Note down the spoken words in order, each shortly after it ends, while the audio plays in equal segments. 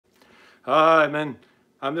Hi, man.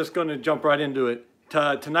 I'm just going to jump right into it.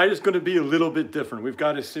 Tonight is going to be a little bit different. We've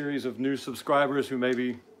got a series of new subscribers who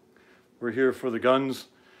maybe were here for the guns.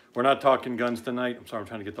 We're not talking guns tonight. I'm sorry, I'm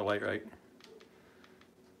trying to get the light right.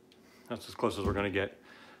 That's as close as we're going to get.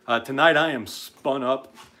 Tonight I am spun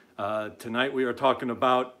up. Tonight we are talking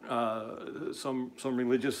about some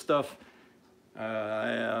religious stuff.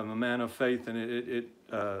 I am a man of faith, and it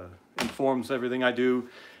informs everything I do.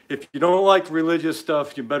 If you don't like religious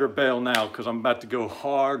stuff, you better bail now, because I'm about to go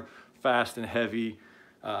hard, fast, and heavy.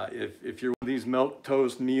 If you're one of these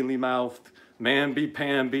milk-toast, mealy-mouthed,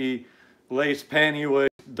 mamby-pamby, lace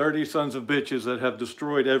panty-waist, dirty sons of bitches that have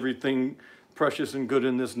destroyed everything precious and good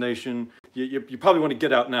in this nation, you probably want to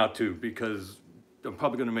get out now too, because I'm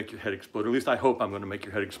probably going to make your head explode. Or at least I hope I'm going to make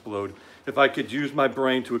your head explode. If I could use my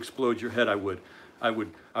brain to explode your head, I would.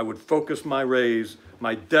 I would focus my rays,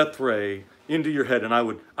 my death ray, into your head, and I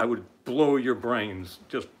would blow your brains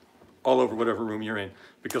just all over whatever room you're in,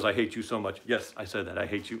 because I hate you so much. Yes, I said that. I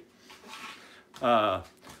hate you.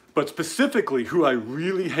 But specifically, who I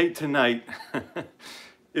really hate tonight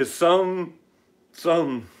is some.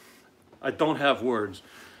 I don't have words.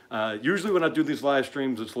 Usually when I do these live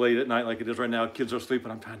streams, it's late at night like it is right now. Kids are asleep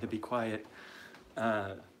and I'm trying to be quiet.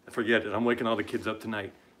 Forget it. I'm waking all the kids up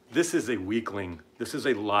tonight. This is a weakling. This is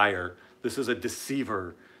a liar. This is a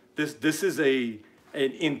deceiver. This is an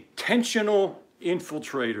intentional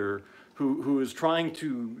infiltrator who is trying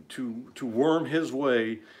to worm his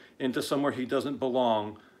way into somewhere he doesn't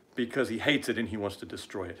belong because he hates it and he wants to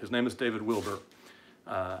destroy it. His name is David Wilber,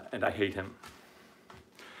 and I hate him.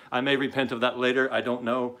 I may repent of that later. I don't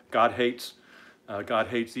know. God hates. God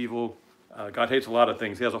hates evil. God hates a lot of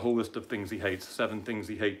things. He has a whole list of things he hates, 7 things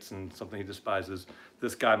he hates and something he despises.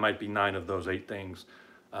 This guy might be 9 of those 8 things.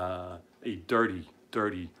 A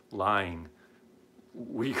dirty, lying,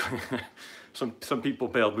 weak. Some people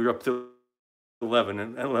bailed. We were up to 11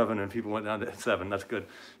 and people went down to 7. That's good.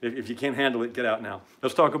 If you can't handle it, get out now.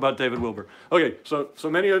 Let's talk about David Wilber. Okay, so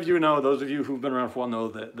many of you know, those of you who've been around for a while know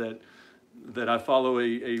that I follow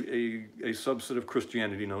a subset of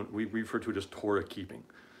Christianity known, we refer to it as Torah keeping.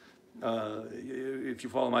 If you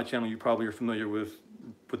follow my channel, you probably are familiar with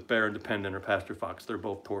Bear Independent or Pastor Fox. They're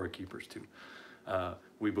both Torah keepers too.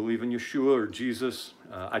 We believe in Yeshua or Jesus.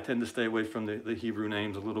 I tend to stay away from the Hebrew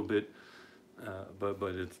names a little bit, but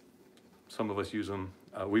some of us use them.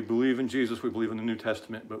 We believe in Jesus. We believe in the New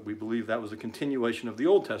Testament, but we believe that was a continuation of the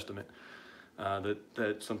Old Testament.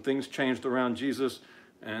 That some things changed around Jesus,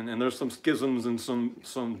 and there's some schisms and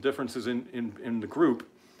some differences in the group.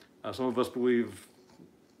 Some of us believe,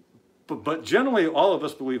 but generally all of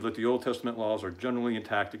us believe that the Old Testament laws are generally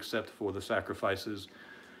intact except for the sacrifices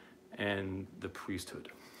and the priesthood.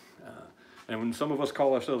 And when some of us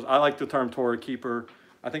call ourselves, I like the term Torah keeper.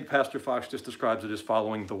 I think Pastor Fox just describes it as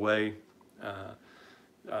following the way.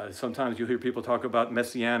 Sometimes you'll hear people talk about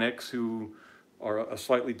Messianics who are a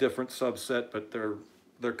slightly different subset, but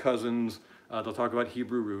they're cousins. They'll talk about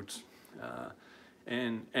Hebrew roots.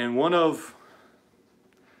 And one of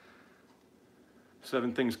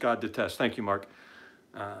 7 things God detests. Thank you, Mark.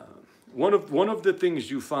 One of the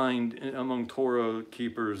things you find among Torah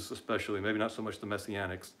keepers, especially, maybe not so much the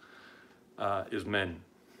Messianics, is manly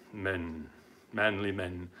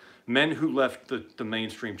men who left the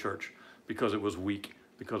mainstream church because it was weak,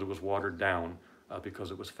 because it was watered down,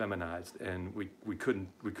 because it was feminized, and we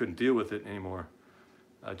couldn't deal with it anymore.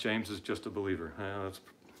 James is just a believer. That's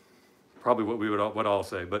probably what we would all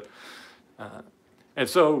say. But and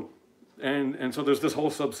so there's this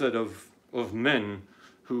whole subset of men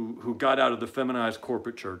who got out of the feminized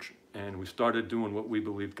corporate church, and we started doing what we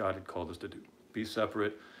believed God had called us to do: be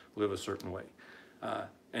separate, live a certain way.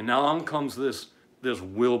 And now on comes this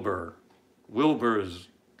Wilber. Wilber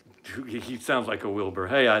he sounds like a Wilber.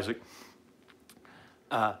 Hey, Isaac.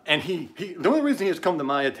 And the only reason he has come to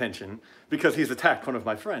my attention because he's attacked one of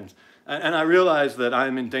my friends, and I realize that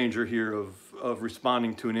I'm in danger here of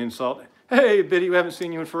responding to an insult. Hey, Biddy, we haven't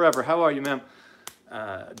seen you in forever. How are you, ma'am?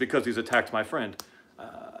 Because he's attacked my friend.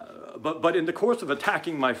 But in the course of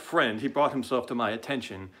attacking my friend, he brought himself to my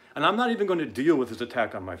attention, and I'm not even going to deal with his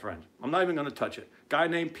attack on my friend. I'm not even going to touch it. Guy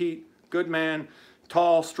named Pete, good man,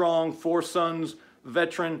 tall, strong, 4 sons,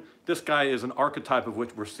 veteran. This guy is an archetype of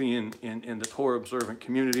what we're seeing in the Torah observant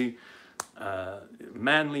community.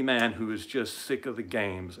 Manly man who is just sick of the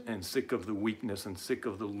games and sick of the weakness and sick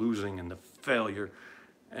of the losing and the failure.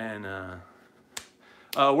 And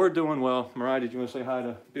we're doing well. Mariah, did you want to say hi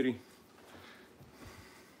to Biddy?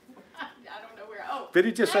 I don't know where. Oh,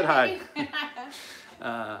 Biddy just said hi.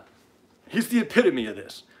 He's the epitome of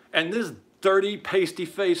this. And this dirty,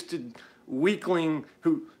 pasty-faced weakling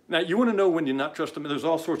who Now, you want to know when you not trust a man? There's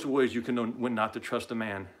all sorts of ways you can know when not to trust a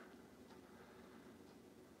man.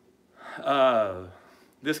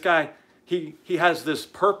 This guy, he has this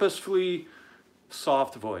purposefully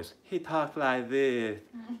soft voice. He talks like this,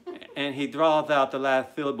 and he draws out the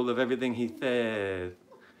last syllable of everything he says.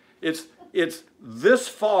 It's this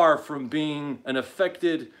far from being an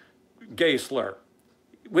affected gay slur.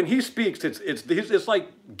 When he speaks, it's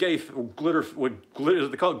like gay glitter.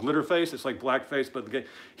 They call it glitter face. It's like blackface, but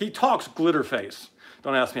he talks glitter face.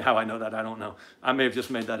 Don't ask me how I know that. I don't know. I may have just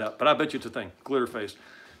made that up, but I bet you it's a thing. Glitter face.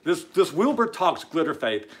 This Wilber talks glitter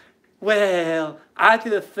face. Well, I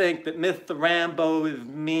just think that Mr. Rambo is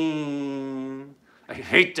mean. I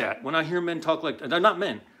hate that when I hear men talk like that. They're not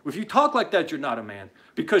men. If you talk like that, you're not a man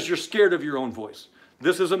because you're scared of your own voice.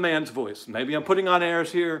 This is a man's voice. Maybe I'm putting on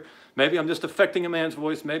airs here. Maybe I'm just affecting a man's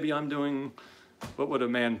voice. Maybe I'm doing, what would a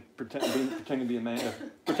man pretend to be a man?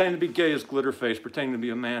 Pretending to be gay is glitter face. Pretending to be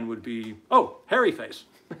a man would be, oh, hairy face.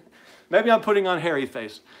 Maybe I'm putting on hairy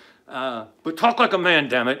face. But talk like a man,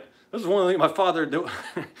 damn it. This is one of the things my father do.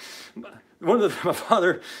 My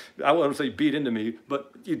father, I wouldn't say beat into me,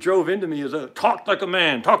 but he drove into me as a talk like a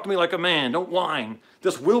man, talk to me like a man, don't whine.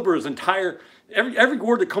 This Wilbur's entire, every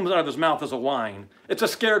word that comes out of his mouth is a whine. It's a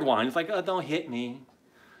scared whine. It's like, oh, don't hit me.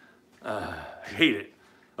 I hate it.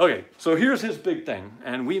 Okay, so here's his big thing,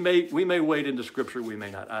 and we may wade into scripture, we may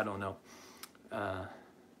not, I don't know.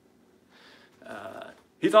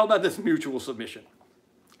 He's all about this mutual submission.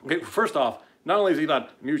 Okay, first off, not only is he not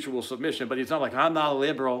mutual submission, but he's not like, I'm not a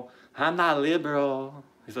liberal. I'm not a liberal.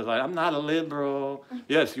 He says, I'm not a liberal.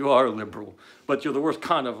 Yes, you are a liberal, but you're the worst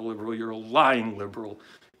kind of a liberal. You're a lying liberal.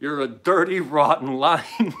 You're a dirty, rotten,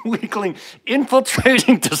 lying, weakling,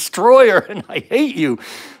 infiltrating destroyer, and I hate you.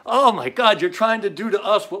 Oh, my God, you're trying to do to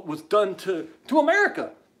us what was done to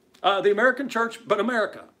America, the American church, but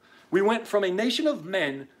America. We went from a nation of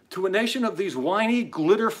men to a nation of these whiny,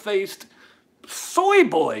 glitter-faced soy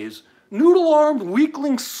boys, noodle-armed,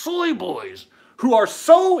 weakling soy boys who are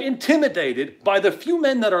so intimidated by the few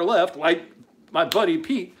men that are left, like my buddy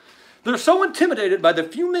Pete. They're so intimidated by the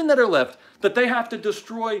few men that are left that they have to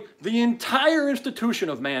destroy the entire institution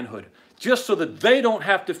of manhood just so that they don't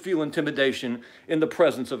have to feel intimidation in the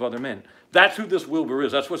presence of other men. That's who this Wilber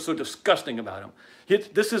is. That's what's so disgusting about him.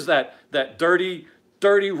 This is that dirty,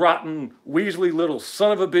 rotten, weaselly little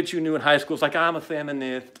son of a bitch you knew in high school. It's like, I'm a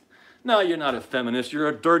feminist. No, you're not a feminist. You're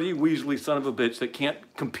a dirty, weaselly son of a bitch that can't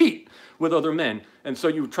compete with other men. And so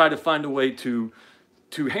you try to find a way to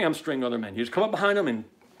hamstring other men. You just come up behind them and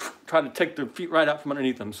try to take their feet right out from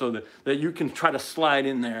underneath them so that you can try to slide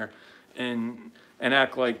in there and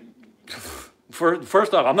act like,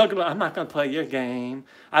 first off, I'm not gonna play your game.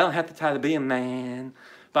 I don't have to try to be a man,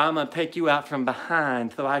 but I'm gonna take you out from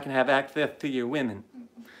behind so I can have access to your women.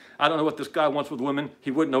 I don't know what this guy wants with women. He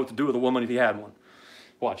wouldn't know what to do with a woman if he had one.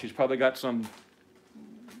 Watch, he's probably got some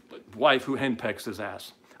wife who henpecks his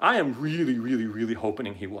ass. I am really, really, really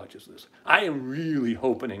hoping he watches this. I am really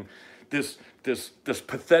hoping this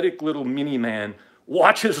pathetic little mini man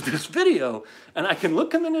watches this video and I can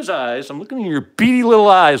look him in his eyes. I'm looking in your beady little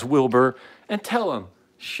eyes, Wilber, and tell him,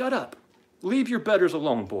 shut up. Leave your betters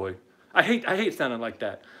alone, boy. I hate sounding like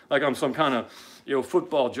that. Like I'm some kind of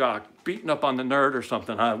football jock beating up on the nerd or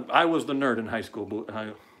something. I was the nerd in high school.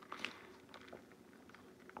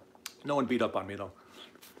 No one beat up on me, though.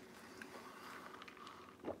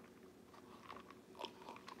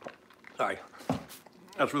 Sorry.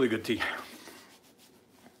 That's really good tea.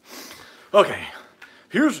 Okay.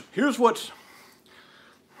 Here's what's...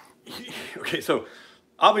 Okay, so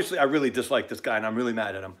obviously I really dislike this guy and I'm really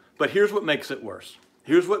mad at him. But here's what makes it worse.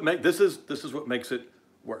 This is what makes it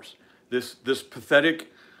worse. This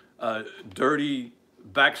pathetic, dirty,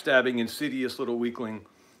 backstabbing, insidious little weakling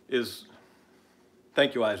is...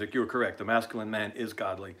 Thank you, Isaac. You were correct. The masculine man is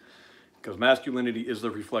godly because masculinity is the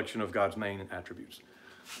reflection of God's main attributes.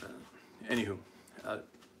 Anywho,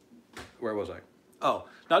 where was I? Oh,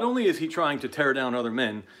 not only is he trying to tear down other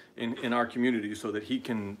men in our community so that he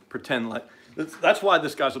can pretend like... That's why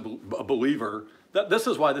this guy's a believer. This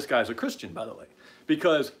is why this guy's a Christian, by the way,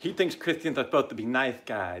 because he thinks Christians are supposed to be nice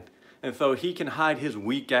guys. And so he can hide his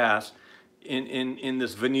weak ass in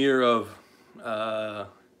this veneer of...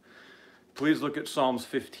 Please look at Psalms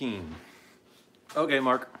 15. Okay,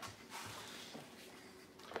 Mark.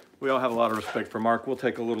 We all have a lot of respect for Mark. We'll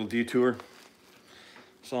take a little detour.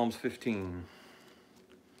 Psalms 15.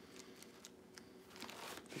 I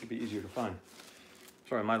think it'd be easier to find.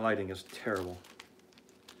 Sorry, my lighting is terrible.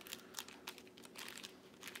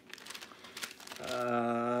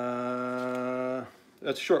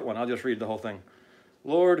 That's a short one. I'll just read the whole thing.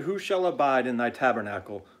 Lord, who shall abide in thy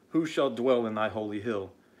tabernacle? Who shall dwell in thy holy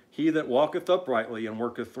hill? he that walketh uprightly and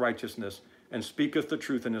worketh righteousness, and speaketh the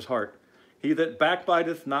truth in his heart. He that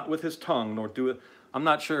backbiteth not with his tongue, nor doeth... I'm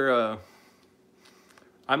not sure...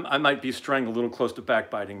 I might be straying a little close to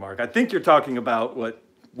backbiting, Mark. I think you're talking about what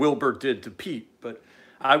Wilber did to Pete, but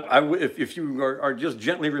if you are just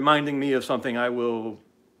gently reminding me of something, I will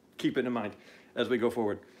keep it in mind as we go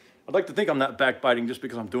forward. I'd like to think I'm not backbiting just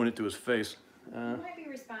because I'm doing it to his face. He might be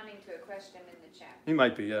responding to a question in the chat. He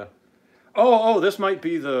might be, yeah. Oh, this might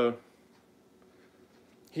be the...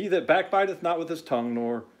 He that backbiteth not with his tongue,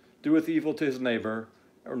 nor doeth evil to his neighbor,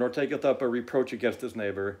 nor taketh up a reproach against his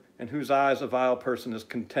neighbor, in whose eyes a vile person is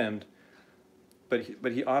contemned, but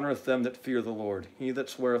he honoreth them that fear the Lord. He that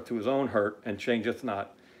sweareth to his own hurt, and changeth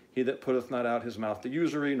not. He that putteth not out his mouth to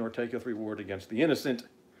usury, nor taketh reward against the innocent.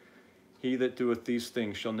 He that doeth these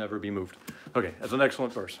things shall never be moved. Okay, that's an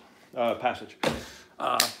excellent verse, passage.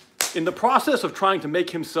 In the process of trying to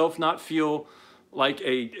make himself not feel like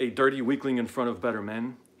a dirty weakling in front of better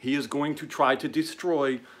men, he is going to try to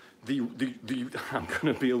destroy I'm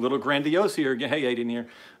going to be a little grandiose here. Hey, Aiden here.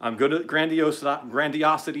 I'm good at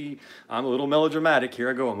grandiosity. I'm a little melodramatic.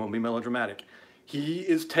 Here I go. I'm going to be melodramatic. He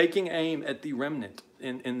is taking aim at the remnant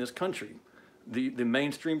in this country. The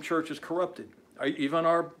mainstream church is corrupted. Even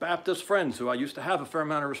our Baptist friends, who I used to have a fair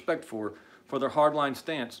amount of respect for their hardline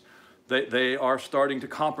stance, they are starting to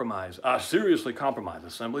compromise, seriously compromise.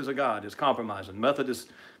 Assemblies of God is compromising. Methodists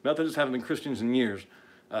haven't been Christians in years.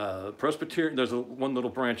 Presbyterian, there's one little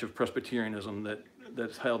branch of Presbyterianism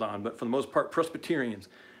that's held on, but for the most part, Presbyterians,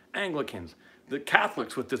 Anglicans, the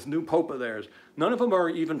Catholics with this new Pope of theirs, none of them are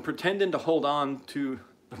even pretending to hold on to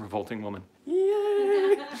the revolting woman.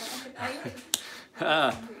 Yay!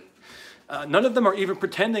 None of them are even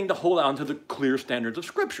pretending to hold on to the clear standards of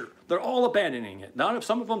Scripture. They're all abandoning it.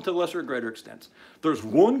 Some of them to lesser or greater extents. There is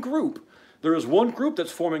one group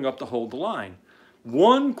that's forming up to hold the line.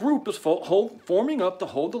 One group is forming up to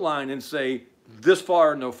hold the line and say, this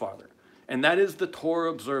far, no farther. And that is the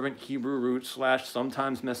Torah-observant Hebrew root /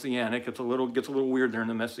 sometimes Messianic. Gets a little weird there in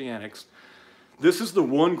the Messianics. This is the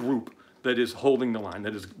one group that is holding the line,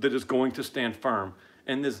 that is going to stand firm.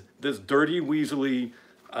 And this dirty, weaselly,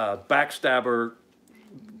 backstabber,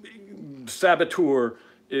 saboteur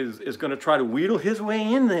is going to try to wheedle his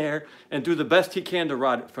way in there and do the best he can to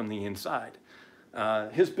rot it from the inside.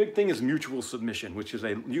 His big thing is mutual submission, which is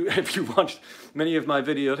if you watched many of my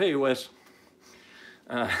videos, hey Wes,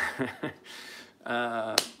 where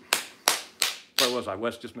was I?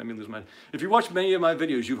 Wes just made me lose my... If you watch many of my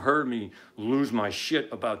videos, you've heard me lose my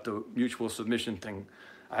shit about the mutual submission thing.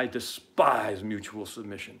 I despise mutual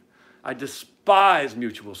submission. I despise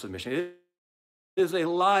mutual submission. It is a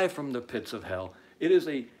lie from the pits of hell. It is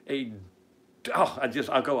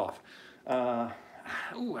I'll go off.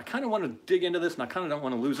 I kind of want to dig into this, and I kind of don't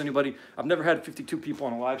want to lose anybody. I've never had 52 people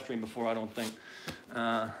on a live stream before, I don't think.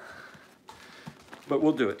 But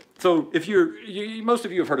we'll do it. So if most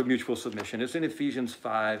of you have heard of mutual submission. It's in Ephesians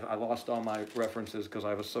 5. I lost all my references because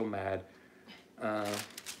I was so mad.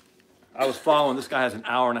 I was following, this guy has an 1.5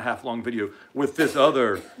 hour long video with this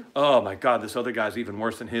other, oh my God, this other guy's even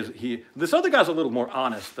worse than his. This other guy's a little more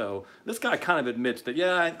honest, though. This guy kind of admits that,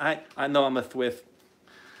 yeah, I know I'm a thwith.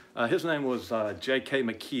 His name was J.K.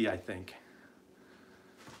 McKee, I think.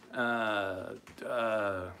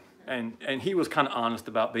 And he was kind of honest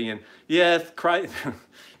about being, yes, Christ,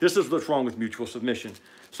 this is what's wrong with mutual submission.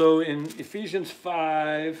 So in Ephesians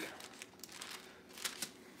 5,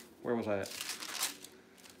 where was I at?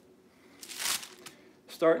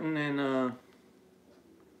 Starting in,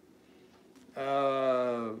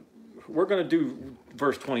 we're going to do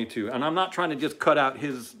verse 22. And I'm not trying to just cut out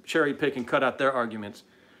his cherry pick and cut out their arguments.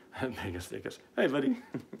 Vegas. Hey, buddy.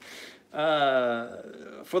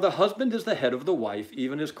 For the husband is the head of the wife,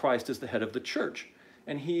 even as Christ is the head of the church,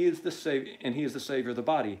 and he is the Savior of the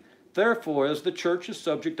body. Therefore, as the church is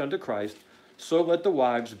subject unto Christ, so let the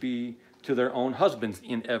wives be to their own husbands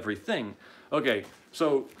in everything. Okay,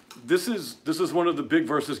 so this is one of the big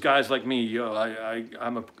verses, guys like me.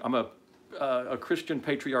 I'm a Christian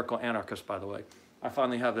patriarchal anarchist, by the way. I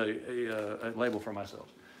finally have a label for myself.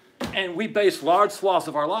 And we base large swaths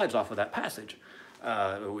of our lives off of that passage.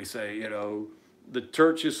 We say, the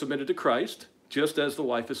church is submitted to Christ, just as the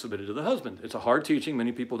wife is submitted to the husband. It's a hard teaching.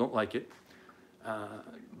 Many people don't like it.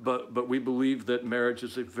 But we believe that marriage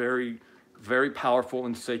is a very, very powerful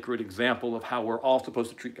and sacred example of how we're all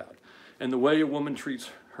supposed to treat God. And the way a woman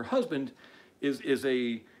treats her husband is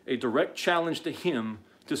a direct challenge to him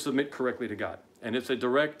to submit correctly to God. And it's a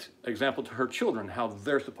direct example to her children, how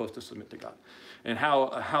they're supposed to submit to God. And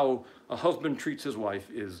how a husband treats his wife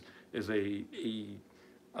is a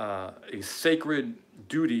sacred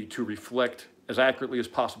duty to reflect as accurately as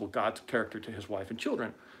possible God's character to his wife and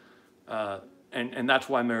children. And that's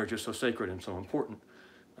why marriage is so sacred and so important,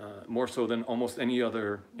 more so than almost any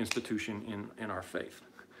other institution in our faith.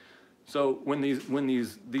 So when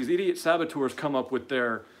these idiot saboteurs come up with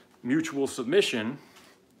their mutual submission,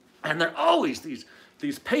 and they're always these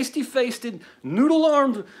pasty-faced,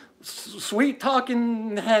 noodle-armed,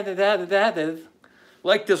 sweet-talking,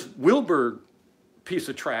 like this Wilber piece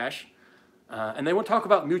of trash, and they want to talk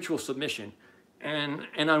about mutual submission.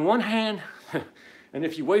 And on one hand, and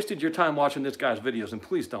if you wasted your time watching this guy's videos, and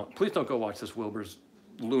please don't go watch this Wilber's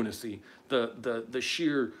lunacy. The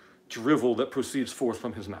sheer drivel that proceeds forth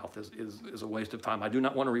from his mouth is a waste of time. I do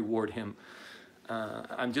not want to reward him.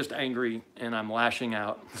 I'm just angry and I'm lashing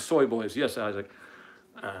out. Soy boys, yes, Isaac.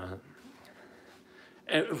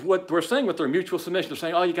 And what we're saying with their mutual submission, they're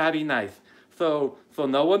saying, oh, you gotta be nice. So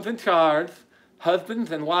no one's in charge.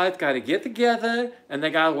 Husbands and wives gotta get together and they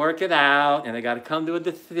gotta work it out and they gotta come to a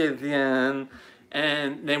decision.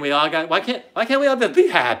 And then we all got, why can't we all just be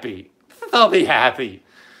happy? Let's all be happy.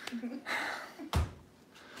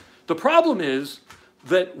 The problem is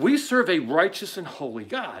that we serve a righteous and holy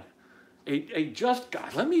God, a just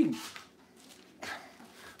God. Let me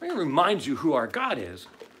remind you who our God is.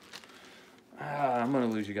 I'm going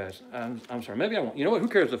to lose you guys. I'm sorry. Maybe I won't. You know what? Who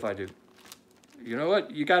cares if I do? You know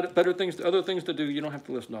what? You got other things to do. You don't have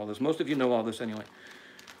to listen to all this. Most of you know all this anyway.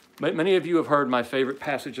 Many of you have heard my favorite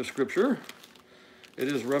passage of Scripture. It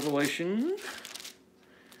is Revelation,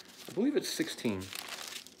 I believe it's 16.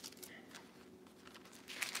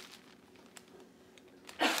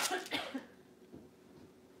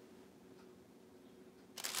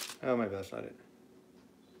 Oh, maybe that's not it.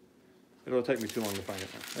 It'll take me too long to find it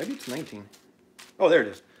now. Maybe it's 19. Oh, there it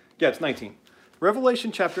is. Yeah, it's 19.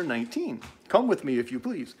 Revelation chapter 19. Come with me if you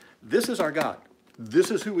please. This is our God. This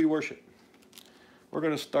is who we worship. We're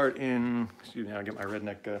going to start in, excuse me, I'll get my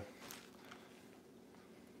redneck.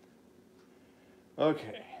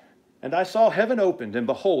 Okay. And I saw heaven opened, and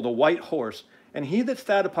behold, a white horse, and he that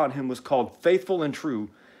sat upon him was called Faithful and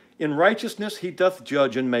True. In righteousness he doth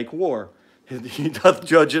judge and make war. He doth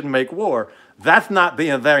judge and make war. That's not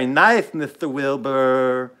being very nice, Mr.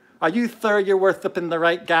 Wilber. Are you sure you're worshiping the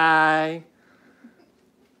right guy?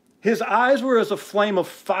 His eyes were as a flame of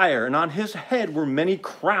fire, and on his head were many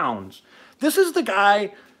crowns. This is the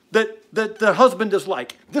guy that the husband is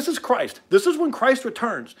like. This is Christ. This is when Christ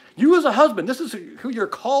returns. You as a husband, this is who you're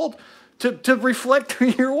called to reflect to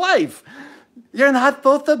your wife. You're not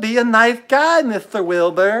supposed to be a nice guy, Mr.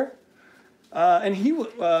 Wilber. And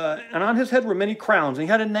on his head were many crowns, and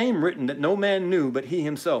he had a name written that no man knew but he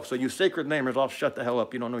himself. So you sacred namers, all shut the hell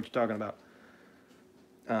up. You don't know what you're talking about.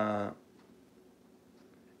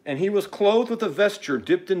 And he was clothed with a vesture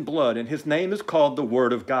dipped in blood, and his name is called the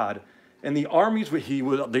Word of God. And he was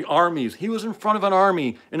in front of an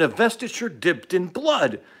army in a vesture dipped in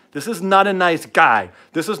blood. This is not a nice guy.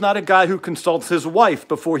 This is not a guy who consults his wife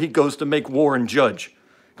before he goes to make war and judge.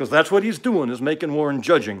 Because that's what he's doing, is making war and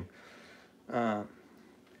judging. And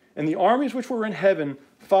the armies which were in heaven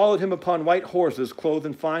followed him upon white horses, clothed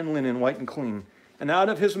in fine linen, white and clean. And out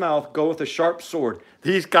of his mouth goeth a sharp sword.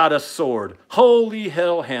 He's got a sword. Holy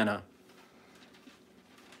hell, Hannah.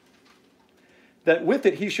 That with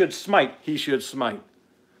it he should smite. He should smite.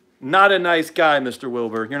 Not a nice guy, Mr.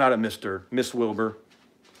 Wilber. You're not a Mr. Miss Wilber.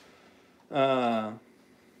 Where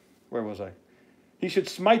was I? He should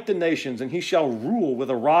smite the nations, and he shall rule with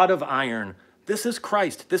a rod of iron. This is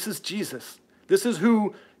Christ. This is Jesus. This is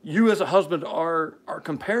who you as a husband are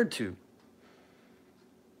compared to.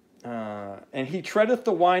 And he treadeth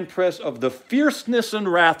the winepress of the fierceness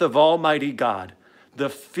and wrath of Almighty God. The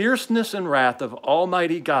fierceness and wrath of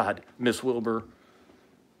Almighty God, Miss Wilber.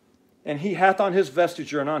 And he hath on his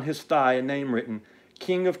vesture and on his thigh a name written,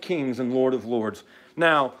 King of Kings and Lord of Lords.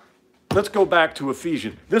 Now, let's go back to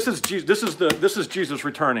Ephesians. This is Jesus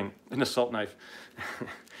returning in a salt knife.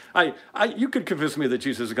 You could convince me that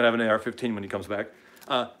Jesus is going to have an AR-15 when he comes back.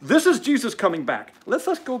 This is Jesus coming back. Let's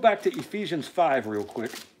go back to Ephesians 5 real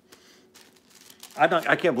quick.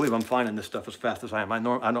 I can't believe I'm finding this stuff as fast as I am. I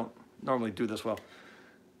don't normally do this well.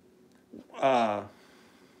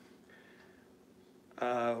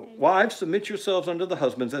 Wives, submit yourselves unto the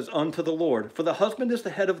husbands as unto the Lord. For the husband is the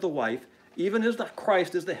head of the wife, even as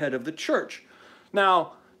Christ is the head of the church.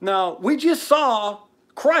 Now, we just saw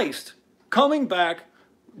Christ coming back,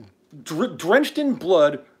 drenched in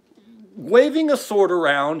blood, waving a sword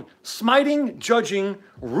around, smiting, judging,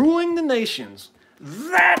 ruling the nations.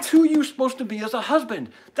 That's who you're supposed to be as a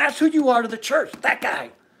husband. That's who you are to the church. That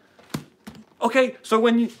guy. Okay, so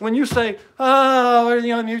when you say, oh,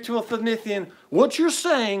 you know, mutual submission, what you're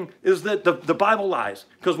saying is that the Bible lies.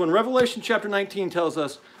 Because when Revelation chapter 19 tells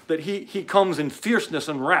us that he comes in fierceness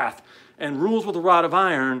and wrath and rules with a rod of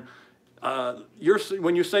iron,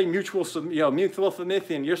 when you say mutual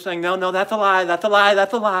submission, you're saying, no, that's a lie, that's a lie,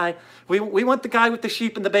 that's a lie. We want the guy with the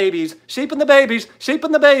sheep and the babies, sheep and the babies, sheep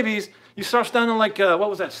and the babies. You start sounding like, what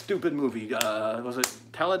was that stupid movie? Was it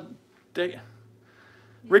Talladega?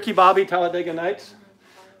 Ricky Bobby, Talladega Nights.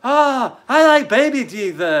 Ah, I like baby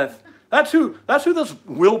Jesus. That's who this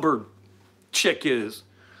Wilber chick is.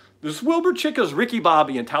 This Wilber chick is Ricky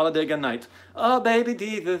Bobby in Talladega Nights. Oh, baby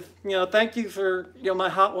Jesus, you know, thank you for, you know, my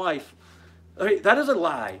hot wife. Okay, that is a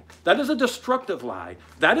lie. That is a destructive lie.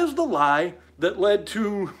 That is the lie that led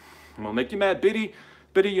to, I'm gonna make you mad, Biddy.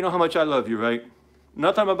 Biddy, you know how much I love you, right?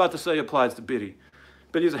 Nothing I'm about to say applies to Biddy.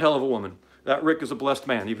 Biddy's a hell of a woman. That Rick is a blessed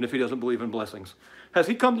man, even if he doesn't believe in blessings. Has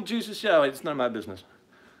he come to Jesus? Yeah, it's none of my business.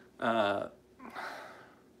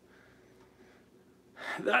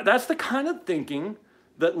 That's the kind of thinking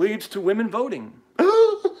that leads to women voting.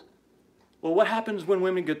 Well, what happens when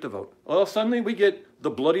women get to vote? Well, suddenly we get the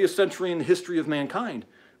bloodiest century in the history of mankind.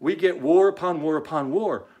 We get war upon war upon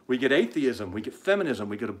war. We get atheism, we get feminism,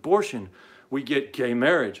 we get abortion, we get gay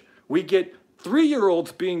marriage. We get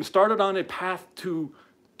 3-year-olds being started on a path to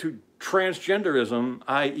transgenderism,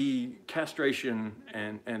 i.e. castration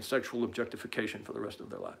and sexual objectification for the rest of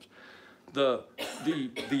their lives.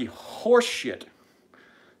 The horse shit.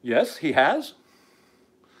 Yes, he has.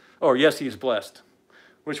 Or yes, he's blessed.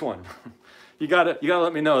 Which one? You gotta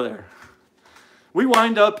let me know there. We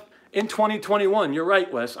wind up in 2021. You're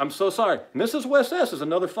right, Wes. I'm so sorry. Mrs. Wes S. is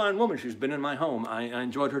another fine woman. She's been in my home. I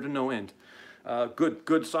enjoyed her to no end.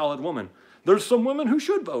 Good, solid woman. There's some women who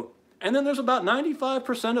should vote. And then there's about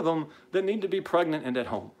 95% of them that need to be pregnant and at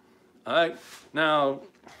home. All right? Now,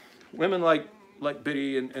 women like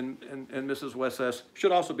Biddy and Mrs. Wes S.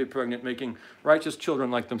 should also be pregnant, making righteous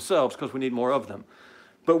children like themselves, because we need more of them.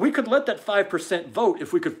 But we could let that 5% vote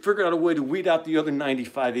if we could figure out a way to weed out the other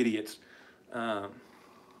 95 idiots. Well,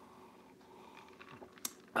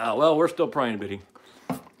 we're still praying, Biddy.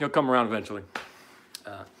 He'll come around eventually.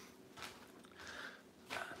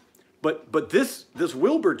 But this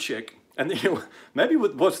Wilber chick, and you know, maybe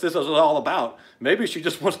what this is all about, maybe she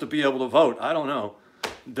just wants to be able to vote. I don't know.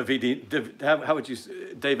 How would you say?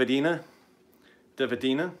 Davidina?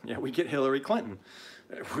 Yeah, we get Hillary Clinton.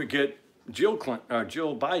 We get Jill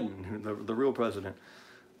Biden, the real president.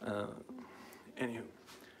 Anywho,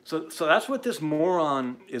 so that's what this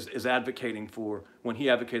moron is advocating for when he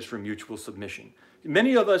advocates for mutual submission.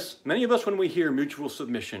 Many of us, when we hear mutual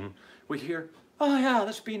submission, we hear, oh yeah,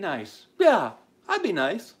 let's be nice. Yeah, I'd be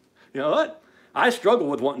nice. You know what? I struggle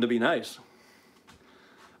with wanting to be nice.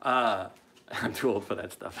 I'm too old for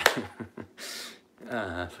that stuff.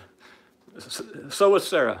 So is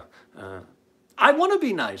Sarah. I want to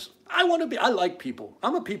be nice. I like people.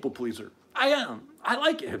 I'm a people pleaser. I am. I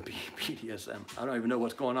like it. BDSM. I don't even know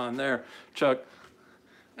what's going on there, Chuck.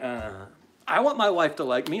 I want my wife to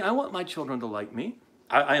like me. I want my children to like me.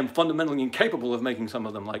 I am fundamentally incapable of making some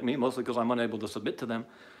of them like me, mostly because I'm unable to submit to them.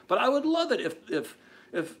 But I would love it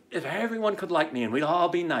if everyone could like me and we'd all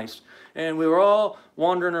be nice. And we were all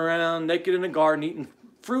wandering around naked in the garden eating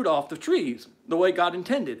fruit off the trees the way God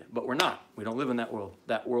intended. But we're not. We don't live in that world.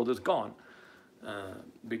 That world is gone.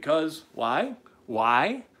 Because, why?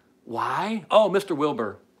 Oh, Mr.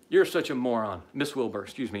 Wilber, you're such a moron. Miss Wilber,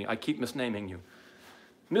 excuse me. I keep misnaming you.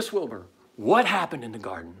 Miss Wilber, what happened in the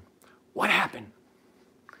garden? What happened?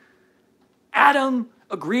 Adam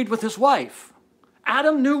agreed with his wife.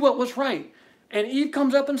 Adam knew what was right. And Eve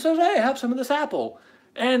comes up and says, hey, have some of this apple.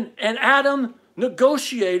 And Adam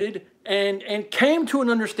negotiated and came to an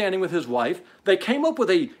understanding with his wife. They came up with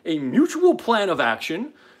a mutual plan of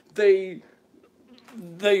action. They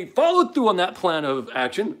followed through on that plan of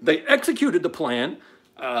action. They executed the plan.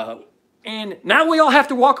 And now we all have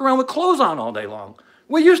to walk around with clothes on all day long.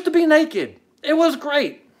 We used to be naked. It was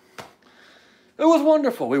great. It was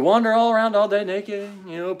wonderful. We wander all around all day naked,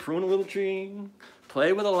 you know, prune a little tree,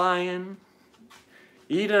 play with a lion,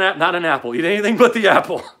 eat not an apple, eat anything but the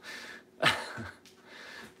apple.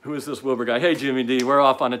 Who is this Wilber guy? Hey, Jimmy D, we're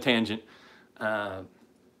off on a tangent.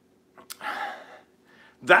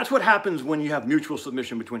 That's what happens when you have mutual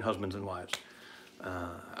submission between husbands and wives.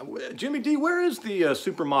 Jimmy D, where is the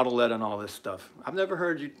supermodel and all this stuff? I've never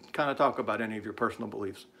heard you kind of talk about any of your personal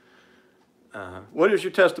beliefs. What is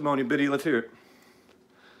your testimony, Biddy? Let's hear it.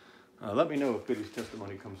 Let me know if Biddy's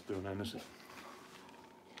testimony comes through and I miss it.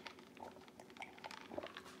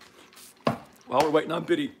 While we're waiting on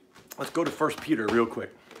Biddy, let's go to 1 Peter real quick.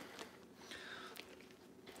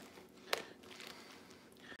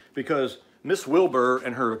 because Miss Wilber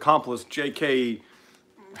and her accomplice, J.K.,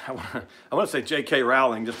 I want to say J.K.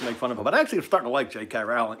 Rowling just to make fun of her, but actually I'm starting to like J.K.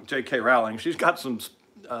 Rowling. J.K. Rowling, she's got some,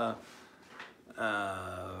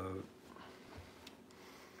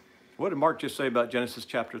 what did Mark just say about Genesis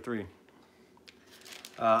chapter 3?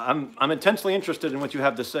 I'm intensely interested in what you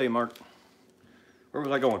have to say, Mark. Where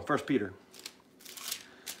was I going? 1 Peter.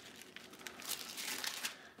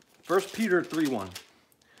 1 Peter 3:1.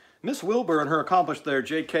 Miss Wilber and her accomplice there,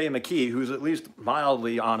 J.K. McKee, who's at least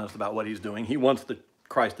mildly honest about what he's doing. He wants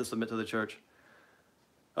Christ to submit to the church.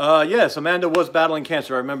 Yes, Amanda was battling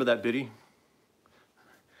cancer. I remember that, Biddy.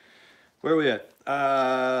 Where are we at?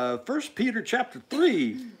 1 Peter chapter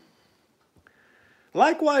 3.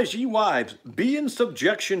 Likewise, ye wives, be in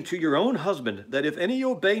subjection to your own husband, that if any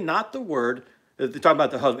obey not the word, they're talking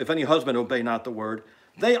about the husband, if any husband obey not the word,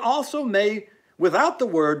 they also may, without the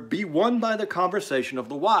word, be won by the conversation of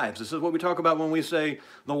the wives. This is what we talk about when we say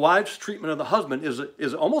the wife's treatment of the husband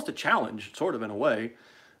is almost a challenge, sort of in a way,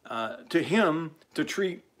 to him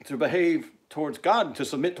to behave towards God, to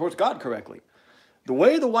submit towards God correctly. The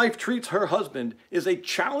way the wife treats her husband is a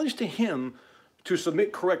challenge to him to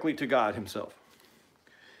submit correctly to God himself.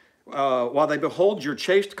 While they behold your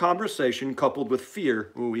chaste conversation coupled with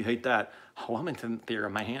fear. Ooh, we hate that. Oh, I'm in fear,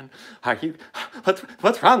 man. Are you?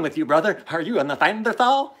 What's wrong with you, brother? Are you a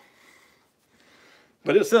Neanderthal?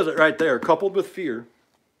 But it says it right there, coupled with fear.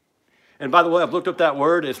 And by the way, I've looked up that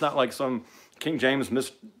word. It's not like some King James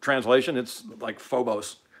mistranslation. It's like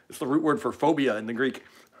phobos. It's the root word for phobia in the Greek.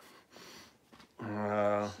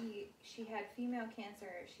 She had female cancer.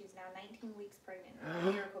 She's now 19 weeks pregnant. A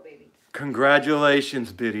miracle baby.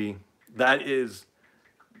 Congratulations, Biddy. That is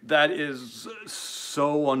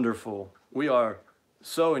so wonderful. We are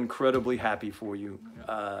so incredibly happy for you.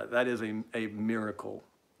 That is a miracle.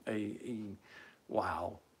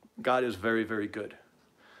 Wow. God is very, very good.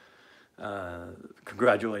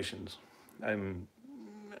 Congratulations. You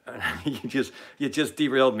just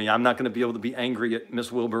derailed me. I'm not going to be able to be angry at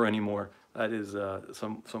Miss Wilber anymore. That is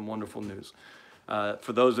some wonderful news.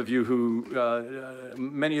 For those of you who,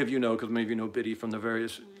 many of you know, because many of you know Biddy from the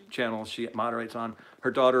various channels she moderates on,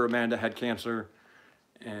 her daughter Amanda had cancer,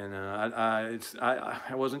 and I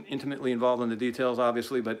wasn't intimately involved in the details,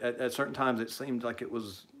 obviously, but at certain times it seemed like it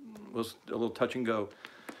was a little touch and go,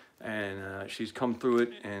 and she's come through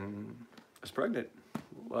it and is pregnant.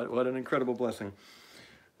 What an incredible blessing.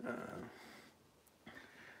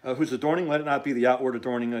 Whose adorning, let it not be the outward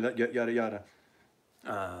adorning, yada, yada.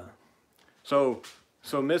 So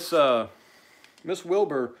Miss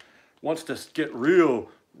Wilber wants to get real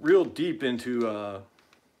deep into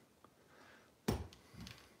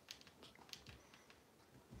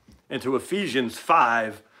Ephesians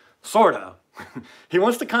 5, sorta. He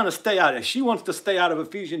wants to kind of stay out of. She wants to stay out of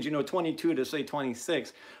Ephesians, 22 to say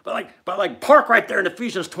 26. But park right there in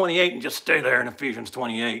Ephesians 28 and just stay there in Ephesians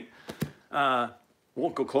 28.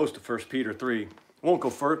 Won't go close to 1 Peter 3. Won't go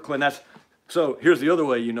further. And so here's the other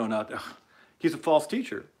way not. He's a false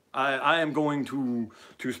teacher. I am going to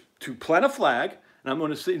plant a flag, and I'm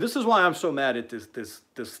going to see. This is why I'm so mad at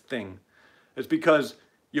this thing. It's because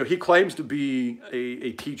he claims to be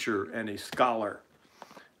a teacher and a scholar.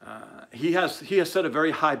 He has set a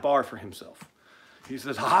very high bar for himself. He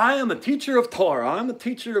says, I am a teacher of Torah. I'm a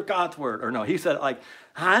teacher of God's word. Or no, he said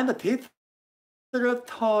I'm a teacher of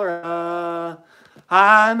Torah.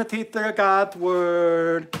 I'm a teacher of God's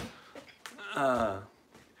word.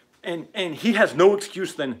 And he has no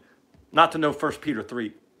excuse then not to know 1 Peter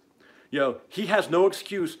 3. He has no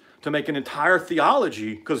excuse to make an entire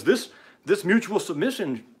theology, because this mutual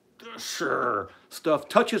submission stuff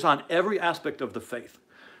touches on every aspect of the faith.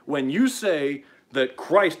 When you say that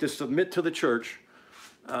Christ is submit to the church,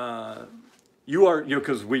 you are,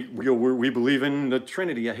 because we believe in the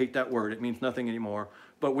Trinity. I hate that word. It means nothing anymore.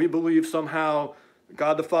 But we believe somehow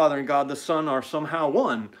God the Father and God the Son are somehow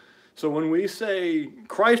one. So when we say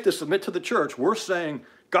Christ is submit to the church, we're saying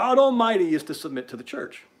God Almighty is to submit to the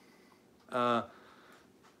church. We're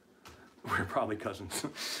probably cousins.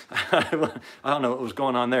 I don't know what was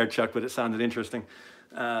going on there, Chuck, but it sounded interesting.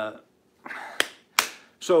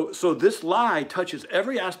 So this lie touches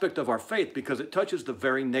every aspect of our faith, because it touches the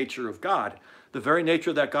very nature of God, the very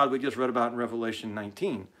nature of that God we just read about in Revelation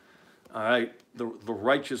 19. All right, the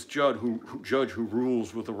righteous judge who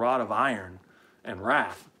rules with a rod of iron and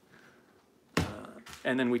wrath.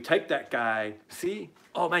 And then we take that guy, see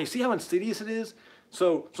how insidious it is?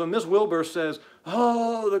 So Ms. Wilber says,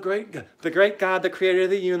 oh, the great God, the creator of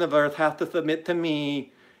the universe, hath to submit to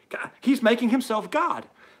me. God, he's making himself God.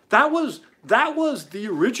 That was the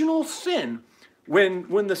original sin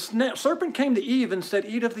When the serpent came to Eve and said,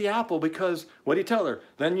 eat of the apple, because, what did he tell her?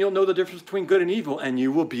 Then you'll know the difference between good and evil, and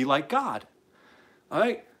you will be like God. All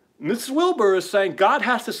right? Mrs. Wilber is saying, God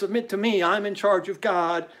has to submit to me. I'm in charge of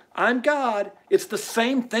God. I'm God. It's the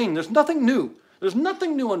same thing. There's nothing new. There's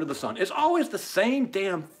nothing new under the sun. It's always the same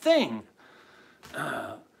damn thing.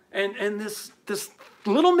 And this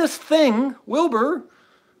little Miss Thing, Wilber,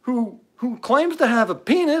 who claims to have a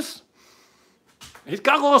penis, he's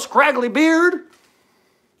got a little scraggly beard.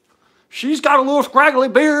 She's got a little scraggly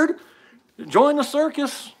beard. Join the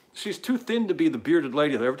circus. She's too thin to be the bearded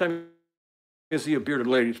lady. Every time you see a bearded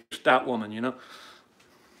lady, it's a stout woman, you know.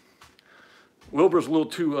 Wilbur's a little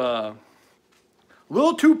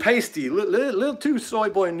too pasty, little too soy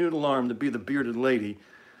boy noodle arm to be the bearded lady.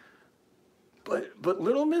 But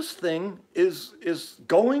little Miss Thing is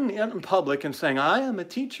going in public and saying, I am a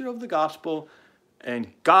teacher of the gospel,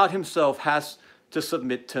 and God himself has to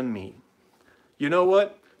submit to me. You know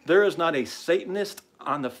what? There is not a Satanist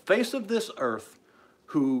on the face of this earth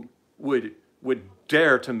who would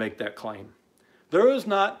dare to make that claim. There is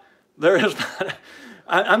not,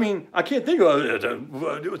 I mean, I can't think of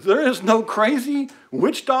it. There is no crazy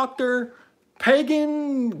witch doctor,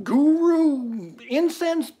 pagan, guru,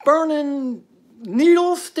 incense burning,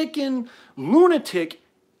 needle sticking lunatic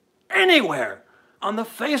anywhere on the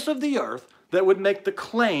face of the earth that would make the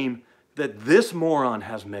claim that this moron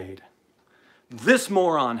has made. This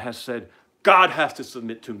moron has said, God has to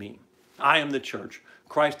submit to me. I am the church.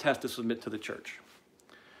 Christ has to submit to the church.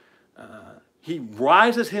 He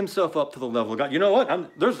rises himself up to the level of God. You know what?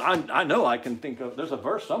 I know I can think of, there's a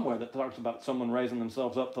verse somewhere that talks about someone raising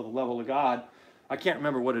themselves up to the level of God. I can't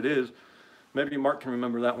remember what it is. Maybe Mark can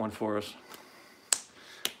remember that one for us.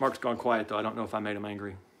 Mark's gone quiet, though. I don't know if I made him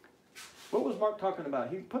angry. What was Mark talking about?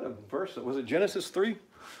 He put a verse, was it Genesis 3?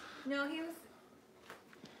 No, he was,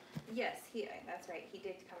 yes, that's right. He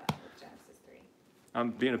did come up with Genesis 3.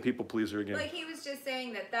 I'm being a people pleaser again. Like, he was just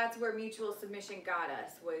saying that that's where mutual submission got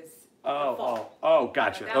us, was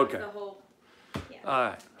gotcha. That Okay. was the whole, yeah. All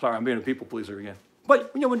right. Sorry, I'm being a people pleaser again.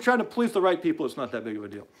 But, you know, when trying to please the right people, it's not that big of a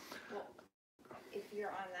deal. Well, if you're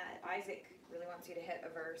on that, Isaac really wants you to hit a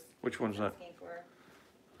verse. Which one's that? For,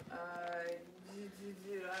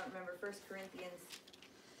 I don't remember, 1 Corinthians.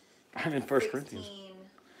 I'm in 1 Corinthians.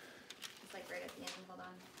 It's like right at the end. Hold on.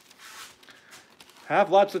 Have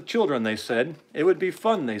lots of children, they said. It would be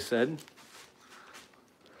fun, they said.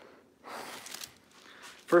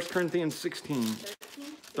 1 Corinthians 16.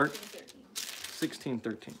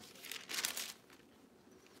 16:13.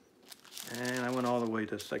 And I went all the way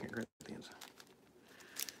to 2 Corinthians.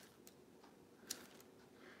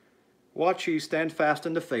 Watch ye, stand fast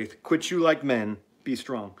in the faith. Quit you like men, be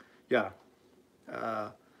strong. Yeah.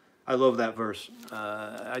 I love that verse.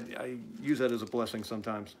 I use that as a blessing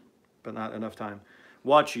sometimes, but not enough time.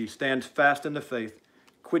 Watch ye, stand fast in the faith.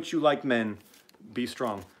 Quit you like men, be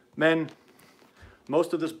strong. Men,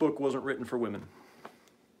 most of this book wasn't written for women.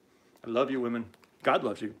 I love you, women. God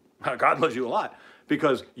loves you. God loves you a lot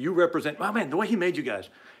because you represent, oh man, the way he made you guys.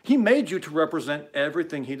 He made you to represent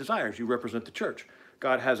everything he desires. You represent the church.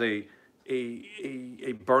 God has a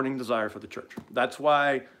burning desire for the church. That's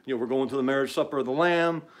why, you know, we're going to the marriage supper of the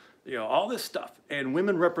Lamb, you know, all this stuff. And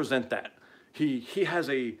women represent that. He has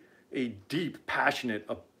a deep, passionate,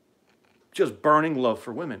 just burning love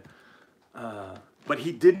for women. But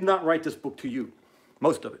he did not write this book to you.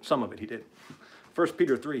 Most of it, some of it he did. 1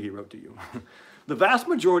 Peter 3 he wrote to you. The vast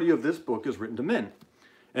majority of this book is written to men.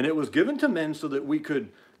 And it was given to men so that we could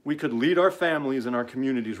lead our families and our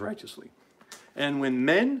communities righteously. And when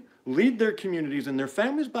men lead their communities and their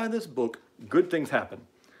families by this book, good things happen.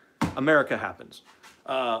 America happens.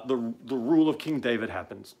 The rule of King David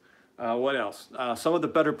happens. What else? Some of the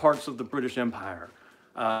better parts of the British Empire.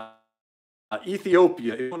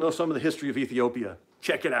 Ethiopia. If you want to know some of the history of Ethiopia,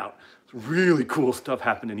 check it out. Really cool stuff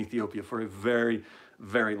happened in Ethiopia for a very,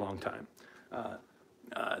 very long time.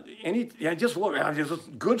 Just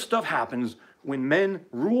good stuff happens when men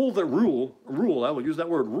rule, I will use that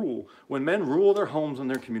word, rule, when men rule their homes and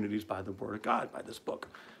their communities by the word of God, by this book.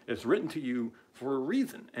 It's written to you for a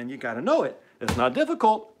reason, and you got to know it. It's not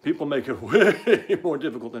difficult. People make it way more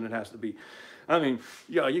difficult than it has to be. I mean,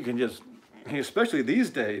 yeah, you can just, especially these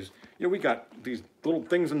days, you know, we got these little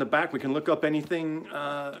things in the back. We can look up anything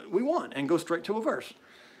we want and go straight to a verse.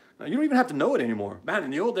 You don't even have to know it anymore. Man,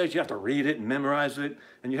 in the old days, you have to read it and memorize it,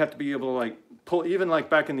 and you have to be able to like pull, even like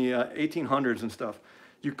back in the 1800s and stuff,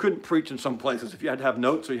 you couldn't preach in some places if you had to have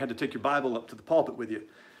notes or you had to take your Bible up to the pulpit with you.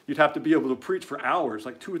 You'd have to be able to preach for hours,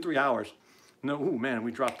 like 2 or 3 hours. No, oh man,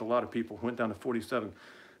 we dropped a lot of people. Went down to 47.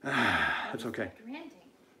 That's okay.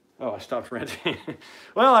 Oh, I stopped ranting.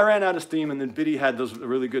 Well, I ran out of steam, and then Biddy had those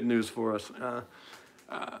really good news for us.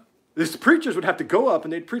 These preachers would have to go up,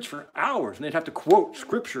 and they'd preach for hours, and they'd have to quote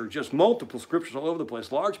scripture, just multiple scriptures all over the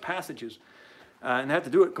place, large passages, and they had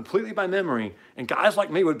to do it completely by memory. And guys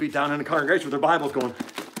like me would be down in the congregation with their Bibles going,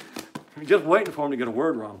 just waiting for them to get a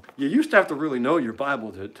word wrong. You used to have to really know your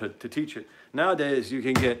Bible to teach it. Nowadays, you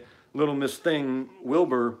can get little Miss Thing,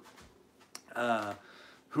 Wilber,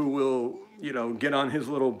 who will, get on his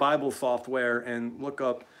little Bible software and look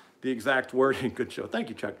up the exact word. Good show. Thank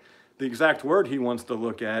you, Chuck. The exact word he wants to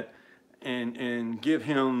look at and give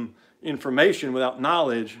him information without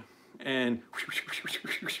knowledge. And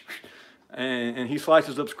he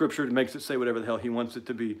slices up scripture and makes it say whatever the hell he wants it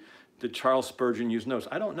to be. Did Charles Spurgeon use notes?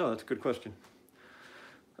 I don't know. That's a good question.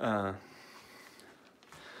 I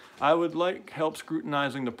would like help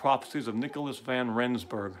scrutinizing the prophecies of Nicholas van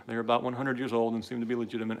Rensburg. They're about 100 years old and seem to be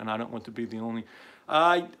legitimate, and I don't want to be the only.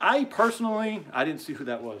 I personally, I didn't see who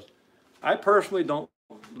that was. I personally don't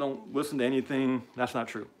listen to anything. That's not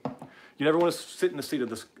true. You never want to sit in the seat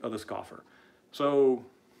of the scoffer. So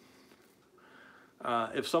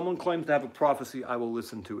if someone claims to have a prophecy, I will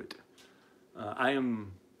listen to it. I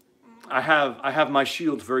have my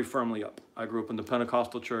shields very firmly up. I grew up in the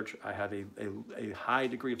Pentecostal church. I have a high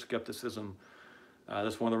degree of skepticism.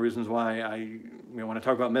 That's one of the reasons why when I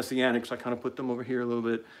talk about Messianics, I kind of put them over here a little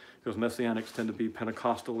bit, because Messianics tend to be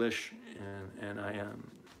Pentecostal-ish, and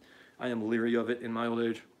I am leery of it in my old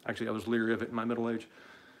age. Actually, I was leery of it in my middle age.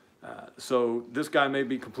 So this guy may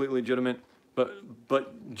be completely legitimate,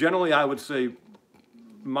 but generally I would say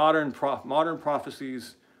modern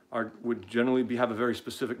prophecies would generally have a very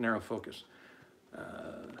specific, narrow focus.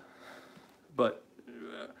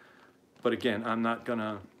 But again, I'm not going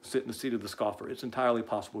to sit in the seat of the scoffer. It's entirely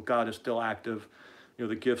possible. God is still active.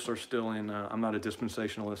 The gifts are still in. I'm not a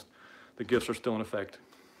dispensationalist. The gifts are still in effect.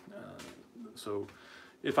 So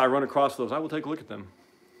if I run across those, I will take a look at them.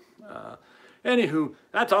 Anywho,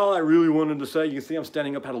 that's all I really wanted to say. You see, I'm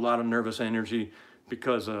standing up, had a lot of nervous energy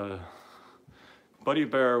because Buddy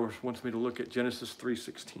Bear wants me to look at Genesis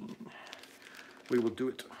 3:16. We will do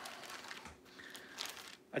it.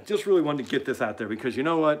 I just really wanted to get this out there because you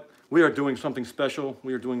know what? We are doing something special.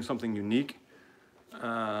 We are doing something unique.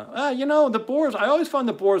 The boars, I always find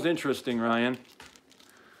the boars interesting, Ryan.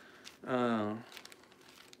 I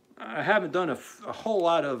haven't done a whole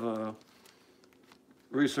lot of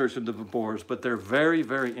research into the boars, but they're very,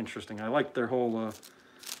 very interesting. I like their whole,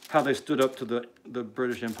 how they stood up to the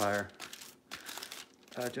British Empire.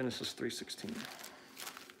 Genesis 3:16.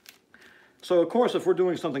 So, of course, if we're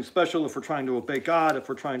doing something special, if we're trying to obey God, if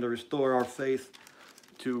we're trying to restore our faith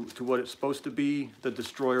to what it's supposed to be, the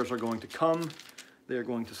destroyers are going to come. They're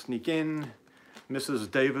going to sneak in.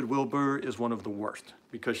 Mrs. David Wilber is one of the worst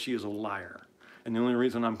because she is a liar. And the only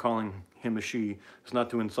reason I'm calling him a she is not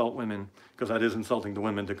to insult women, because that is insulting to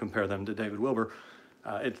women to compare them to David Wilber.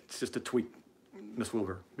 It's just to tweet Miss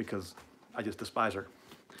Wilber because I just despise her.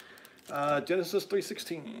 Genesis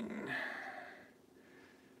 3:16.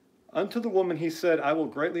 Unto the woman he said, I will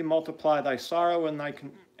greatly multiply thy sorrow and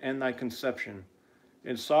thy conception.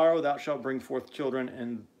 In sorrow thou shalt bring forth children,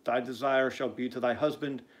 and thy desire shall be to thy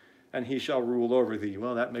husband, and he shall rule over thee.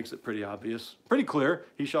 Well, that makes it pretty obvious. Pretty clear.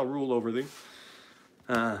 He shall rule over thee.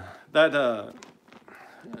 That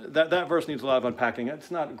verse needs a lot of unpacking. It's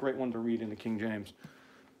not a great one to read in the King James.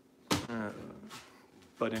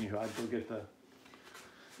 But anywho, I do get the...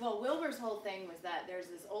 Well, Wilber's whole thing was that there's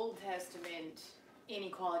this Old Testament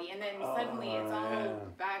inequality, and then suddenly it's all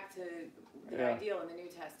back to the ideal in the New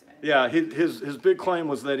Testament. Yeah, his big claim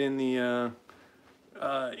was that in the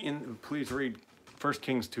please read 1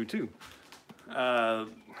 Kings 2:2.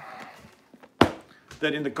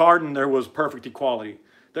 That in the garden there was perfect equality.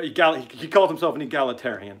 That he called himself an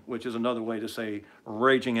egalitarian, which is another way to say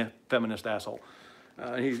raging feminist asshole.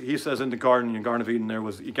 He says in the Garden of Eden there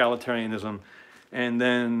was egalitarianism. And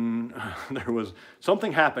then there was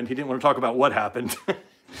something happened. He didn't want to talk about what happened.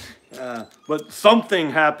 But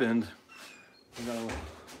something happened. You know,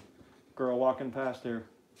 girl walking past here.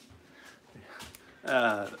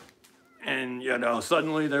 And,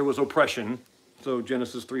 suddenly there was oppression. So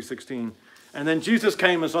Genesis 3:16. And then Jesus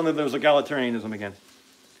came and suddenly there was egalitarianism again.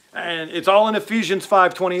 And it's all in Ephesians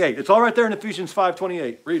 5:28. It's all right there in Ephesians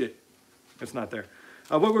 5:28. Read it. It's not there.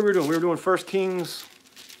 What were we doing? We were doing 1 Kings.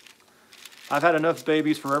 I've had enough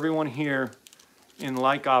babies for everyone here in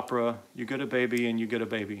like opera. You get a baby and you get a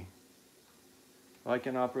baby. Like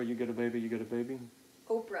in opera, you get a baby, you get a baby.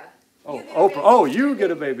 Oprah. Oh, Oprah. Oh, you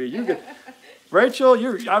get a baby. You get. Rachel,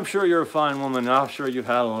 I'm sure you're a fine woman. I'm sure you've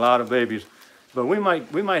had a lot of babies, but we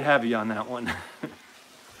might have you on that one.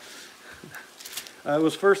 It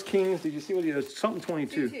was 1 Kings. Did you see what he did? Something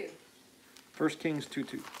 22. 2-2. 1 Kings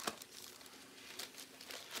 2:2.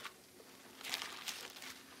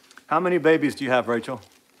 How many babies do you have, Rachel?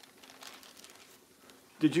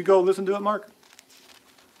 Did you go listen to it, Mark?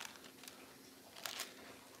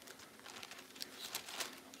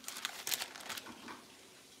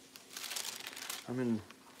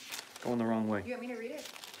 Going the wrong way. You want me to read it?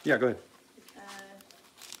 Yeah, go ahead.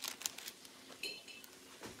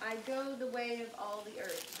 I go the way of all the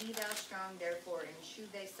earth. Be thou strong, therefore, and shew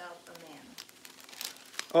thyself a man.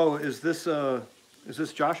 Oh, is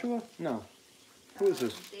this Joshua? No. Who is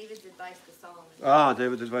this? David's advice to Solomon. Ah,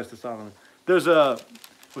 David's advice to Solomon. Was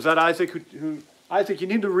that Isaac who Isaac, you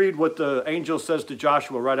need to read what the angel says to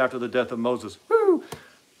Joshua right after the death of Moses. Woo!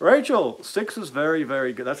 Rachel, 6 is very,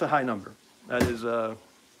 very good. That's a high number. That is,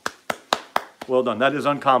 well done. That is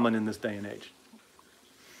uncommon in this day and age.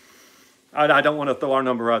 I don't want to throw our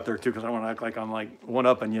number out there, too, because I want to act like I'm, like,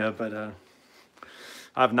 one-upping you, but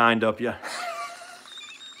I've 9'd up you.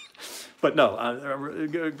 But no,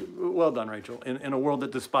 well done, Rachel. In a world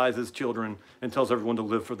that despises children and tells everyone to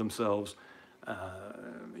live for themselves,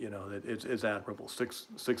 you know, it's admirable. 6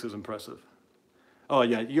 is impressive. Oh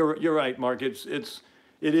yeah, you're right, Mark. It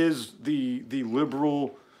is the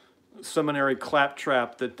liberal seminary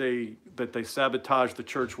claptrap that they sabotage the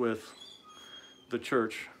church with. The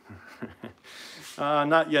church,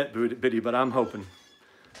 not yet, Biddy, but I'm hoping.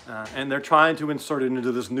 And they're trying to insert it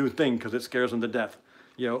into this new thing because it scares them to death.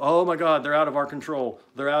 You know, oh my God, they're out of our control.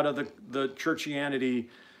 They're out of the churchianity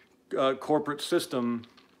corporate system.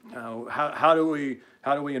 How do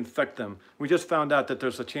we infect them? We just found out that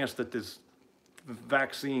there's a chance that this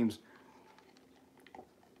vaccines.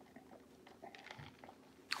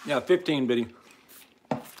 Yeah, 15, Biddy.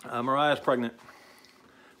 Mariah's pregnant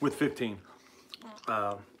with 15.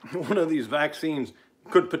 One of these vaccines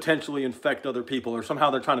could potentially infect other people, or somehow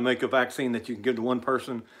they're trying to make a vaccine that you can give to one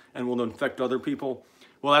person and will infect other people.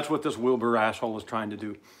 Well, that's what this Wilber asshole is trying to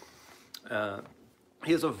do.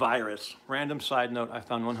 He has a virus. Random side note, I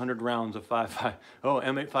found 100 rounds of 5.5. Oh,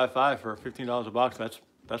 M855 for $15 a box.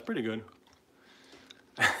 That's pretty good.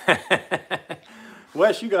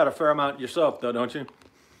 Wes, you got a fair amount yourself, though, don't you?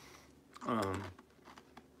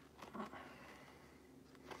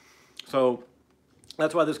 So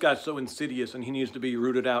that's why this guy's so insidious, and he needs to be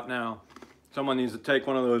rooted out now. Someone needs to take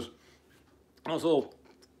one of those little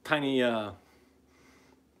tiny,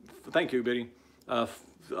 thank you, Biddy,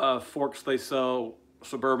 forks they sell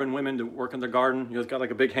suburban women to work in their garden. You know, it's got like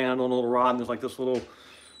a big handle and a little rod, and there's like this little,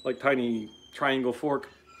 like tiny triangle fork.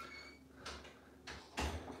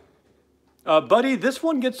 Buddy, this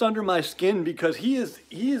one gets under my skin because he is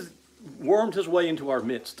wormed his way into our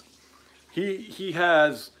midst. He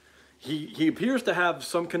appears to have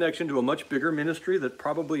some connection to a much bigger ministry that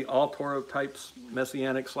probably all Torah types,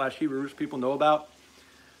 Messianic / Hebrews people know about.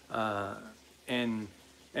 And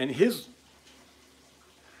his,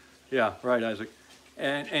 yeah, right, Isaac.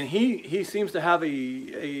 And he seems to have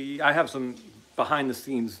I have some behind the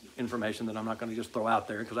scenes information that I'm not going to just throw out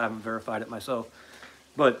there because I haven't verified it myself,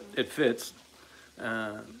 but it fits.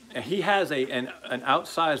 And he has an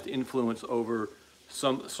outsized influence over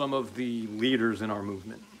some of the leaders in our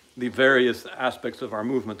movement, the various aspects of our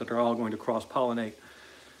movement that are all going to cross-pollinate.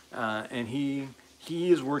 And he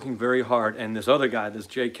is working very hard. And this other guy, this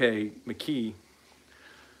J.K. McKee,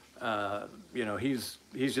 you know, he's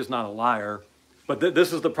just not a liar. But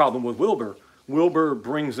this is the problem with Wilber. Wilber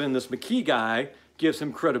brings in this McKee guy, gives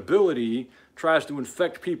him credibility, tries to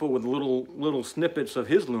infect people with little snippets of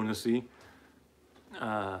his lunacy.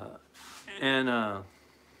 And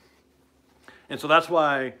so that's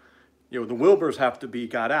why, you know, the Wilbers have to be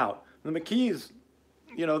got out. The McKees,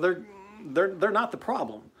 you know, they're not the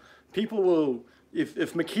problem. People will,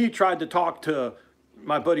 if McKee tried to talk to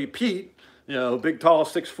my buddy Pete, you know, big, tall,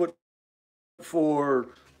 6'4",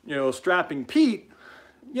 you know, strapping Pete,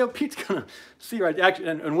 you know, Pete's gonna see right. Actually,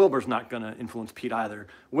 and Wilber's not gonna influence Pete either.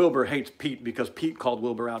 Wilber hates Pete because Pete called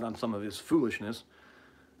Wilber out on some of his foolishness.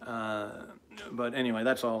 But anyway,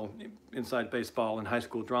 that's all inside baseball and high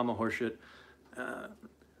school drama horseshit.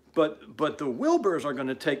 But the Wilbers are going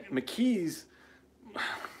to take McKee's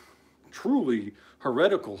truly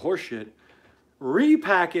heretical horseshit,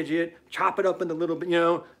 repackage it, chop it up into little bit.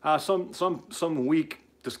 You know, some weak,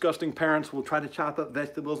 disgusting parents will try to chop up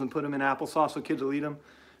vegetables and put them in applesauce so kids will eat them.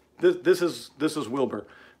 This is Wilber.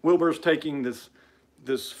 Wilber's taking this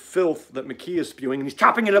filth that McKee is spewing, and he's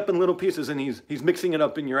chopping it up in little pieces, and he's mixing it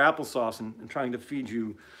up in your applesauce and trying to feed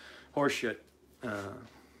you horseshit.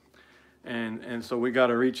 And so we got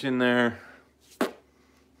to reach in there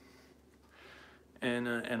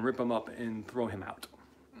and rip him up and throw him out.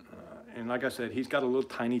 and like I said, he's got a little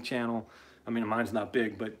tiny channel. I mean, mine's not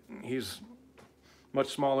big, but he's much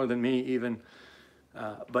smaller than me even.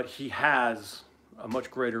 But he has a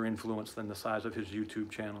much greater influence than the size of his YouTube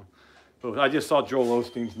channel. But I just saw Joel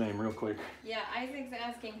Osteen's name real quick. Yeah, Isaac's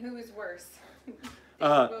asking who is worse,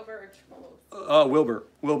 Wilber or Joel? Wilber.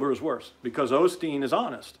 Wilber is worse because Osteen is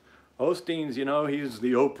honest. Osteen's, you know, he's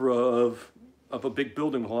the Oprah of a big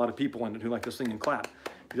building with a lot of people in it who like to sing and clap.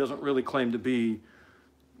 He doesn't really claim to be,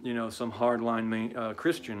 you know, some hardline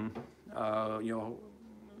Christian. You know,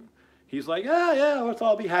 he's like, yeah, let's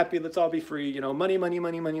all be happy, let's all be free. You know, money, money,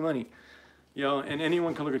 money, money, money. You know, and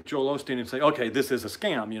anyone can look at Joel Osteen and say, okay, this is a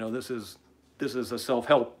scam. You know, this is a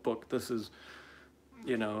self-help book. This is,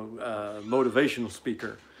 you know, motivational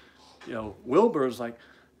speaker. You know, Wilbur is like,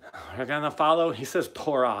 we're gonna follow. He says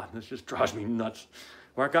Torah. This just drives me nuts.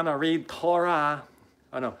 We're gonna read Torah.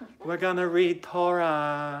 Oh no, we're gonna read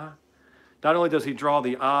Torah. Not only does he draw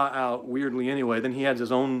the out weirdly anyway, then he has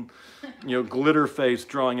his own, you know, glitter face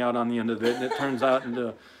drawing out on the end of it, and it turns out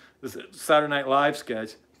into this Saturday Night Live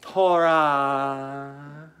sketch.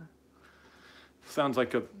 Torah. Sounds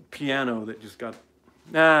like a piano that just got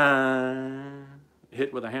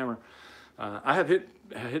hit with a hammer. I have hit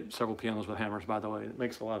several pianos with hammers, by the way. It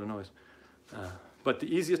makes a lot of noise. But the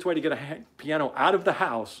easiest way to get a piano out of the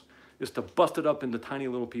house is to bust it up into tiny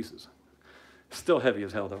little pieces. Still heavy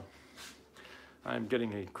as hell, though. I'm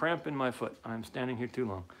getting a cramp in my foot. I'm standing here too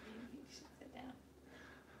long.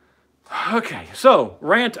 Okay, so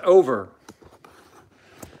rant over.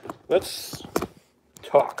 Let's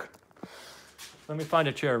talk. Let me find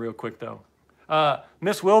a chair real quick, though.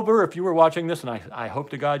 Miss Wilber, if you were watching this, and I hope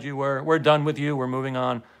to God you were, we're done with you. We're moving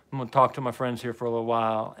on. I'm going to talk to my friends here for a little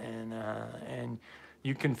while, and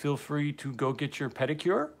you can feel free to go get your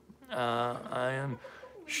pedicure. I am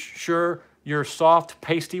sure your soft,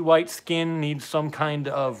 pasty white skin needs some kind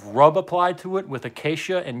of rub applied to it with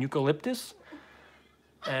acacia and eucalyptus.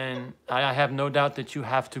 And I have no doubt that you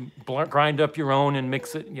have to grind up your own and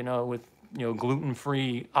mix it, you know, with, you know,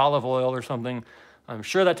 gluten-free olive oil or something. I'm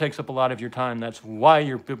sure that takes up a lot of your time. That's why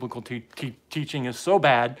your biblical teaching is so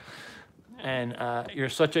bad. And you're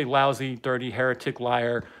such a lousy, dirty, heretic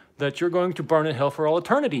liar that you're going to burn in hell for all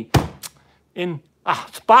eternity in a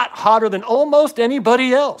spot hotter than almost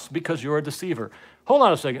anybody else because you're a deceiver. Hold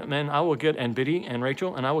on a second, man. I will get, and Biddy and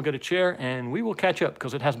Rachel, and I will get a chair, and we will catch up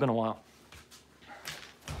because it has been a while.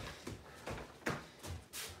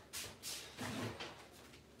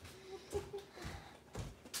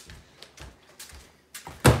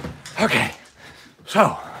 Okay,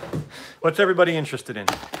 so what's everybody interested in?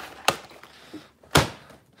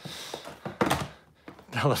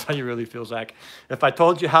 Tell us how you really feel, Zach. If I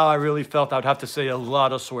told you how I really felt, I'd have to say a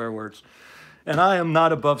lot of swear words. And I am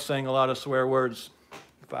not above saying a lot of swear words.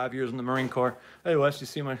 5 years in the Marine Corps. Hey, Wes, you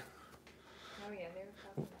see my... Oh, yeah,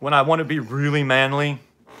 they're... When I want to be really manly,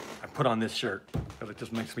 I put on this shirt because it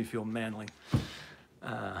just makes me feel manly.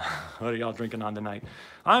 What are y'all drinking on tonight?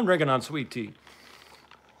 I'm drinking on sweet tea.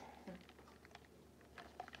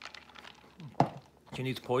 She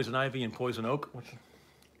needs poison ivy and poison oak.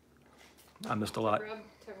 I missed a lot.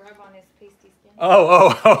 To rub on his pasty skin.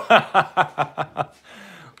 Oh.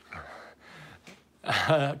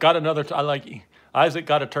 Got another, I like, Isaac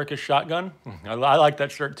got a Turkish shotgun. I like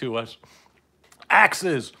that shirt too, Wes.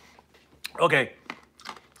 Axes. Okay.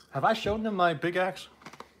 Have I shown them my big axe?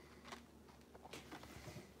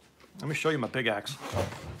 Let me show you my big axe.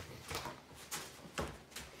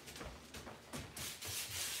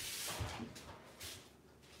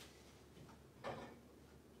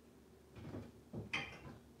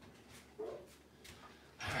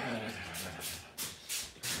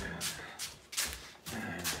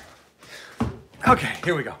 Okay,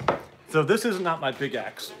 here we go. So this is not my big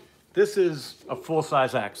axe. This is a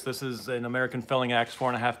full-size axe. This is an American felling axe,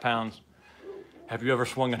 4.5 pounds. Have you ever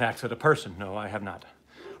swung an axe at a person? No, I have not.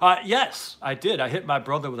 Yes, I did. I hit my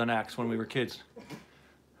brother with an axe when we were kids.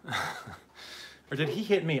 Or did he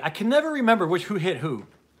hit me? I can never remember who hit who.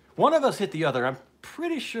 One of us hit the other. I'm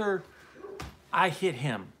pretty sure I hit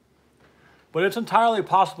him. But it's entirely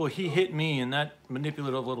possible he hit me, and that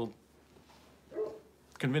manipulative little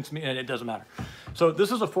convinced me, and it doesn't matter. So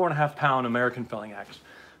this is a 4.5 pound American felling axe.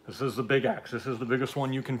 This is the big axe. This is the biggest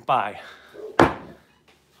one you can buy.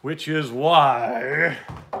 Which is why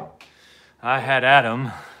I had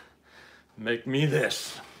Adam make me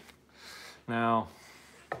this. Now,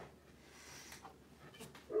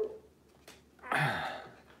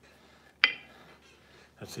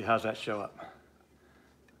 let's see, how's that show up?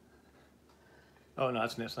 Oh no,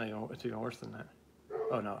 it's even worse than that.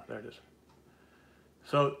 Oh no, there it is.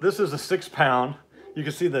 So this is a 6 pound. You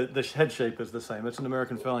can see the head shape is the same. It's an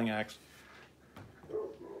American filling axe.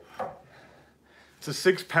 It's a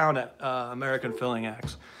 6-pound American filling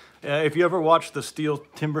axe. If you ever watch the Steel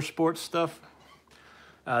Timber Sports stuff,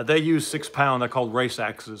 they use 6-pound. They're called race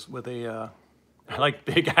axes with a. I like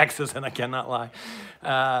big axes, and I cannot lie.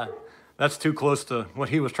 That's too close to what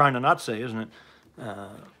he was trying to not say, isn't it?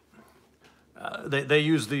 They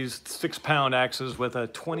use these 6-pound axes with a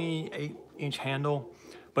 28-inch handle,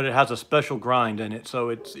 but it has a special grind in it. So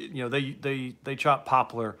it's, you know, they chop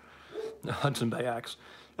poplar, Hudson Bay axe.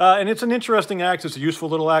 And it's an interesting axe. It's a useful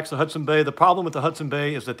little axe, the Hudson Bay. The problem with the Hudson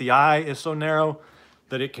Bay is that the eye is so narrow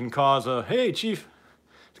that it can cause a, hey, Chief,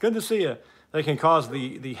 it's good to see you. They can cause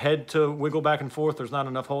the head to wiggle back and forth. There's not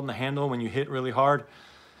enough hold in the handle when you hit really hard.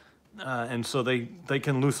 And so they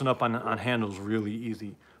can loosen up on handles really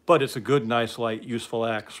easy. But it's a good, nice, light, useful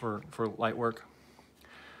axe for light work.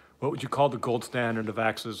 What would you call the gold standard of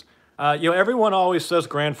axes? You know, everyone always says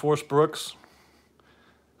Grand Force Brooks.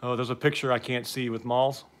 Oh, there's a picture I can't see with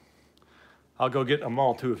mauls. I'll go get a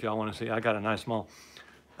maul too if y'all want to see. I got a nice maul.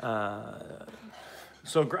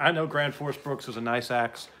 So I know Grand Force Brooks is a nice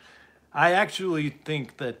axe. I actually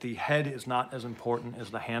think that the head is not as important as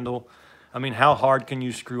the handle. I mean, how hard can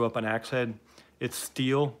you screw up an axe head? It's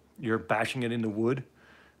steel. You're bashing it into wood.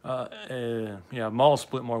 Yeah, maul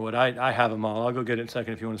split more wood. I have a maul. I'll go get it in a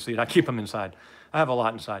second if you want to see it. I keep them inside. I have a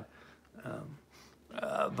lot inside.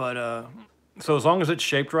 So as long as it's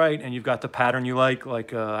shaped right and you've got the pattern you like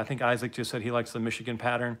I think Isaac just said he likes the Michigan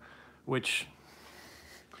pattern, which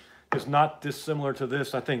is not dissimilar to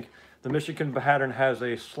this. I think the Michigan pattern has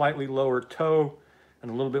a slightly lower toe and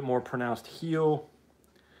a little bit more pronounced heel.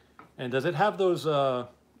 And does it have those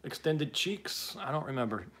extended cheeks? I don't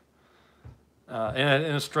remember.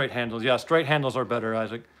 And straight handles. Yeah, straight handles are better,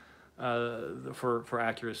 Isaac, for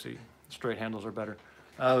accuracy. Straight handles are better.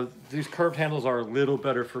 These curved handles are a little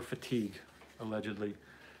better for fatigue, allegedly.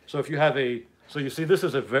 So if you have so you see this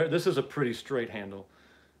is a pretty straight handle,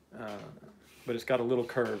 but it's got a little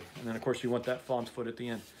curve, and then of course you want that fawn's foot at the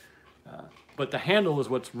end. But the handle is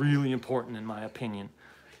what's really important in my opinion,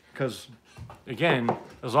 because again,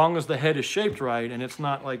 as long as the head is shaped right and it's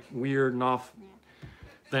not like weird and off,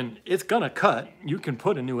 then it's gonna cut. You can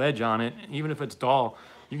put a new edge on it, even if it's dull.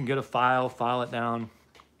 You can get a file it down.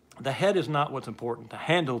 The head is not what's important. The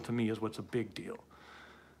handle to me is what's a big deal.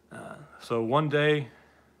 So one day,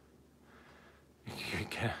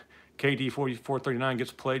 KD 4439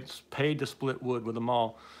 gets paid to split wood with a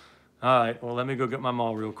maul. All right, well, let me go get my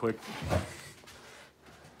maul real quick.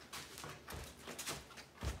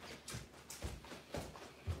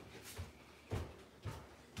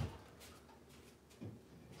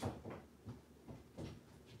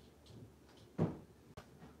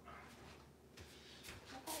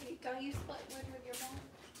 Don't you split wood with your maul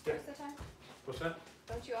Yeah. most of the time? What's that?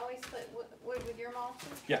 Don't you always split wood with your maul too?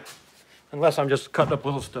 Yeah, unless I'm just cutting up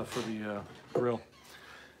little stuff for the grill.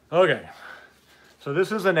 Okay, so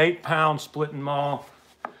this is an 8-pound splitting maul.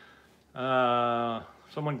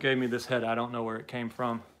 Someone gave me this head. I don't know where it came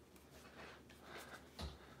from.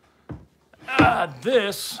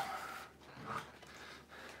 This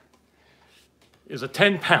is a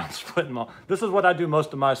 10-pound splitting maul. This is what I do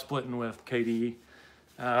most of my splitting with, KDE.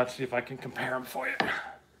 Let's see if I can compare them for you.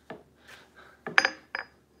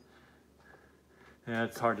 Yeah,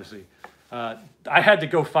 it's hard to see. I had to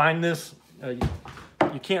go find this.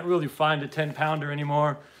 You can't really find a 10-pounder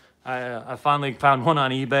anymore. I finally found one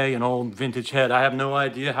on eBay, an old vintage head. I have no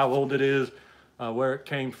idea how old it is, where it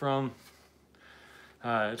came from.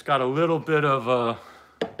 It's got a little bit of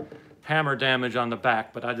hammer damage on the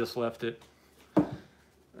back, but I just left it.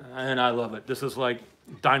 And I love it. This is like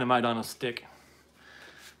dynamite on a stick.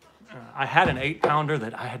 I had an 8-pounder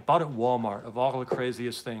that I had bought at Walmart, of all the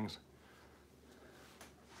craziest things.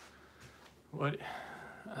 What?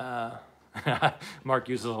 Mark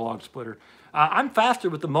uses a log splitter. I'm faster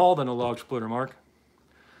with the maul than a log splitter, Mark.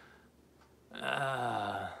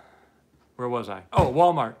 Where was I? Oh,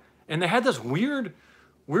 Walmart. And they had this weird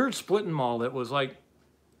splitting maul that was like,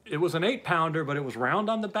 it was an 8-pounder, but it was round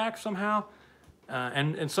on the back somehow.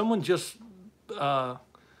 And someone just,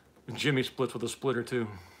 Jimmy splits with a splitter too.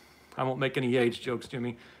 I won't make any age jokes,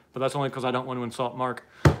 Jimmy, but that's only because I don't want to insult Mark.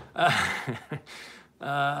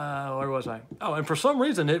 Where was I? Oh, and for some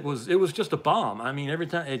reason it was just a bomb. I mean, every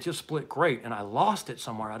time it just split great, and I lost it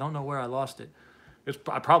somewhere. I don't know where I lost it.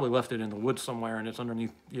 I probably left it in the woods somewhere, and it's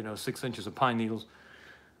underneath, 6 inches of pine needles.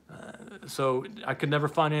 So I could never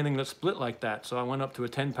find anything that split like that. So I went up to a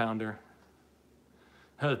 10-pounder.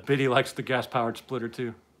 Biddy likes the gas-powered splitter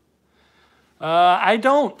too. I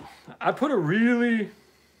don't. I put a really.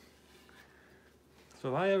 So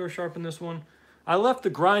have I ever sharpened this one? I left the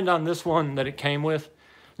grind on this one that it came with.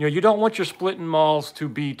 You know, you don't want your splitting mauls to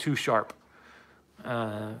be too sharp. You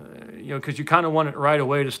know, because you kind of want it right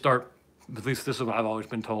away to start. At least this is what I've always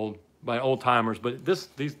been told by old timers. But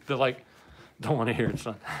they're like, don't want to hear it,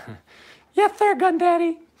 son. Yes, sir, gun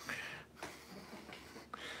daddy.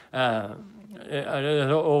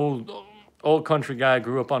 An old country guy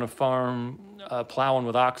grew up on a farm, plowing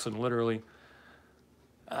with oxen, literally.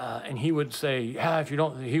 And he would say, yeah, if you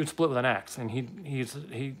don't, he would split with an axe, and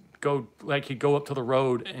he'd go up to the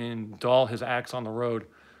road and dull his axe on the road.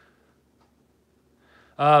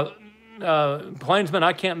 Plainsman,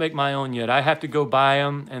 I can't make my own yet. I have to go buy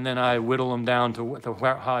them, and then I whittle them down to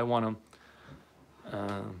how I want them.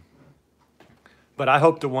 But I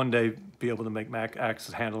hope to one day be able to make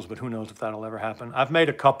axe handles, but who knows if that'll ever happen. I've made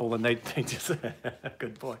a couple, and they just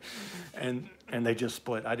good boy, and they just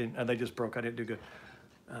split. They just broke. I didn't do good.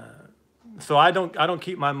 So I don't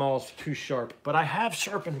keep my mauls too sharp, but I have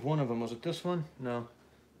sharpened one of them. Was it this one? No.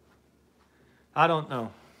 I don't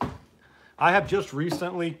know. I have just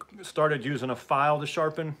recently started using a file to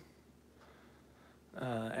sharpen,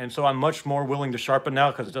 and so I'm much more willing to sharpen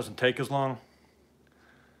now because it doesn't take as long.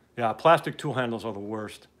 Yeah, plastic tool handles are the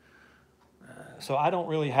worst. So I don't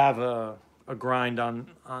really have a grind on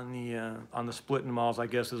the splitting mauls, I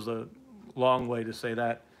guess is a long way to say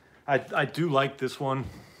that. I do like this one.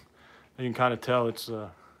 You can kind of tell it's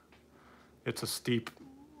a steep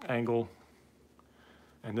angle,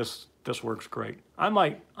 and this works great. I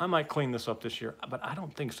might clean this up this year, but I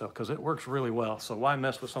don't think so because it works really well. So why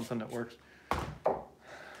mess with something that works?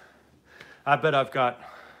 I bet I've got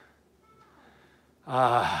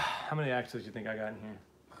how many axes do you think I got in here?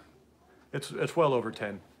 It's well over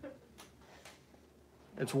 10.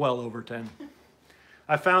 It's well over 10.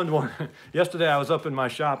 I found one yesterday. I was up in my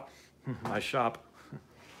shop,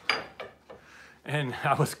 and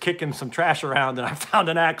I was kicking some trash around, and I found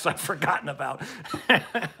an axe I'd forgotten about.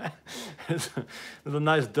 It's a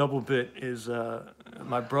nice double bit.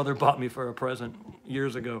 My brother bought me for a present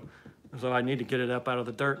years ago, so I need to get it up out of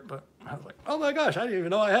the dirt. But I was like, oh my gosh, I didn't even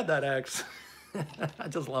know I had that axe. I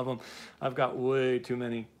just love them. I've got way too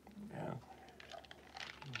many. Yeah.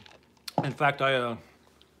 In fact, I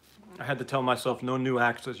had to tell myself no new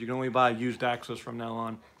axes. You can only buy used axes from now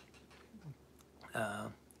on.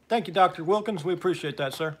 Thank you, Dr. Wilkins. We appreciate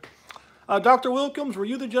that, sir. Dr. Wilkins, were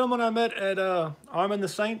you the gentleman I met at Arming the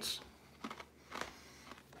Saints?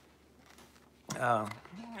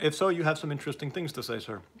 If so, you have some interesting things to say,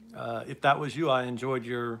 sir. If that was you, I enjoyed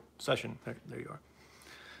your session. There you are.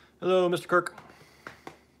 Hello, Mr. Kirk.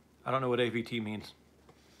 I don't know what AVT means.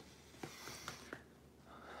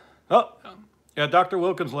 Oh, yeah, Dr.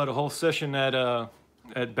 Wilkins led a whole session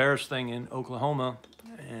at Bear's thing in Oklahoma,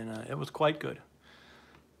 and it was quite good.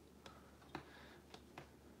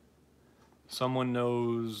 Someone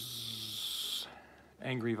knows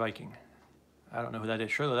Angry Viking. I don't know who that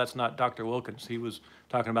is. Surely that's not Dr. Wilkins. He was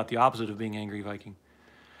talking about the opposite of being Angry Viking.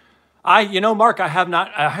 Mark, I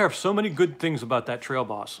have so many good things about that Trail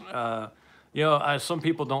Boss. Some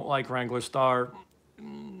people don't like Wrangler Star.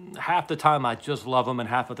 Half the time I just love them, and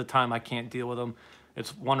half of the time I can't deal with them.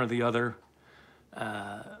 It's one or the other.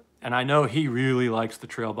 And I know he really likes the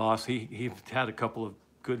Trail Boss. He had a couple of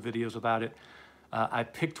good videos about it. I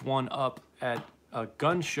picked one up at a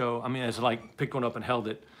gun show. I mean, picked one up and held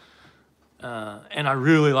it. And I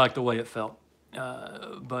really liked the way it felt.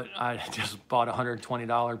 But I just bought a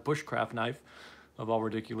 $120 bushcraft knife of all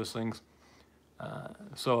ridiculous things.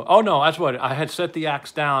 That's what I had set the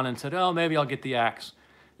axe down and said, oh, maybe I'll get the axe,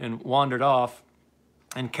 and wandered off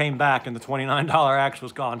and came back, and the $29 axe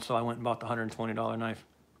was gone. So I went and bought the $120 knife.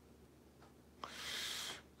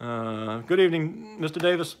 Good evening, Mr.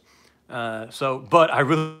 Davis. But I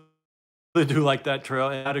really do like that trail.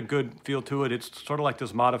 It had a good feel to it. It's sort of like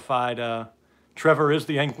this modified, Trevor is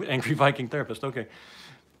the Angry Viking therapist. Okay.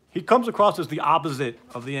 He comes across as the opposite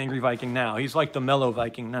of the Angry Viking now. He's like the mellow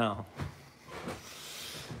Viking now.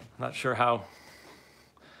 Not sure how.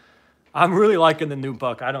 I'm really liking the new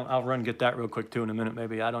buck. I'll run and get that real quick too in a minute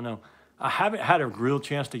maybe. I don't know. I haven't had a real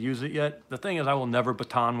chance to use it yet. The thing is, I will never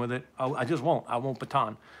baton with it. I just won't. I won't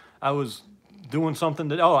baton. I was doing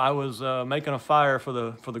something I was making a fire for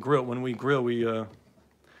the grill. When we grill, we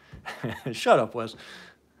shut up, Wes.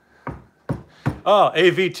 Oh,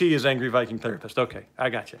 AVT is Angry Viking Therapist. Okay, I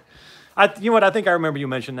got you. You know what? I think I remember you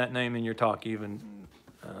mentioned that name in your talk even.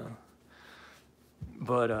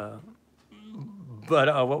 But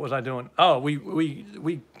what was I doing? Oh, we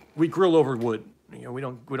grill over wood. You know, we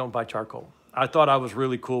don't buy charcoal. I thought I was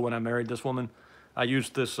really cool when I married this woman. I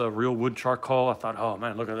used this real wood charcoal. I thought, oh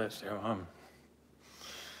man, look at this. You know,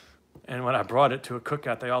 And when I brought it to a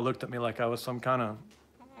cookout, they all looked at me like I was some kind of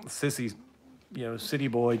sissy, city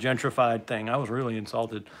boy, gentrified thing. I was really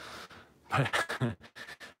insulted.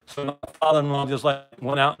 So my father-in-law just like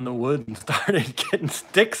went out in the woods and started getting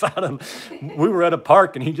sticks out of. We were at a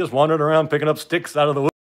park and he just wandered around picking up sticks out of the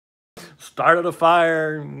woods. Started a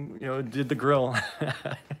fire, and, did the grill.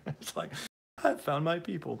 It's like I found my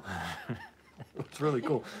people. It's really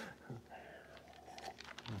cool.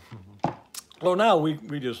 Well, now we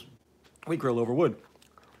grill over wood,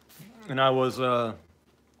 and I was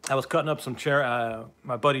cutting up some cherry.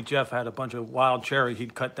 My buddy Jeff had a bunch of wild cherry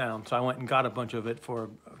he'd cut down, so I went and got a bunch of it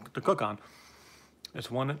to cook on. It's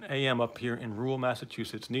 1 a.m. up here in rural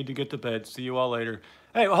Massachusetts. Need to get to bed. See you all later.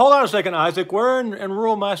 Hey, hold on a second, Isaac. Where in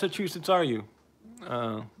rural Massachusetts are you?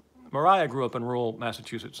 Mariah grew up in rural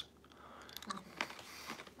Massachusetts.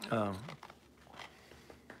 And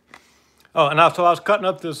so I was cutting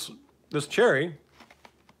up this cherry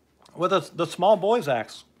with the small boy's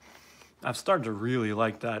axe. I've started to really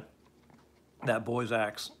like that boy's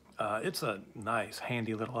axe. It's a nice,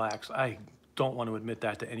 handy little axe. I don't want to admit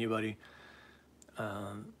that to anybody,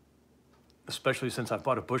 especially since I've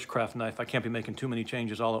bought a bushcraft knife. I can't be making too many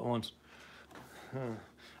changes all at once.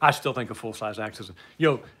 I still think a full-size axe is...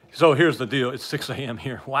 So here's the deal. It's 6 a.m.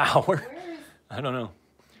 here. Wow. I don't know.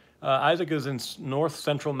 Isaac is in north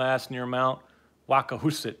central Mass near Mount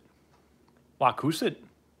Wachusett. Wachusett?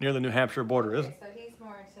 Near the New Hampshire border, isn't it? So he's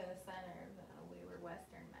more to the center. We were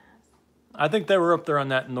western Mass. I think they were up there on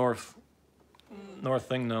that north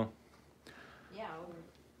thing, though. Yeah.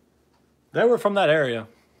 They were from that area.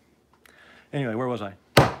 Anyway, where was I?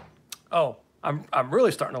 Oh, I'm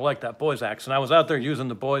really starting to like that boy's axe, and I was out there using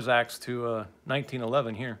the boy's axe to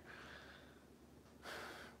 1911 here.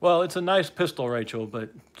 Well, it's a nice pistol, Rachel,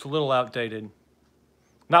 but it's a little outdated.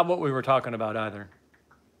 Not what we were talking about either.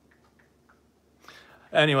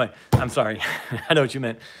 Anyway, I'm sorry. I know what you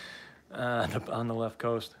meant. On the left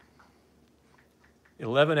coast.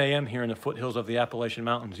 11 a.m. here in the foothills of the Appalachian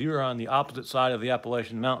Mountains. You are on the opposite side of the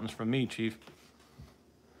Appalachian Mountains from me, Chief.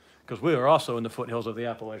 Because we are also in the foothills of the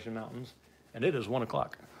Appalachian Mountains. And it is 1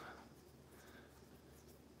 o'clock.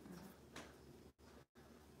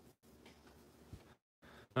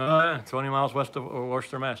 20 miles west of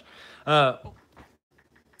Worcester, Mass. And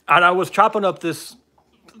I was chopping up this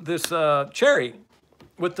cherry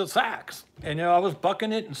with the axe, and I was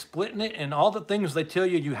bucking it and splitting it, and all the things they tell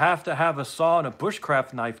you have to have a saw and a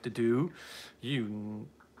bushcraft knife to do.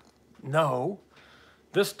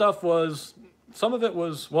 This stuff was some of it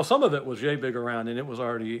was yay big around, and it was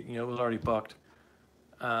already bucked.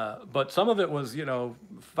 But some of it was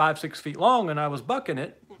 5-6 feet long, and I was bucking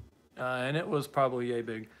it. And it was probably yay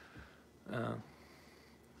big.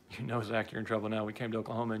 Zach, you're in trouble now. We came to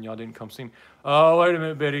Oklahoma and y'all didn't come see me. Oh, wait a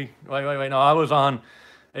minute, Biddy. Wait. No, I was on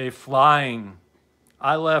a flying.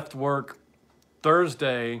 I left work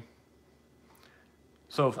Thursday.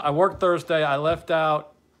 So if I worked Thursday. I left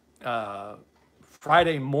out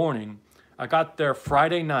Friday morning. I got there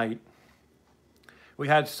Friday night. We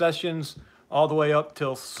had sessions all the way up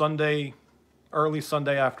till Sunday, early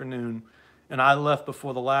Sunday afternoon. And I left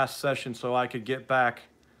before the last session so I could get back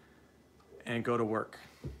and go to work.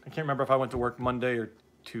 I can't remember if I went to work Monday or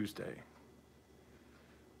Tuesday.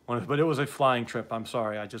 But it was a flying trip. I'm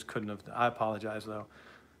sorry. I just couldn't have. I apologize, though.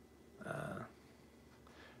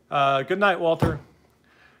 Good night, Walter.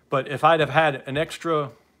 But if I'd have had an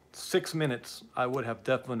extra 6 minutes, I would have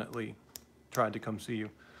definitely tried to come see you.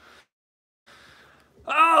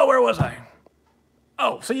 Oh, where was I?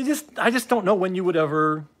 Oh, so I just don't know when you would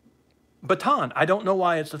ever... baton. I don't know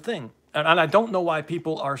why it's a thing. And I don't know why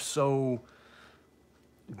people are so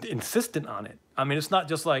insistent on it. I mean, it's not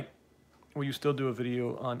just like, will you still do a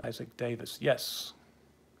video on Isaac Davis? Yes.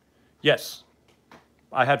 Yes.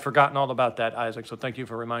 I had forgotten all about that, Isaac, so thank you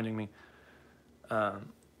for reminding me.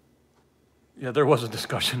 Yeah, there was a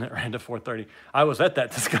discussion that ran to 4:30. I was at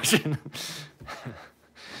that discussion.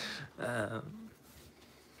 Yeah,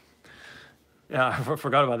 I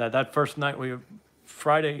forgot about that. That first night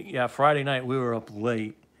Friday night we were up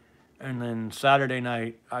late, and then Saturday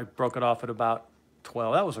night I broke it off at about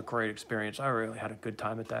 12. That was a great experience. I really had a good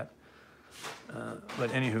time at that.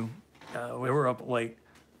 But anywho, we were up late.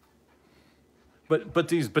 But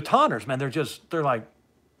these batoners, man, they're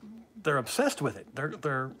obsessed with it.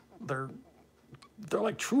 They're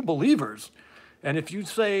like true believers. And if you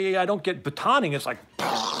say I don't get batoning, it's like,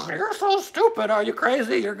 you're so stupid. Are you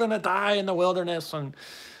crazy? You're gonna die in the wilderness. And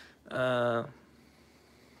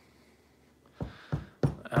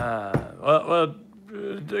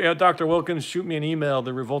Dr. Wilkins, shoot me an email,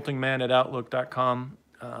 therevoltingman@outlook.com,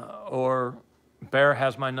 or Bear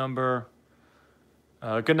has my number.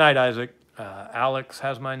 Good night, Isaac. Alex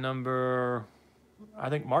has my number. I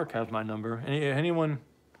think Mark has my number. Anyone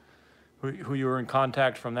who you were in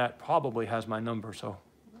contact from that probably has my number, so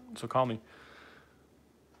call me.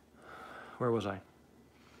 Where was I?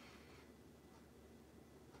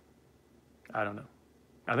 I don't know.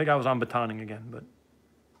 I think I was on batoning again, but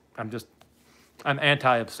I'm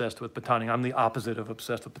anti-obsessed with batoning. I'm the opposite of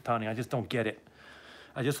obsessed with batoning. I just don't get it.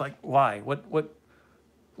 I just like, why? What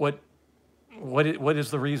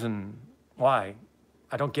is the reason why?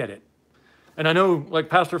 I don't get it. And I know, like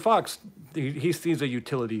Pastor Fox, he sees a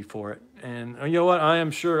utility for it. And you know what? I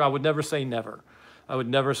am sure I would never say never. I would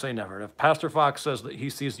never say never. If Pastor Fox says that he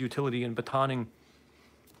sees utility in batoning,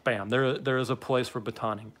 bam, there is a place for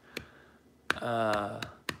batoning.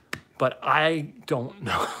 But I don't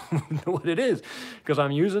know what it is, because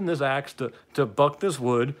I'm using this axe to buck this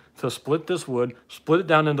wood, to split this wood, split it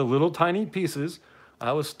down into little tiny pieces.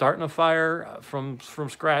 I was starting a fire from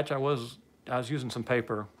scratch. I was using some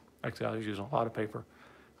paper. Actually, I was using a lot of paper.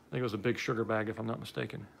 I think it was a big sugar bag, if I'm not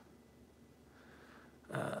mistaken.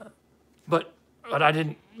 But I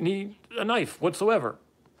didn't need a knife whatsoever.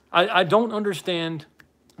 I don't understand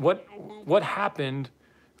what happened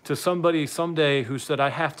to somebody someday who said, I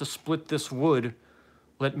have to split this wood,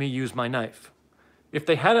 let me use my knife. If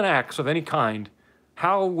they had an axe of any kind,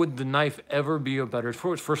 how would the knife ever be a better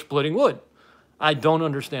for splitting wood? I don't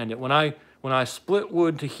understand it. When I split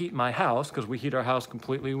wood to heat my house, because we heat our house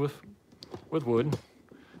completely with wood.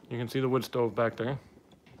 You can see the wood stove back there.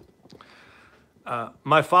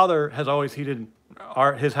 My father has always heated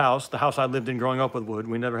his house, the house I lived in growing up, with wood.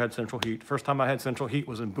 We never had central heat. First time I had central heat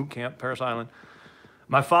was in boot camp, Parris Island.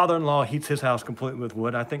 My father-in-law heats his house completely with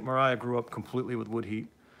wood. I think Mariah grew up completely with wood heat.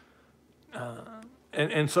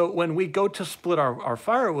 And so when we go to split our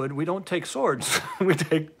firewood, we don't take swords. We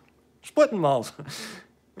take splitting mauls.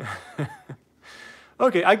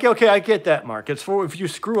 Okay, I get that, Mark. It's for if you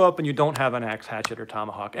screw up and you don't have an axe, hatchet, or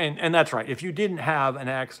tomahawk. And that's right. If you didn't have an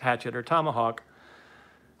axe, hatchet, or tomahawk,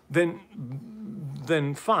 then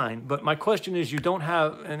fine. But my question is, you don't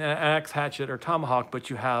have an axe, hatchet, or tomahawk, but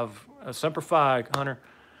you have a Semper Fi, Hunter,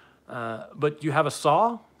 but you have a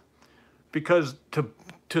saw? Because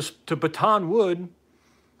to baton wood,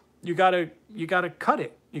 you gotta cut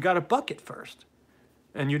it. You gotta buck it first.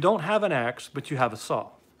 And you don't have an axe, but you have a saw.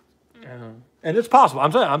 And it's possible.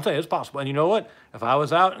 I'm saying it's possible. And you know what? If I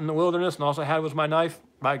was out in the wilderness and all I had was my knife,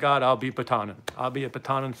 by God, I'll be batoning. I'll be a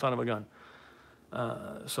batoning son of a gun.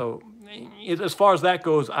 So as far as that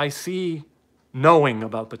goes, I see knowing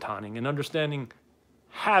about batoning and understanding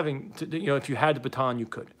having to, if you had to baton, you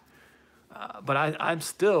could. But I'm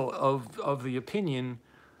still of the opinion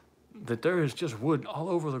that there is just wood all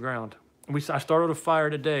over the ground. I started a fire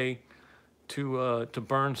today to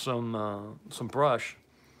burn some brush.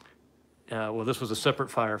 Well, this was a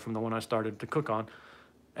separate fire from the one I started to cook on.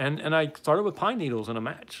 And I started with pine needles and a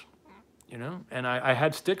match, and I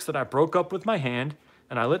had sticks that I broke up with my hand,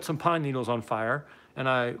 and I lit some pine needles on fire, and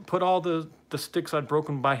I put all the sticks I'd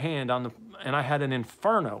broken by hand and I had an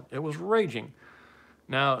inferno. It was raging.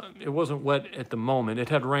 Now, it wasn't wet at the moment. It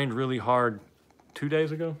had rained really hard 2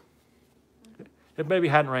 days ago. It maybe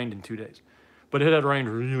hadn't rained in 2 days, but it had rained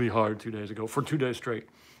really hard 2 days ago for 2 days straight.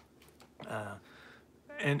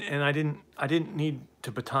 And I didn't need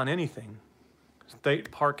to baton anything. State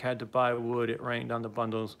Park had to buy wood. It rained on the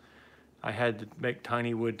bundles. I had to make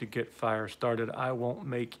tiny wood to get fire started. I won't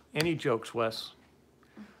make any jokes, Wes,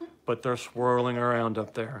 but they're swirling around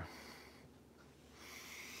up there.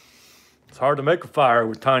 It's hard to make a fire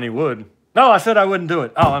with tiny wood. No, I said I wouldn't do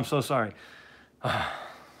it. Oh, I'm so sorry. All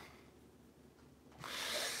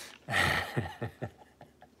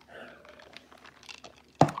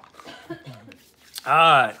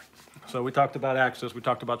right. So we talked about axes. We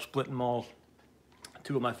talked about splitting mauls.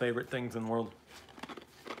 Two of my favorite things in the world.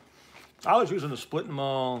 I was using a splitting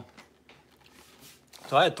maul.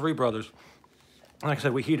 So I had 3 brothers. Like I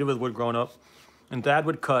said, we heated with wood growing up. And Dad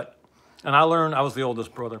would cut. And I was the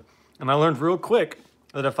oldest brother. And I learned real quick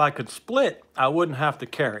that if I could split, I wouldn't have to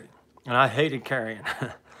carry. And I hated carrying.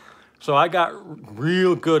 So I got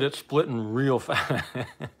real good at splitting real fast.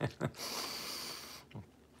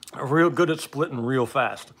 Real good at splitting real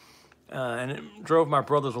fast. And it drove my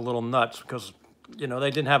brothers a little nuts because, they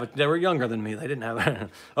didn't have it. They were younger than me. They didn't have it.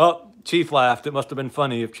 Oh, Chief laughed. It must have been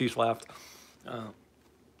funny if Chief laughed. I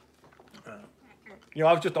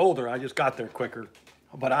was just older. I just got there quicker.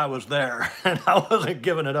 But I was there, and I wasn't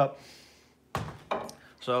giving it up.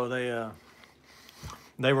 So they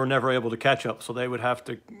were never able to catch up. So they would have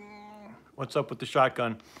to. What's up with the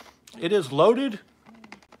shotgun? It is loaded.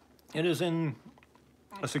 It is in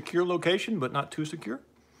a secure location, but not too secure.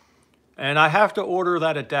 And I have to order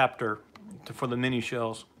that adapter for the mini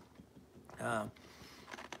shells.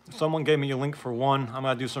 Someone gave me a link for one. I'm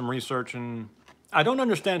gonna do some research, and I don't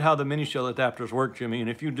understand how the mini shell adapters work, Jimmy, and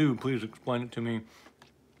if you do, please explain it to me.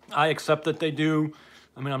 I accept that they do.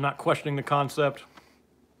 I mean, I'm not questioning the concept.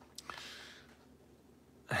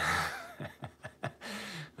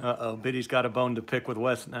 Uh-oh, Biddy's got a bone to pick with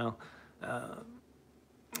Wes now.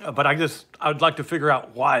 But I'd like to figure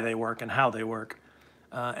out why they work and how they work.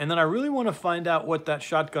 And then I really want to find out what that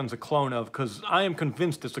shotgun's a clone of, because I am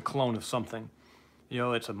convinced it's a clone of something. You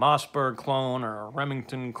know, it's a Mossberg clone or a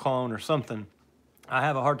Remington clone or something. I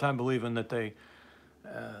have a hard time believing that they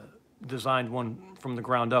designed one from the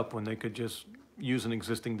ground up when they could just use an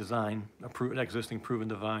existing design, an existing proven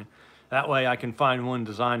design. That way I can find one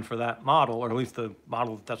designed for that model, or at least the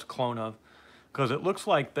model that that's a clone of, because it looks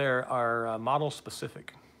like they are model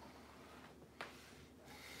specific.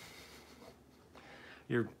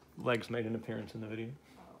 Your legs made an appearance in the video.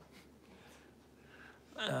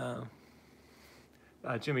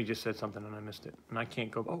 Jimmy just said something and I missed it, and I can't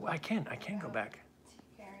go. Oh, I can go back.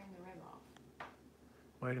 Tearing the rim off.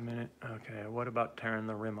 Wait a minute. Okay, what about tearing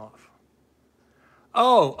the rim off?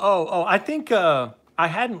 Oh! I think I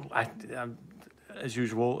hadn't. I'm, as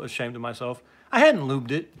usual, ashamed of myself. I hadn't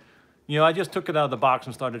lubed it. You know, I just took it out of the box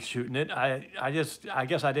and started shooting it. I guess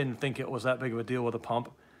I didn't think it was that big of a deal with a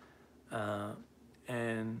pump.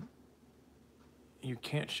 And you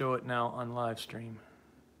can't show it now on live stream.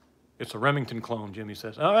 It's a Remington clone, Jimmy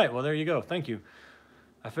says. All right, well, there you go. Thank you.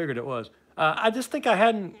 I figured it was. I just think I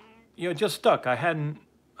hadn't, you know, it just stuck. I hadn't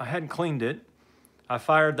cleaned it. I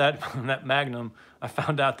fired that Magnum. I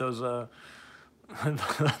found out those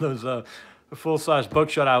full-size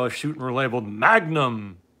buckshot I was shooting were labeled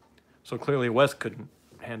Magnum. So clearly Wes couldn't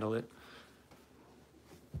handle it.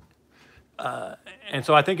 And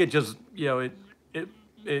so I think it just, you know,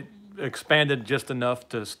 it expanded just enough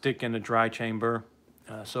to stick in a dry chamber.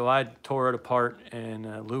 So I tore it apart and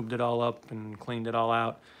lubed it all up and cleaned it all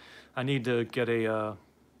out. I need to get a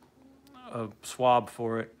swab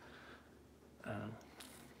for it.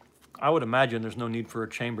 I would imagine there's no need for a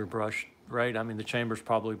chamber brush, right? I mean, the chamber's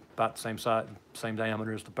probably about the same size, same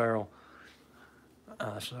diameter as the barrel.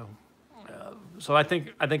 So I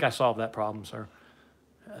think I solved that problem, sir.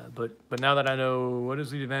 But now that I know what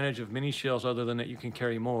is the advantage of mini shells other than that you can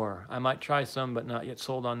carry more, I might try some, but not yet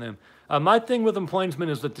sold on them. My thing with them Plainsmen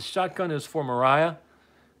is that the shotgun is for Mariah,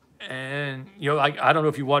 and you know I don't know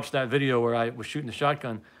if you watched that video where I was shooting the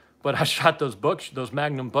shotgun, but I shot those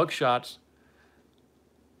Magnum buckshots.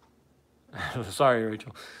 Sorry,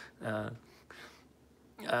 Rachel. You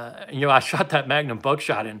know, I shot that Magnum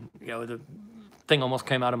buckshot, and you know the thing almost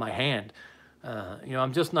came out of my hand. You know,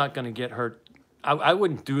 I'm just not going to get hurt. I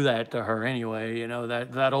wouldn't do that to her anyway. You know,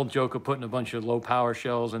 that old joke of putting a bunch of low power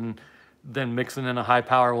shells and then mixing in a high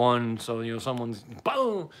power one. So, you know, someone's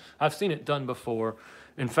boom. I've seen it done before.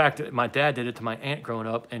 In fact, my dad did it to my aunt growing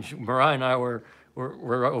up, and Mariah and I were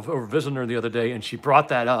over visiting her the other day, and she brought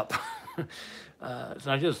that up.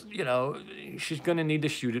 So I just, you know, she's going to need to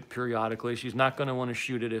shoot it periodically. She's not going to want to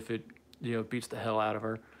shoot it if it, you know, beats the hell out of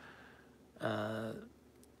her.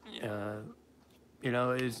 You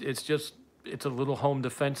know, it's just, it's a little home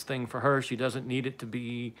defense thing for her. She doesn't need it to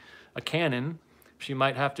be a cannon. She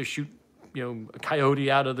might have to shoot, you know, a coyote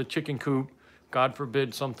out of the chicken coop. God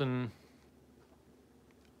forbid something.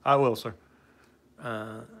 I will, sir.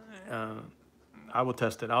 I will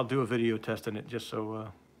test it. I'll do a video testing it just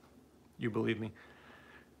so you believe me.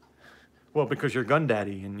 Well, because you're Gun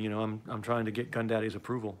Daddy, and you know I'm trying to get Gun Daddy's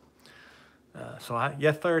approval. So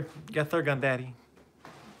yes, sir, Gun Daddy.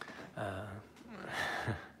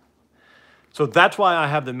 So that's why I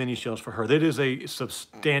have the mini shells for her. That is a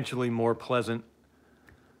substantially more pleasant.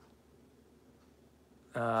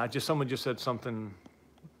 Someone just said something.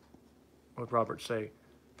 What did Robert say?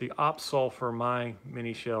 The Opsol for my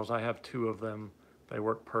mini shells. I have 2 of them. They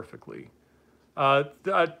work perfectly. Tell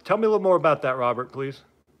me a little more about that, Robert, please.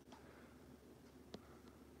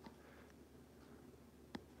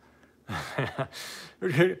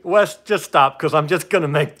 Wes, just stop, because I'm just going to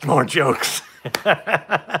make more jokes.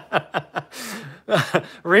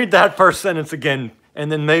 Read that first sentence again,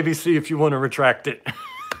 and then maybe see if you want to retract it.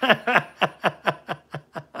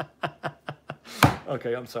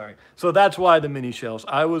 Okay, I'm sorry. So that's why the mini shells.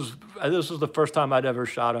 This was the first time I'd ever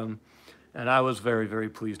shot them, and I was very, very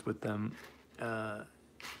pleased with them.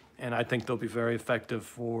 And I think they'll be very effective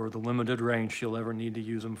for the limited range she'll ever need to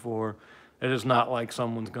use them for. It is not like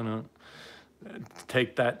someone's gonna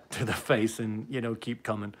take that to the face and, you know, keep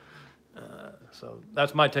coming. So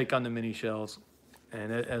that's my take on the mini shells.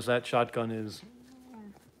 And as that shotgun is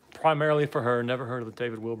primarily for her. Never heard of the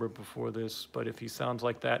David Wilber before this, but if he sounds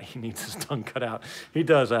like that, he needs his tongue cut out. He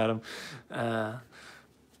does, Adam. But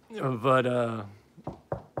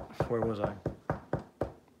where was I?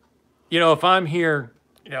 You know, if I'm here,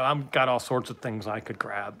 you know, I've got all sorts of things I could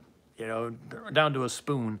grab, you know, down to a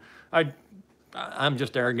spoon. I'm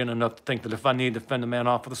just arrogant enough to think that if I need to fend a man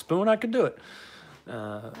off with a spoon, I could do it.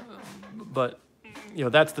 But, you know,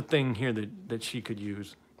 that's the thing here that she could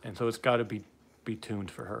use. And so it's got to be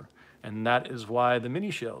tuned for her. And that is why the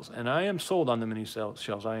mini shells. And I am sold on the mini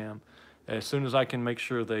shells, I am. As soon as I can make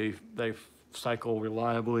sure they cycle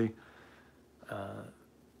reliably,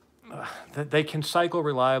 they can cycle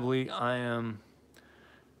reliably, I am...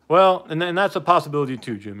 Well, and that's a possibility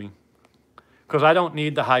too, Jimmy. Because I don't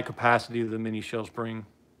need the high capacity that the mini shells bring.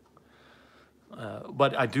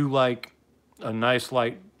 But I do like a nice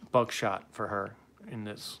light buckshot for her in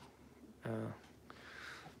this.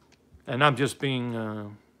 And I'm just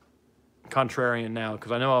being contrarian now,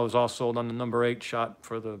 because I know I was all sold on the number 8 shot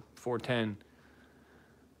for the 410.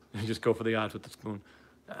 You just go for the odds with the spoon.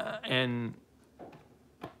 And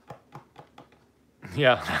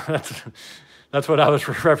yeah, that's what I was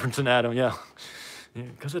referencing, Adam, yeah.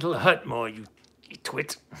 Because it'll hurt more, you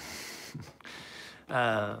twit.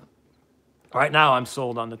 Right now I'm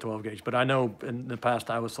sold on the 12 gauge, but I know in the past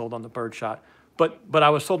I was sold on the bird shot. But I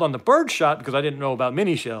was sold on the bird shot because I didn't know about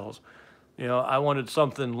mini shells. You know, I wanted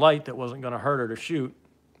something light that wasn't going to hurt her to shoot.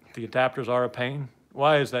 The adapters are a pain.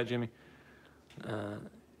 Why is that, Jimmy?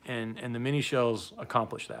 And the mini shells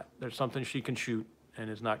accomplish that. There's something she can shoot and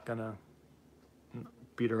is not going to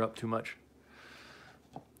beat her up too much.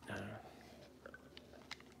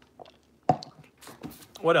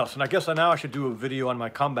 What else? And I guess now I should do a video on my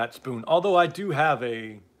combat spoon. Although I do have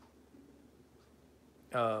a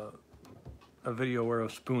video where a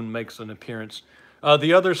spoon makes an appearance.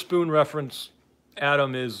 The other spoon reference,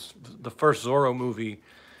 Adam, is the first Zorro movie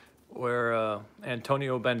where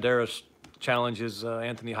Antonio Banderas challenges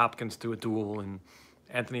Anthony Hopkins to a duel, and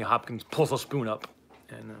Anthony Hopkins pulls a spoon up,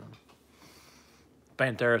 and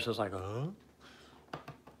Banderas is like, huh?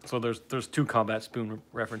 So there's 2 combat spoon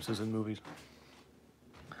references in movies.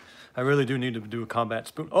 I really do need to do a combat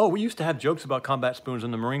spoon. Oh, we used to have jokes about combat spoons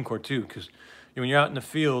in the Marine Corps too, because when you're out in the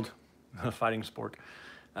field, fighting sport,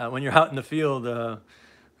 when you're out in the field,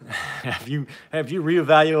 have you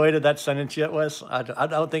reevaluated that sentence yet, Wes? I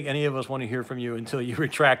don't think any of us want to hear from you until you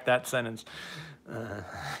retract that sentence.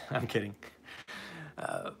 I'm kidding.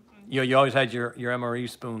 You always had your MRE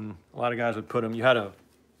spoon. A lot of guys would put them. You had a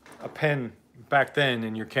pen back then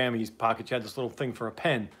in your camis pocket. You had this little thing for a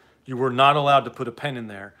pen. You were not allowed to put a pen in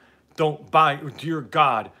there. Dear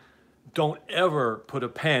God, don't ever put a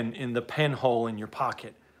pen in the pen hole in your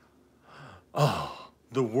pocket. Oh,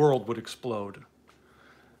 the world would explode.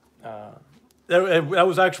 That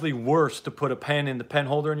was actually worse to put a pen in the pen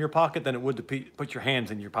holder in your pocket than it would to put your hands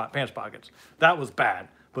in your pants pockets. That was bad,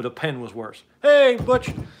 but a pen was worse. Hey,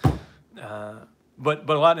 Butch! But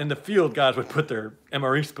a lot in the field, guys would put their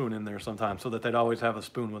MRE spoon in there sometimes so that they'd always have a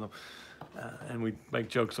spoon with them. And we'd make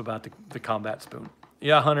jokes about the combat spoon.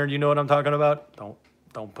 Yeah, Hunter, you know what I'm talking about?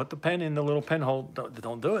 Don't put the pen in the little pen hole.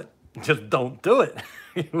 Don't do it. Just don't do it.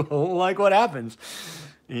 You won't like what happens.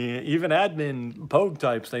 Even admin pogue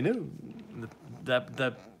types, they knew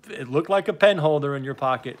that it looked like a pen holder in your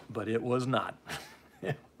pocket, but it was not.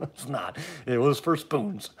 It was not. It was for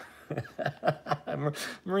spoons.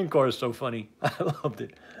 Marine Corps is so funny. I loved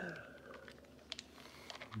it.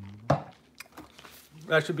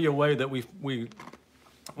 That should be a way that we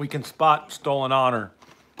can spot stolen honor.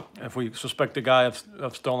 If we suspect a guy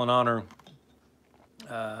of stolen honor.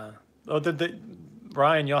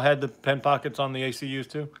 Brian, y'all had the pen pockets on the ACUs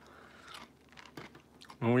too?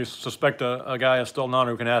 When we suspect a guy of stolen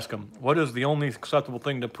honor, we can ask him, what is the only acceptable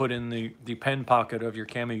thing to put in the pen pocket of your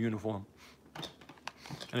cami uniform?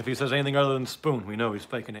 And if he says anything other than spoon, we know he's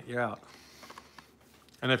faking it. You're out.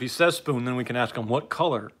 And if he says spoon, then we can ask him what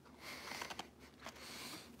color.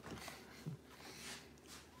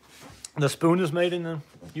 The spoon is made in the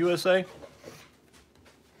USA?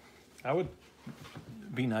 That would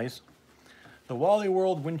be nice. The Wally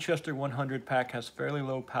World Winchester 100 pack has fairly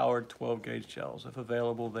low powered 12 gauge shells. If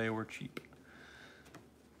available, they were cheap.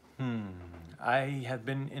 I have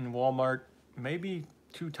been in Walmart maybe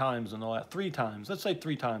 3 times. Let's say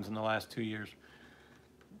 3 times in the last 2 years.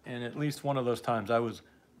 And at least one of those times I was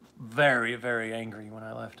very, very angry when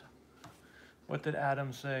I left. What did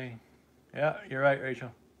Adam say? Yeah, you're right,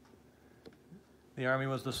 Rachel. The Army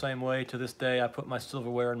was the same way. To this day, I put my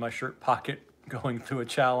silverware in my shirt pocket going through a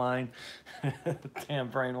chow line. Damn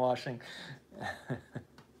brainwashing.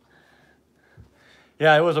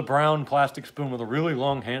 Yeah, it was a brown plastic spoon with a really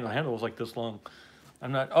long handle. The handle was like this long.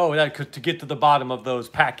 I'm not. Oh, that to get to the bottom of those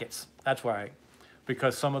packets. That's why,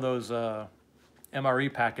 because some of those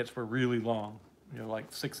MRE packets were really long. You know, like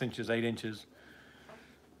 6 inches, 8 inches.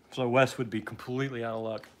 So Wes would be completely out of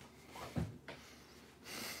luck.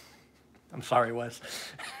 I'm sorry, Wes.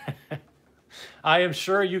 I am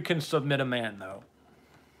sure you can submit a man, though.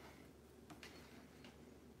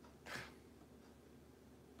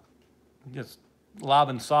 Just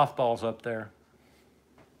lobbing softballs up there.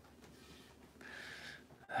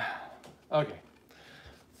 Okay.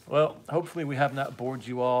 Well, hopefully we have not bored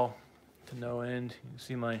you all to no end. You can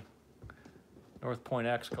see my North Point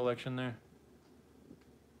axe collection there.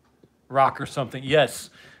 Rock or something. Yes.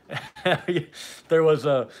 There was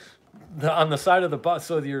on the side of the box,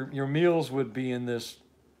 so your meals would be in this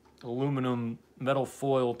aluminum metal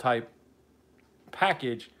foil type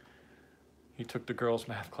package. He took the girls'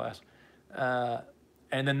 math class.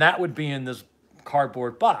 And then that would be in this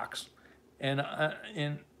cardboard box. And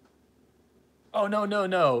oh,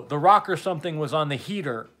 no. The rock or something was on the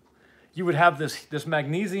heater. You would have this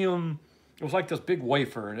magnesium, it was like this big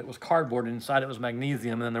wafer, and it was cardboard, and inside it was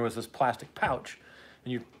magnesium, and then there was this plastic pouch.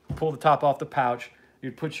 And you pull the top off the pouch,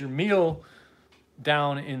 you'd put your meal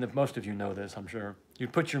down in the, most of you know this, I'm sure.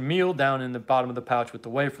 You'd put your meal down in the bottom of the pouch with the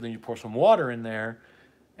wafer, then you pour some water in there,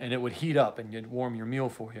 and it would heat up, and it'd warm your meal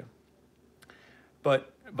for you.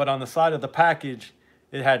 But on the side of the package,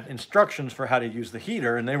 it had instructions for how to use the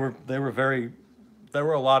heater, and there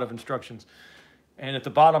were a lot of instructions. And at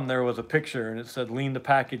the bottom there was a picture, and it said lean the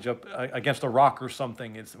package up against a rock or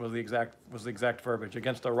something. It was the exact verbiage,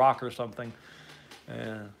 against a rock or something.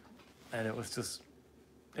 And it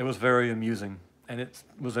was very amusing, and it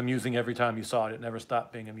was amusing every time you saw it. It never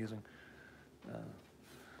stopped being amusing.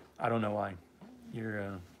 I don't know why.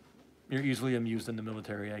 You're easily amused in the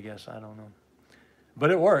military, I guess. I don't know. But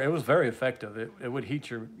it worked. It was very effective. It would heat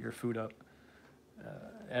your food up.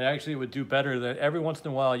 And actually it would do better than every once in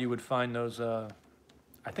a while you would find those,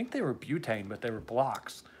 I think they were butane, but they were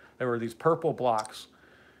blocks. There were these purple blocks.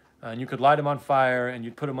 And you could light them on fire, and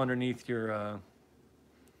you'd put them underneath your,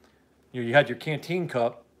 you had your canteen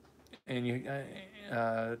cup, and you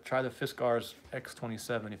try the Fiskars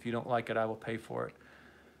X27. If you don't like it, I will pay for it.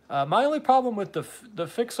 My only problem with the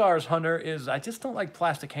Fixars, Hunter, is I just don't like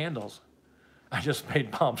plastic handles. I just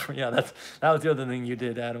made bombs. Yeah, that was the other thing you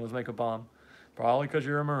did, Adam, was make a bomb. Probably because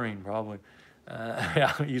you're a Marine, probably.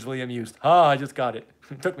 Yeah, easily amused. Oh, I just got it.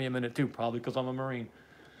 It took me a minute, too, probably because I'm a Marine.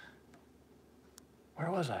 Where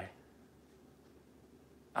was I?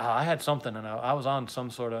 I had something, and I was on some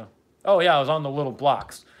sort of... Oh, yeah, I was on the little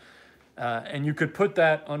blocks. And you could put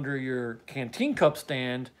that under your canteen cup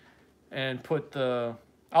stand and put the...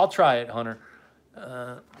 I'll try it, Hunter.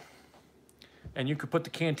 And you could put the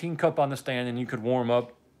canteen cup on the stand, and you could warm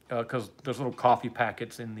up because there's little coffee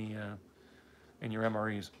packets in your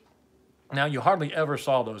MREs. Now, you hardly ever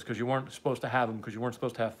saw those because you weren't supposed to have them because you weren't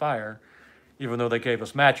supposed to have fire, even though they gave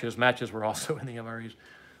us matches. Matches were also in the MREs.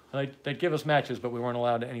 They'd give us matches, but we weren't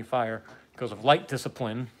allowed any fire because of light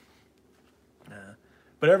discipline.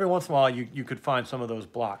 But every once in a while, you could find some of those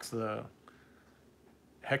blocks, the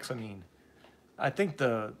hexamine. I think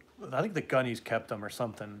the gunnies kept them or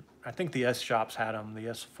something. I think the S shops had them. The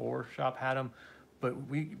S4 shop had them, but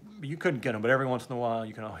you couldn't get them. But every once in a while,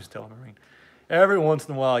 you can always tell a Marine. Every once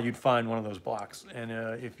in a while, you'd find one of those blocks, and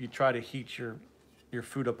if you try to heat your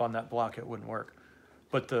food up on that block, it wouldn't work.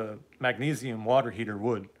 But the magnesium water heater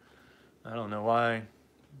would. I don't know why,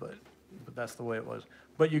 but that's the way it was.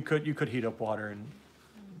 But you could heat up water and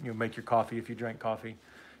make your coffee if you drank coffee.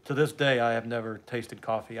 To this day, I have never tasted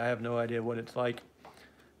coffee. I have no idea what it's like.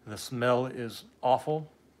 The smell is awful.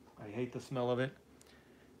 I hate the smell of it.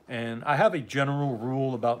 And I have a general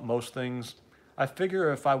rule about most things. I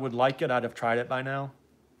figure if I would like it, I'd have tried it by now.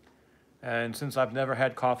 And since I've never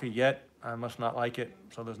had coffee yet, I must not like it,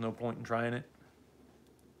 so there's no point in trying it.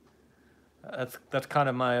 That's kind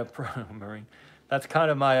of my Marine. That's kind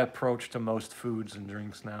of my approach to most foods and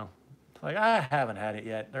drinks now. It's like, I haven't had it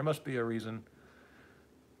yet. There must be a reason.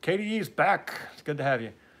 KDE's back. It's good to have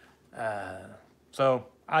you. So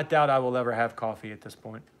I doubt I will ever have coffee at this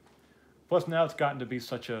point. Plus now it's gotten to be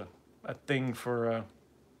such a thing for...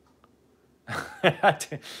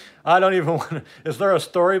 I don't even want to... Is there a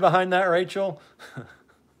story behind that, Rachel?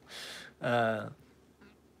 Yeah,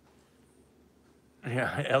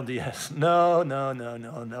 LDS. No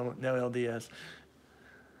LDS.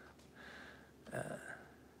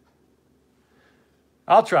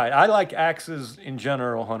 I'll try it. I like axes in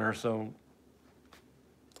general, Hunter, so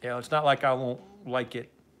it's not like I won't like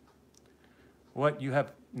it. What, you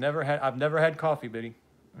have never had? I've never had coffee, Biddy.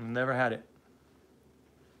 I've never had it.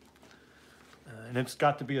 And it's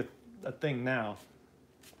got to be a thing now.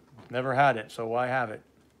 Never had it, so why have it?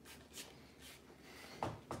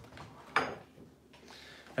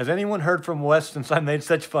 Has anyone heard from Wes since I made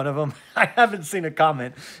such fun of him? I haven't seen a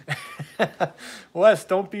comment. Wes,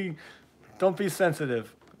 don't be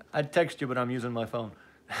sensitive. I'd text you, but I'm using my phone.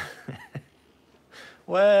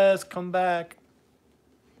 Wes, come back.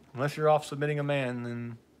 Unless you're off submitting a man,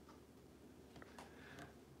 then...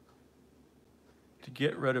 To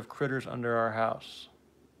get rid of critters under our house.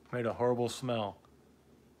 Made a horrible smell.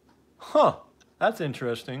 Huh, that's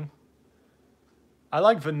interesting. I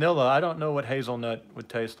like vanilla. I don't know what hazelnut would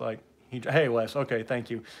taste like. Hey, Wes. Okay,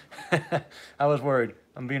 thank you. I was worried.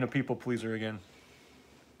 I'm being a people pleaser again.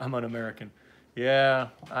 I'm un-American. Yeah,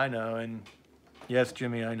 I know. And yes,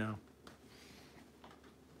 Jimmy, I know.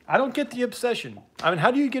 I don't get the obsession. I mean,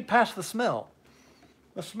 how do you get past the smell?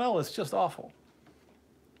 The smell is just awful.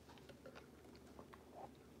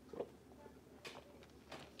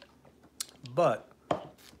 But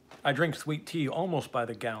I drink sweet tea almost by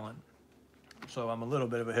the gallon. So I'm a little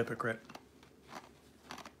bit of a hypocrite.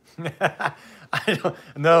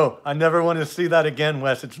 I never want to see that again,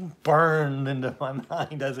 Wes. It's burned into my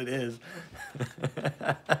mind as it is.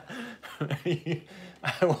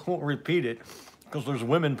 I won't repeat it because there's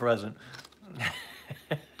women present.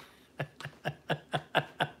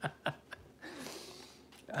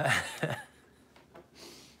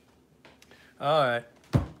 All right,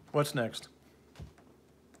 what's next?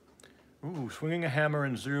 Ooh, swinging a hammer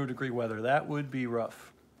in 0-degree weather. That would be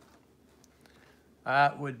rough.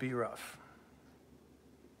 That would be rough.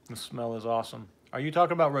 The smell is awesome. Are you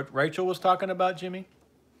talking about what Rachel was talking about, Jimmy?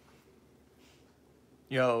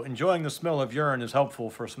 Yo, enjoying the smell of urine is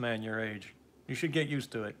helpful for a man your age. You should get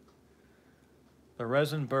used to it. The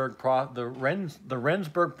Rendsburg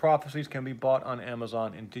Prophecies can be bought on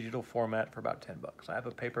Amazon in digital format for about $10. I have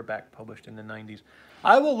a paperback published in the 90s.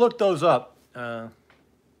 I will look those up.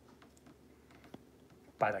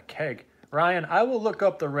 By the keg. Ryan, I will look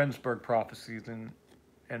up the Rendsburg Prophecies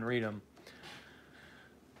and read them.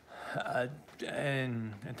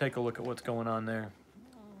 And take a look at what's going on there.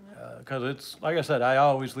 Because it's, like I said, I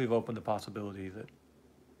always leave open the possibility that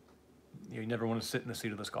you never want to sit in the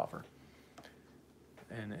seat of the scoffer.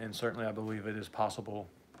 And certainly I believe it is possible.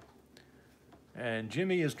 And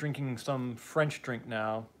Jimmy is drinking some French drink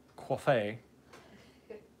now, coffee.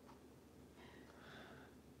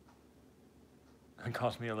 It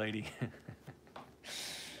cost me a lady.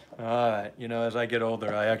 All right, you know, as I get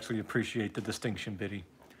older, I actually appreciate the distinction, Biddy.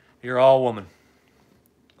 You're all woman.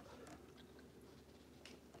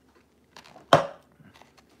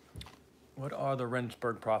 What are the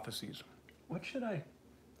Rendsburg Prophecies? What should I...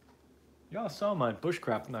 Y'all saw my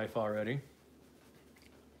bushcraft knife already.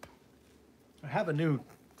 I have a new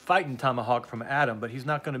fighting tomahawk from Adam, but he's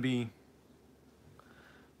not going to be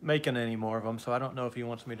making any more of them, so I don't know if he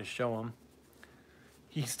wants me to show them.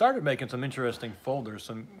 He started making some interesting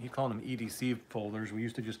folders. He called them EDC folders. We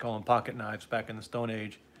used to just call them pocket knives back in the Stone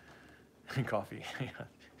Age. Coffee.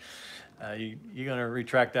 You gonna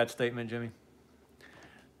retract that statement, Jimmy?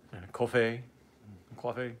 Coffee.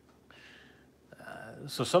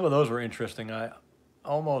 So some of those were interesting. I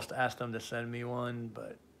almost asked him to send me one,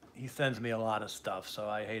 but he sends me a lot of stuff, so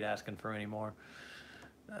I hate asking for any more.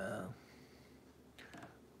 An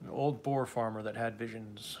old boar farmer that had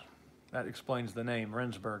visions. That explains the name,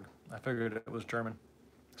 Rendsburg. I figured it was German.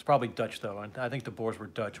 It's probably Dutch, though. I think the boars were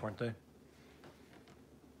Dutch, weren't they?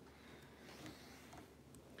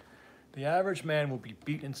 The average man will be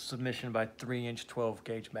beat into submission by 3-inch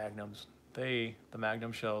 12-gauge magnums. The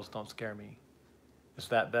magnum shells don't scare me. Is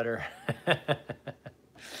that better?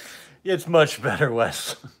 It's much better,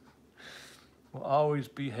 Wes. Will always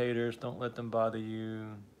be haters. Don't let them bother you.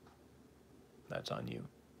 That's on you.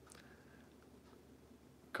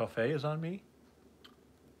 Coffee is on me?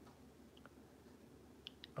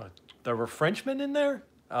 There were Frenchmen in there?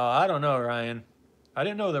 I don't know, Ryan. I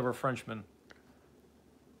didn't know there were Frenchmen.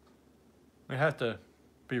 We have to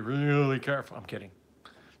be really careful. I'm kidding.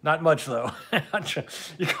 Not much, though.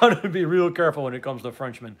 You got to be real careful when it comes to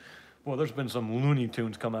Frenchmen. Well, there's been some Looney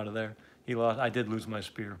Tunes come out of there. I did lose my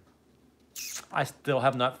spear. I still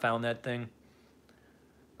have not found that thing.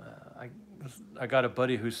 I got a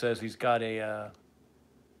buddy who says he's got a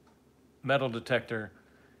metal detector,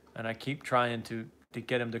 and I keep trying to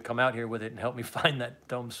get him to come out here with it and help me find that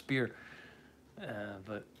dumb spear.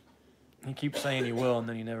 But he keeps saying he will, and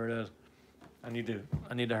then he never does. I need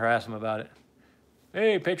to harass him about it.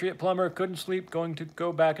 Hey, Patriot Plumber, couldn't sleep, going to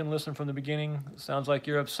go back and listen from the beginning. Sounds like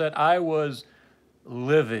you're upset. I was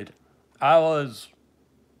livid. I was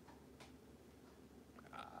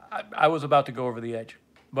about to go over the edge.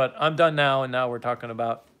 But I'm done now, and now we're talking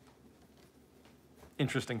about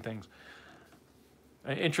interesting things.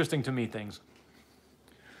 Interesting to me things.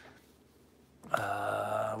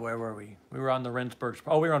 Where were we? We were on the Rendsburg.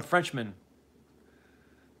 Oh, we were on Frenchman.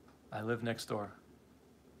 I live next door.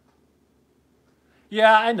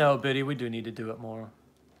 Yeah, I know, Biddy. We do need to do it more.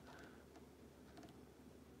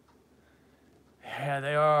 Yeah,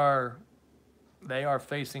 they are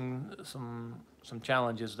facing some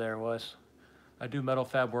challenges there, Wes. I do metal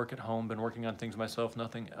fab work at home. Been working on things myself.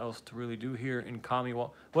 Nothing else to really do here in Commie.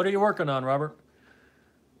 What are you working on, Robert?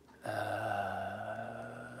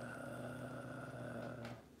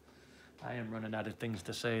 I am running out of things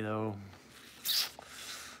to say, though.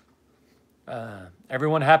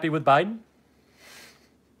 Everyone happy with Biden?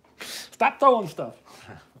 Stop throwing stuff.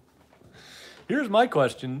 Here's my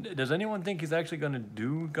question. Does anyone think he's actually going to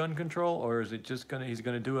do gun control, or is it just he's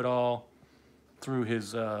going to do it all through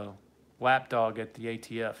his lapdog at the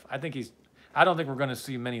ATF? I don't think we're going to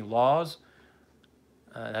see many laws.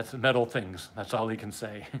 That's metal things. That's all he can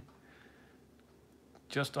say.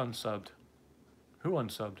 Just unsubbed. Who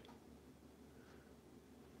unsubbed?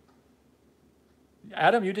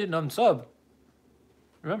 Adam, you didn't unsub.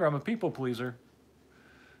 Remember, I'm a people pleaser.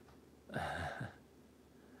 I'm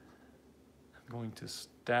going to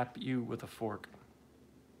stab you with a fork.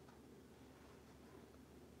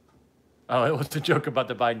 Oh, it was the joke about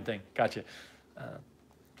the Biden thing. Gotcha.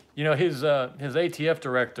 You know, his ATF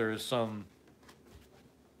director is some,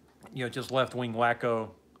 just left-wing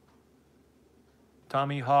wacko.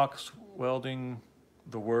 Tommy Hawk's welding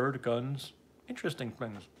the word guns. Interesting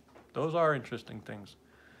things. Those are interesting things.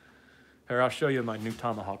 Here, I'll show you my new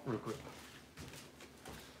tomahawk real quick.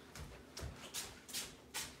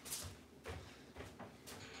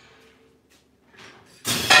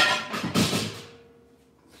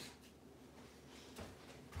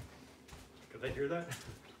 Could they hear that?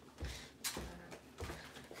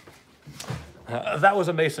 That was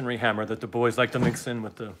a masonry hammer that the boys like to mix in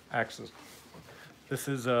with the axes. This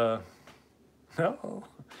is, no,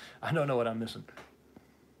 I don't know what I'm missing.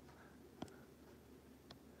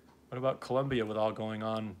 What about Colombia with all going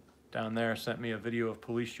on down there? Sent me a video of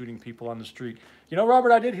police shooting people on the street. You know,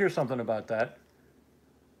 Robert, I did hear something about that.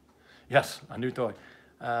 Yes, a new toy.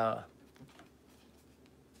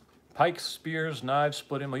 Pikes, spears, knives,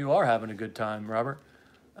 split him. Well, you are having a good time, Robert.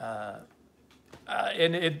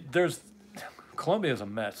 Colombia is a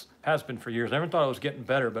mess. Has been for years. I never thought it was getting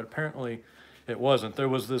better, but apparently it wasn't. There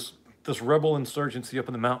was this rebel insurgency up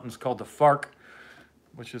in the mountains called the FARC,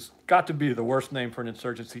 which has got to be the worst name for an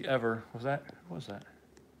insurgency ever. What was that?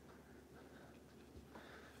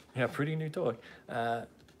 Yeah, pretty new toy.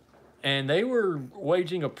 And they were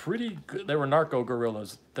waging they were narco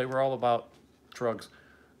guerrillas. They were all about drugs.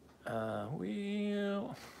 I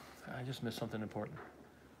just missed something important.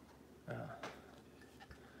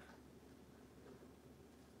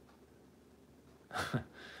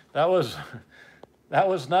 That was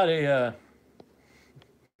not a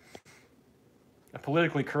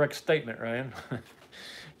politically correct statement, Ryan.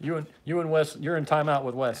 you and Wes, you're in timeout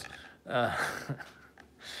with Wes.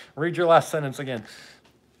 Read your last sentence again.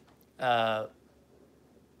 But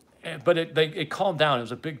it calmed down. It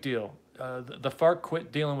was a big deal. The FARC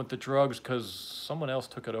quit dealing with the drugs because someone else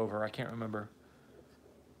took it over. I can't remember.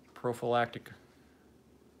 Prophylactic.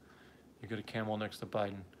 You get a camel next to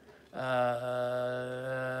Biden.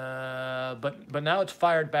 But now it's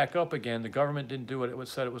fired back up again. The government didn't do what it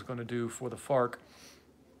said it was going to do for the FARC.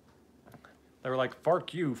 They were like,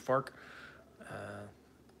 "FARC you, FARC."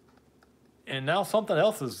 And now something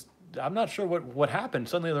else is. I'm not sure what happened.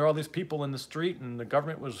 Suddenly there are all these people in the street, and the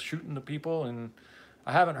government was shooting the people, and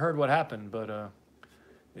I haven't heard what happened. But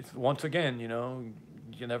it's once again, you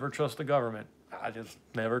never trust the government. I just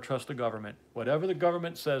never trust the government. Whatever the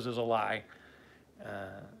government says is a lie.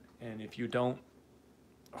 And if you don't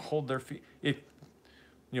hold their feet, if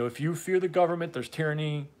you fear the government, there's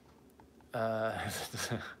tyranny.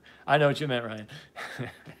 I know what you meant, Ryan.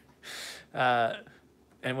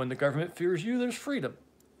 And when the government fears you, there's freedom.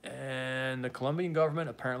 And the Colombian government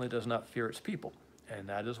apparently does not fear its people. And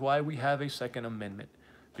that is why we have a Second Amendment,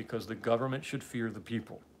 because the government should fear the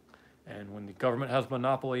people. And when the government has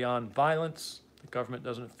monopoly on violence, the government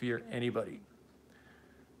doesn't fear anybody.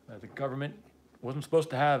 The government wasn't supposed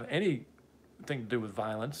to have anything to do with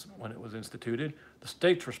violence when it was instituted. The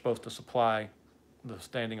states were supposed to supply the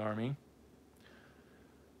standing army.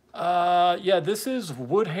 Yeah, this is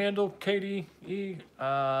wood handle KDE.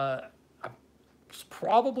 It's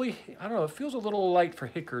probably, I don't know, it feels a little light for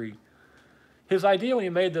hickory. His idea when he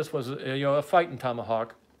made this was, a fighting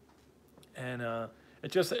tomahawk. And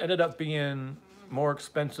it just ended up being more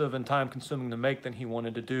expensive and time consuming to make than he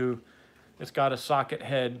wanted to do. It's got a socket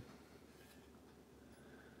head.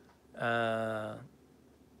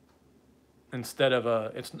 Instead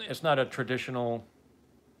of it's not a traditional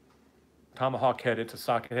tomahawk head, it's a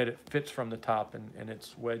socket head. It fits from the top and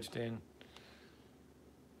it's wedged in.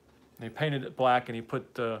 They painted it black and he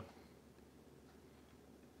put the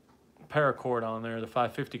paracord on there, the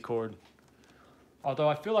 550 cord. Although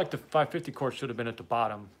I feel like the 550 cord should have been at the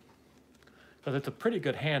bottom because it's a pretty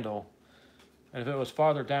good handle. And if it was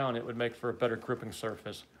farther down, it would make for a better gripping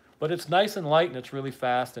surface. But it's nice and light and it's really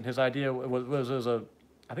fast. And his idea was a,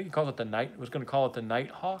 I think he called it the Night, was going to call it the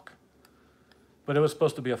Nighthawk. But it was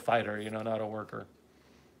supposed to be a fighter, you know, not a worker.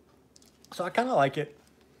 So I kind of like it.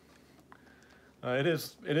 It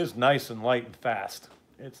is nice and light and fast.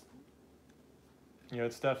 It's, you know,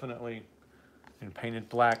 it's definitely painted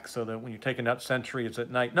black so that when you're taking out sentries at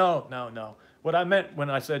night. No. What I meant when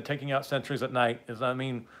I said taking out sentries at night is I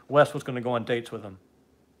mean Wes was going to go on dates with him.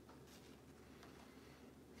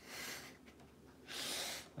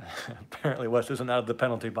 Apparently Wes isn't out of the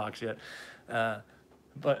penalty box yet.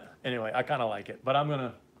 But anyway, I kind of like it. But I'm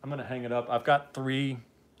gonna hang it up. I've got three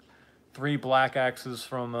black axes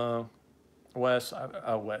from Wes.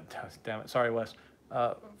 Damn it, sorry Wes.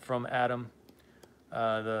 From Adam.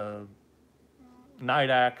 The Night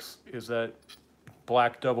axe is that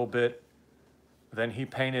black double bit. Then he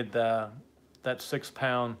painted that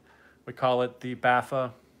 6-pound. We call it the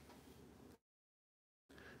Baffa.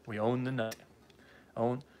 We own the night.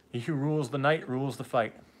 He who rules the night rules the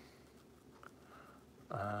fight.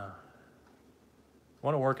 Want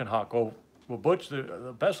a working hawk? Well, Butch,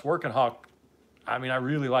 the best working hawk. I mean, I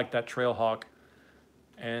really like that trail hawk,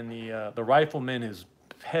 and the rifleman is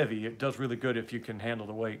heavy. It does really good if you can handle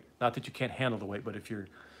the weight. Not that you can't handle the weight, but if you're, you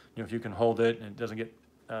know, if you can hold it and it doesn't get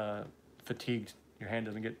fatigued, your hand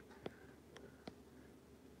doesn't get.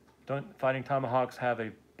 Don't fighting tomahawks have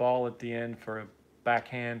a ball at the end for a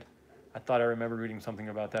backhand? I thought I remember reading something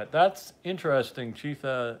about that. That's interesting, Chief.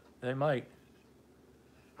 They might.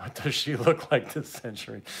 What does she look like this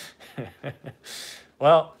century?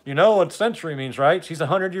 Well, you know what century means, right? She's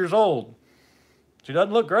 100 years old. She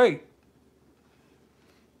doesn't look great.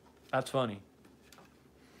 That's funny.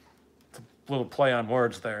 It's a little play on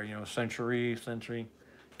words there, you know, century.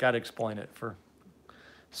 Got to explain it for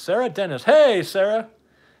Sarah Dennis. Hey, Sarah.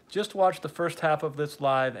 Just watched the first half of this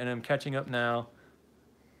live and I'm catching up now.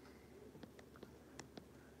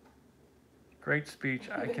 Great speech.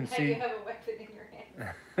 I can see. You have a weapon in your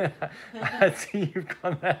hand. I see you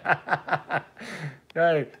come.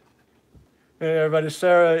 Right. Hey, everybody.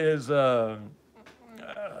 Sarah is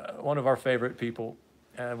one of our favorite people.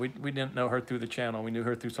 We didn't know her through the channel. We knew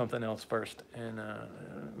her through something else first, and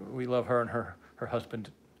we love her and her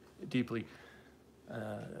husband deeply.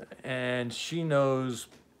 And she knows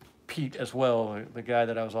Pete as well, the guy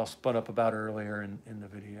that I was all spun up about earlier in the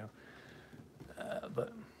video.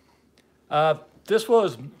 This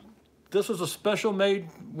was a special made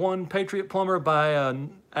one Patriot Plumber by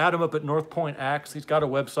Adam up at North Point Axe. He's got a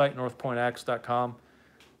website, northpointaxe.com.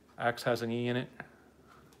 Axe has an E in it.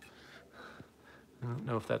 I don't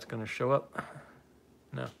know if that's going to show up.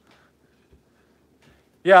 No.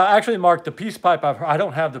 Yeah, actually, Mark, the peace pipe, I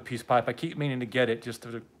don't have the peace pipe. I keep meaning to get it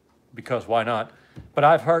because why not? But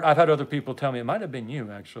I've had other people tell me, it might have been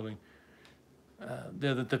you, actually.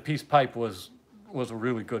 The peace pipe was a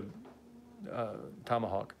really good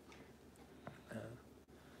tomahawk.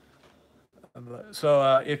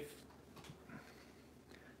 So if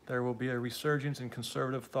there will be a resurgence in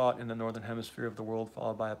conservative thought in the northern hemisphere of the world,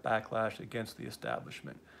 followed by a backlash against the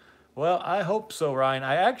establishment. Well, I hope so, Ryan.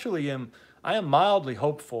 I actually am. I am mildly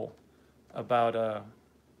hopeful about a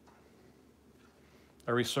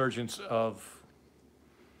resurgence of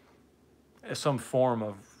some form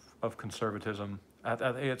of conservatism.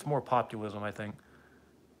 It's more populism, I think.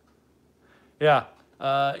 Yeah,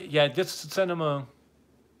 just send him a.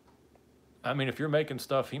 I mean, if you're making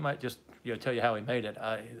stuff, he might just tell you how he made it.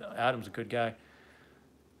 Adam's a good guy.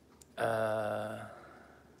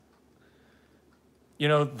 You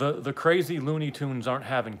know, the crazy Looney Tunes aren't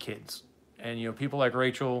having kids, and people like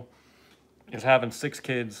Rachel is having 6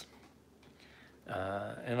 kids,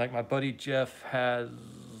 and like my buddy Jeff has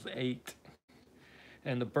 8,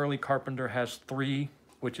 and the Burley Carpenter has 3,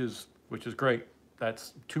 which is great.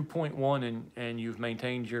 That's 2.1, and you've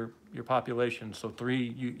maintained your population. So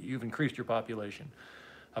 3, you've increased your population.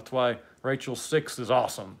 That's why Rachel's 6 is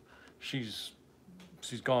awesome. She's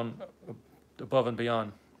gone above and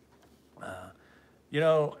beyond.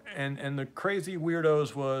 And the crazy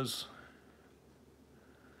weirdos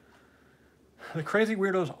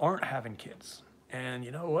aren't having kids, And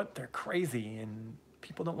you know what? They're crazy, and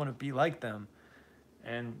people don't want to be like them.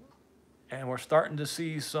 And we're starting to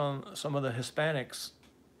see some of the Hispanics,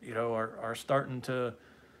 you know, are starting to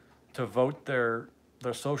vote their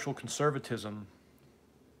social conservatism.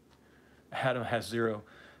 Adam has 0.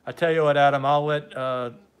 I tell you what, Adam, I'll let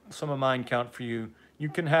some of mine count for you. You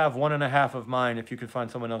can have 1.5 of mine if you can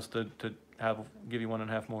find someone else to give you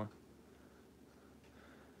 1.5 more.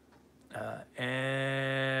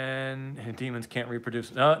 And demons can't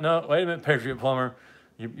reproduce. No, wait a minute, Patriot Plumber.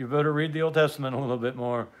 You better read the Old Testament a little bit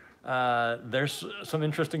more. There's some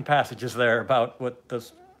interesting passages there about what the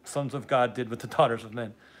sons of God did with the daughters of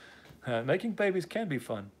men. Making babies can be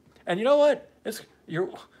fun. And you know what?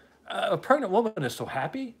 A pregnant woman is so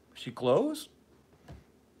happy. She glows.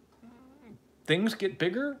 Things get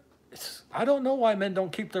bigger. I don't know why men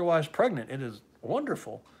don't keep their wives pregnant. It is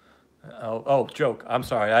wonderful. Oh, joke. I'm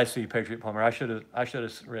sorry. I see, Patriot Plumber. I should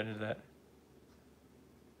have read into that.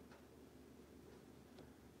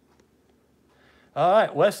 All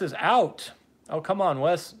right, Wes is out. Oh, come on,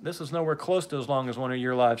 Wes. This is nowhere close to as long as one of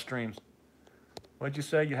your live streams. What'd you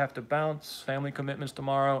say? You have to bounce. Family commitments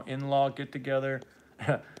tomorrow. In-law get-together.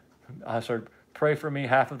 I said, pray for me.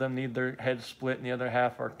 Half of them need their heads split, and the other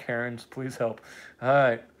half are Karens. Please help. All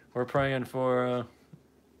right, we're praying for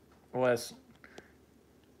Wes.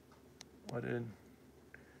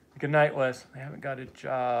 Good night, Wes. I haven't got a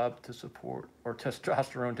job to support or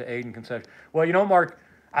testosterone to aid in conception. Well, you know, Mark,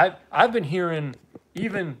 I've been hearing,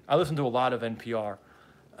 I listen to a lot of NPR,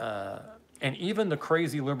 and even the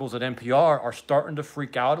crazy liberals at NPR are starting to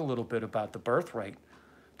freak out a little bit about the birth rate.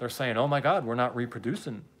 They're saying, oh my God, we're not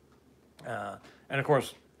reproducing. And of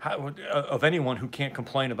course, of anyone who can't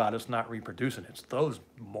complain about us not reproducing, it's those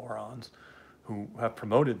morons who have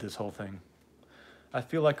promoted this whole thing. I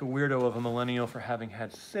feel like a weirdo of a millennial for having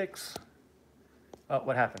had 6. Oh,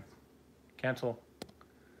 what happened? Cancel.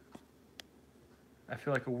 I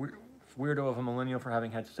feel like a weirdo of a millennial for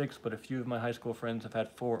having had 6, but a few of my high school friends have had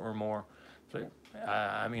 4 or more. So,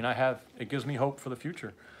 I mean, it gives me hope for the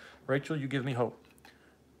future. Rachel, you give me hope.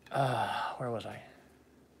 Where was I?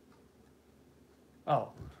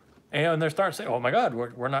 Oh, and they're starting to say, oh my God,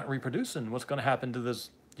 we're not reproducing. What's going to happen to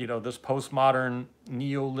this, you know, this postmodern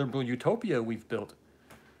neoliberal utopia we've built?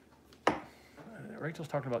 Rachel's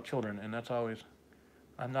talking about children, and that's always,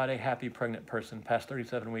 I'm not a happy pregnant person. Past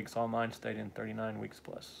 37 weeks, all mine stayed in 39 weeks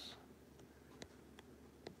plus.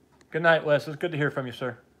 Good night, Wes. It's good to hear from you,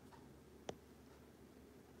 sir.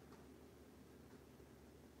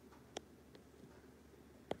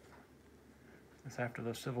 It's after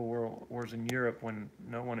the civil wars in Europe when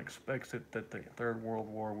no one expects it that the Third World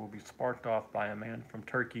War will be sparked off by a man from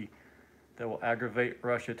Turkey that will aggravate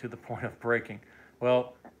Russia to the point of breaking.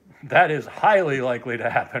 Well, that is highly likely to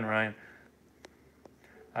happen, Ryan.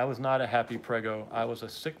 I was not a happy prego. I was a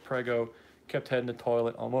sick prego, kept heading to the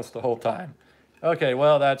toilet almost the whole time. Okay,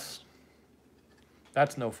 well, that's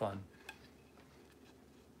no fun.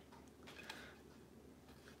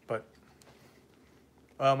 But,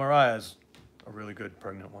 well, Mariah's a really good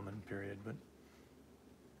pregnant woman, period.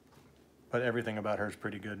 But everything about her is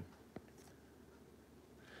pretty good.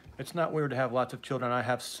 It's not weird to have lots of children. I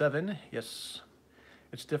have 7, yes.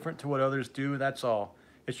 It's different to what others do, that's all.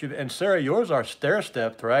 It should, and Sarah, yours are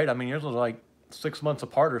stair-stepped, right? I mean, yours was like 6 months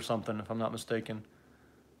apart or something, if I'm not mistaken.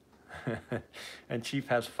 And Chief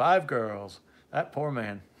has 5 girls. That poor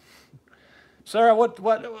man. Sarah,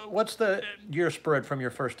 what's the year spread from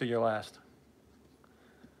your first to your last?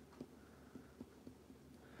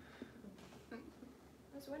 I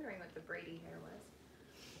was wondering what the Brady hair was.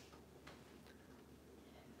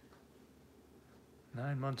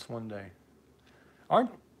 9 months, 1 day.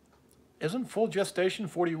 Isn't full gestation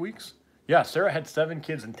 40 weeks? Yeah, Sarah had 7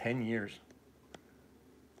 kids in 10 years.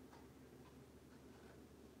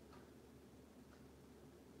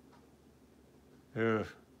 Ugh.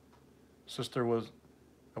 Sister was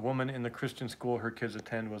a woman in the Christian school her kids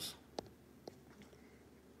attend was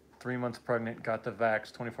 3 months pregnant, got the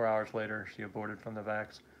vax. 24 hours later, she aborted from the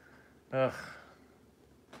vax. Ugh.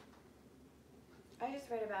 I just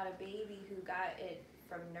read about a baby who got it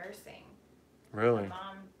from nursing. Really? The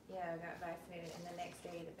mom, got vaccinated, and the next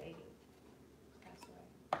day the baby passed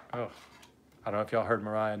away. Oh, I don't know if y'all heard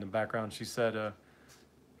Mariah in the background. She said,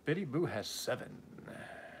 Biddy Boo has 7.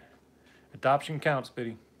 Adoption counts,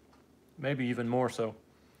 Biddy. Maybe even more so.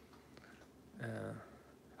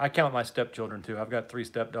 I count my stepchildren, too. I've got 3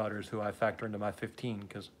 stepdaughters who I factor into my 15,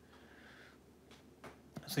 because,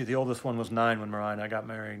 see, the oldest one was 9 when Mariah and I got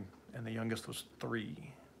married, and the youngest was 3.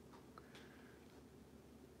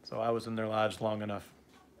 So I was in their lives long enough.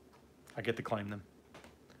 I get to claim them.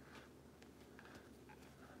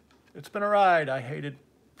 It's been a ride. I hated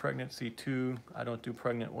pregnancy too. I don't do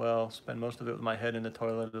pregnant well. Spend most of it with my head in the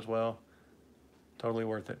toilet as well. Totally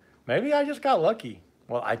worth it. Maybe I just got lucky.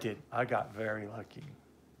 Well, I did. I got very lucky.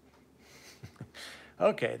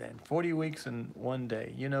 Okay, then. 40 weeks in 1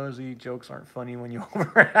 day. You know, Z, jokes aren't funny when you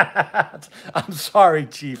overreact. I'm sorry,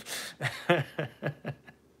 Chief.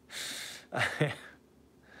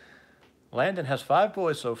 Landon has 5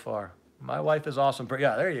 boys so far. My wife is awesome.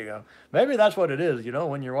 Yeah, there you go. Maybe that's what it is, you know,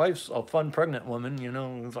 when your wife's a fun pregnant woman, you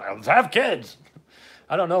know, it's like, let's have kids.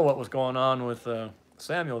 I don't know what was going on with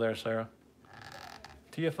Samuel there, Sarah.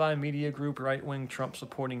 TFI Media Group, right-wing Trump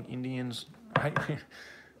supporting Indians. Right?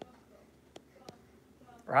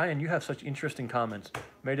 Ryan, you have such interesting comments.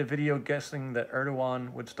 Made a video guessing that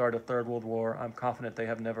Erdogan would start a third world war. I'm confident they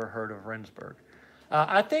have never heard of Rendsburg.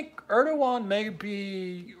 I think Erdogan may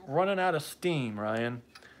be running out of steam, Ryan.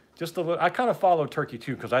 Just a little. I kind of follow Turkey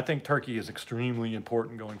too because I think Turkey is extremely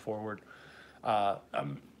important going forward.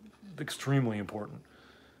 Extremely important.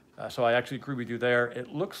 So I actually agree with you there.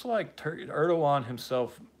 It looks like Erdogan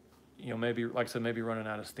himself, you know, maybe, like I said, maybe running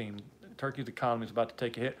out of steam. Turkey's economy is about to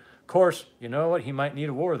take a hit. Of course, you know what? He might need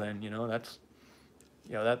a war then. You know, that's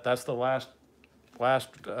the last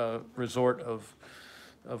resort of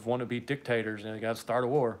wannabe dictators, and they got to start a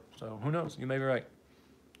war. So who knows? You may be right.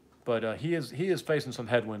 But he is facing some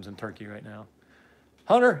headwinds in Turkey right now.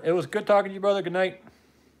 Hunter, it was good talking to you, brother. Good night.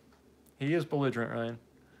 He is belligerent, Ryan.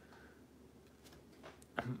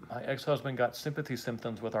 My ex-husband got sympathy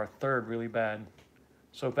symptoms with our third really bad.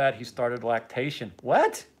 So bad he started lactation.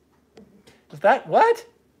 What? Is that what?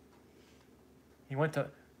 He went to...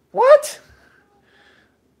 What?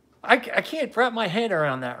 I can't wrap my head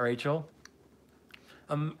around that, Rachel.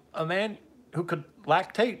 A man who could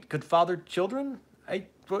lactate could father children?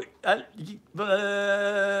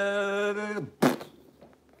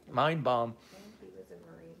 Mind bomb. He was a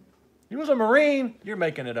Marine. He was a Marine? You're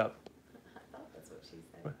making it up. I thought that's what she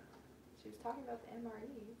said. What? She was talking about the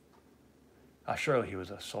MRE. Surely he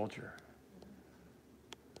was a soldier.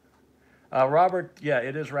 Robert, yeah,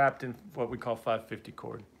 it is wrapped in what we call 550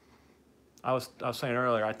 cord. I was saying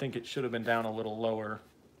earlier, I think it should have been down a little lower,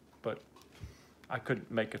 but I couldn't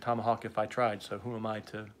make a tomahawk if I tried, so who am I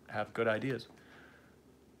to have good ideas?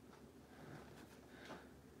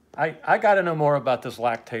 I got to know more about this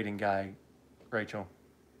lactating guy, Rachel.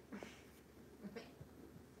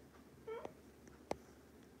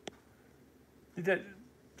 It's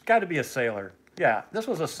got to be a sailor. Yeah, this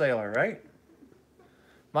was a sailor, right?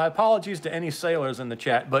 My apologies to any sailors in the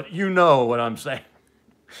chat, but you know what I'm saying.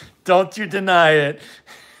 Don't you deny it.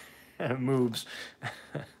 Moves.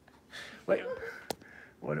 Wait,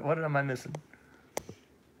 what am I missing?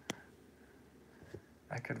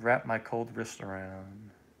 I could wrap my cold wrist around.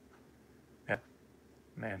 Yeah,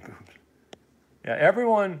 man, boobs. Yeah,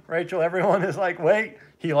 everyone, Rachel, everyone is like, wait,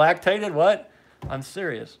 he lactated? What? I'm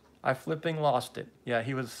serious. I flipping lost it. Yeah,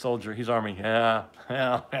 he was a soldier. He's Army. Yeah.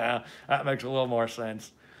 That makes a little more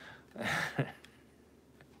sense.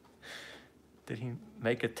 Did he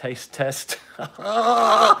make a taste test?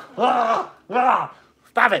 Stop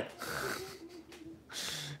it.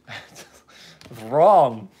 It's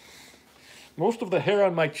wrong. Most of the hair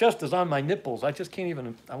on my chest is on my nipples. I just can't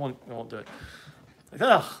even, I won't do it.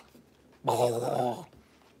 Ugh.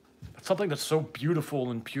 It's something that's so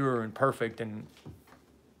beautiful and pure and perfect and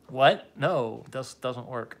what? No, this doesn't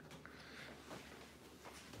work.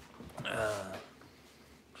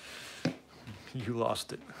 You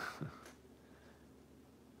lost it.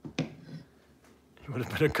 You would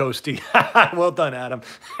have been a coastie. Well done, Adam.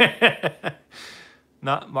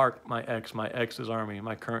 Not Mark, my ex. My ex is Army.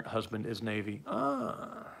 My current husband is Navy.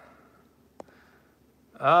 Ah.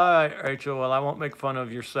 All right, Rachel. Well, I won't make fun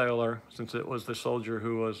of your sailor since it was the soldier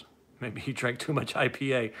who was... Maybe he drank too much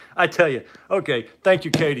IPA. I tell you. Okay, thank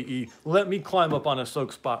you, KDE. Let me climb up on a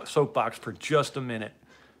soapbox for just a minute.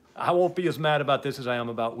 I won't be as mad about this as I am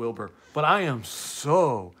about Wilber, but I am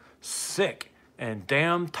so sick and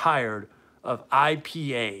damn tired of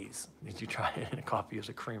IPAs. Did you try it in a coffee as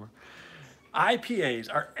a creamer?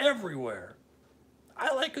 IPAs are everywhere.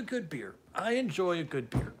 I like a good beer. I enjoy a good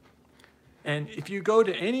beer. And if you go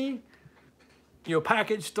to any,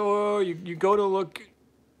 package store, you go to look,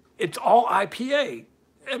 it's all IPA.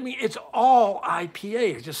 I mean, it's all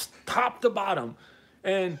IPA, just top to bottom.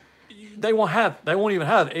 And they won't even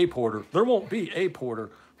have a porter. There won't be a porter,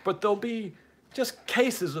 but there'll be just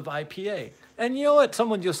cases of IPA. And you know what?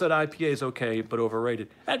 Someone just said IPA is okay, but overrated.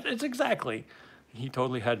 It's exactly. He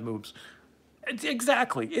totally had moves. It's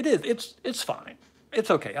exactly. It is. It's fine. It's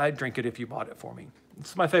okay. I'd drink it if you bought it for me.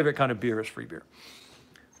 It's my favorite kind of beer is free beer.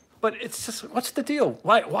 But it's just, what's the deal?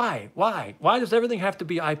 Why does everything have to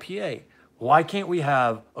be IPA? Why can't we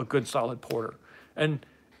have a good solid porter? And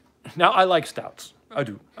now I like stouts. I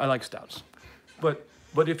do. I like stouts. But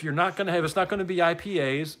if you're not going to have, it's not going to be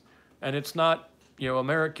IPAs, and it's not,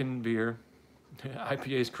 American beer.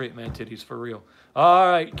 IPAs create man titties for real. All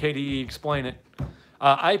right, KDE, explain it.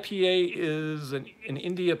 IPA is an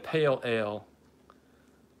India Pale Ale.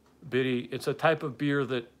 Biddy, it's a type of beer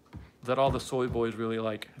that all the soy boys really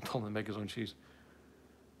like. I told him to make his own cheese.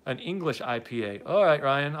 An English IPA. All right,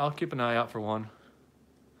 Ryan, I'll keep an eye out for one.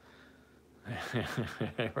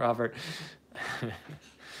 Robert.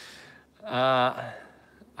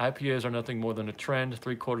 IPAs are nothing more than a trend.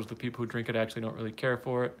 3/4 of the people who drink it actually don't really care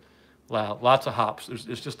for it. Wow, lots of hops.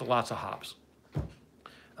 It's just lots of hops.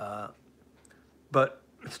 But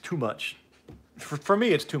it's too much. For me,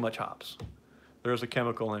 it's too much hops. There's a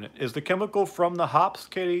chemical in it. Is the chemical from the hops,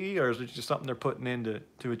 KDE, or is it just something they're putting in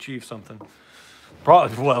to achieve something?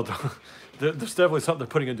 Probably, well, there's definitely something they're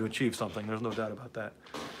putting in to achieve something. There's no doubt about that.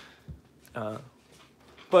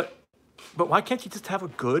 But why can't you just have a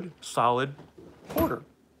good, solid porter?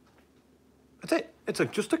 That's it. It's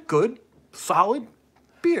just a good, solid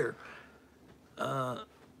beer. And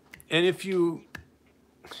if you,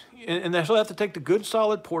 and they still have to take the good,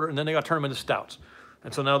 solid porter, and then they got to turn them into stouts.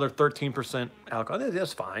 And so now they're 13% alcohol.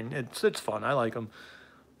 That's fine. It's fun. I like them.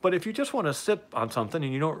 But if you just want to sip on something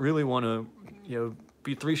and you don't really want to,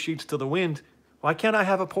 be 3 sheets to the wind, why can't I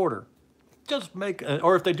have a porter? Just make,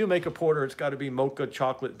 or if they do make a porter, it's got to be mocha,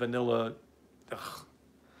 chocolate, vanilla,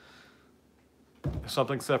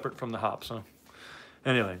 something separate from the hops. Huh?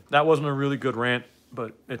 Anyway, that wasn't a really good rant,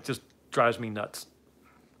 but it just drives me nuts.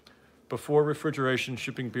 Before refrigeration,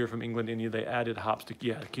 shipping beer from England, India, they added hops to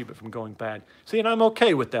keep it from going bad. See, and I'm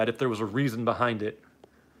okay with that if there was a reason behind it.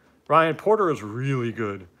 Ryan, porter is really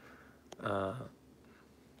good.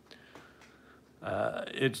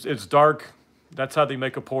 It's dark. That's how they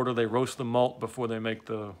make a porter. They roast the malt before they make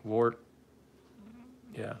the wort.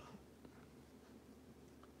 Yeah.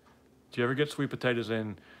 Do you ever get sweet potatoes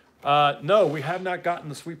in? No, we have not gotten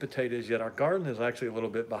the sweet potatoes yet. Our garden is actually a little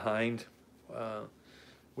bit behind.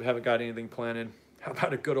 We haven't got anything planted. How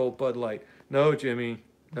about a good old Bud Light? No, Jimmy,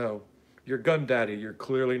 no. You're gun daddy. You're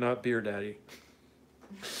clearly not beer daddy.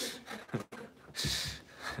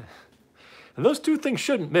 And those two things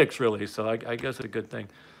shouldn't mix, really, so I guess it's a good thing.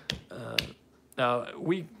 Now,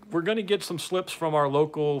 we're going to get some slips from our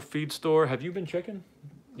local feed store. Have you been checking?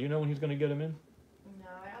 Do you know when he's going to get them in? No,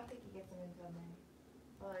 I don't think he gets them until May.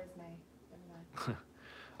 Well, it's May. Never mind.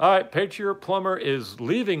 All right, Patriot Plumber is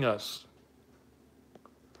leaving us.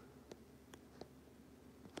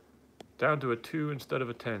 Down to a 2 instead of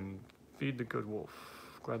a 10. Feed the good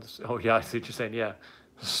wolf. Glad to see. Oh, yeah, I see what you're saying. Yeah.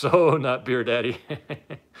 So not beer daddy.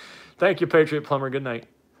 Thank you, Patriot Plumber. Good night.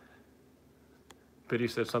 Biddy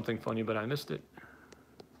said something funny, but I missed it.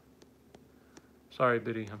 Sorry,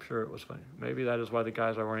 Biddy. I'm sure it was funny. Maybe that is why the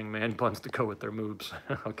guys are wearing man buns to go with their moves.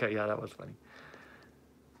 Okay, yeah, that was funny.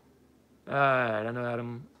 All right, I know,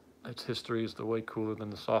 Adam. Its history is the way cooler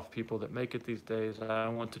than the soft people that make it these days. I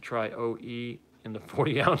want to try OE in the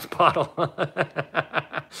 40-ounce bottle.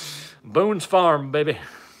 Boone's Farm, baby.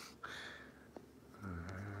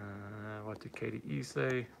 What did KDE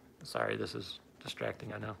say? Sorry, this is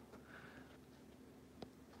distracting, I know.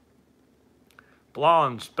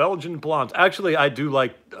 Blondes, Belgian blondes. Actually, I do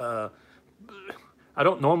like, I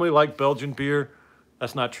don't normally like Belgian beer.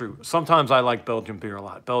 That's not true. Sometimes I like Belgian beer a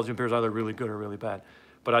lot. Belgian beer is either really good or really bad.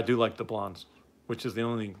 But I do like the blondes, which is the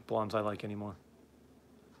only blondes I like anymore.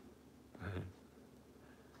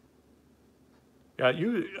 Yeah,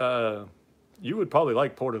 you would probably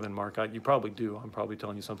like porter then, Mark. You probably do. I'm probably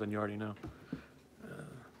telling you something you already know.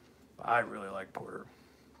 I really like porter.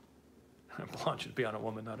 Blonde should be on a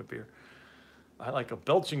woman, not a beer. I like a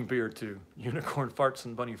belching beer too. Unicorn farts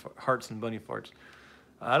and bunny hearts and bunny farts.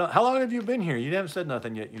 How long have you been here? You haven't said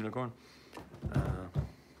nothing yet, Unicorn.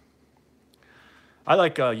 I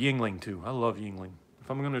like Yingling too. I love Yingling. If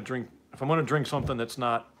I'm gonna drink something that's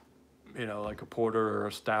not, like a porter or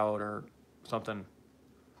a stout or something.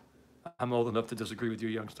 I'm old enough to disagree with you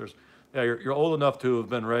youngsters. Yeah, you're old enough to have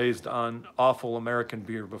been raised on awful American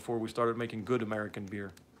beer before we started making good American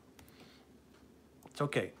beer. It's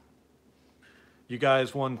okay. You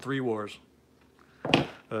guys won 3 wars.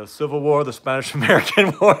 The Civil War, the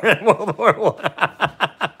Spanish-American War, and World War I.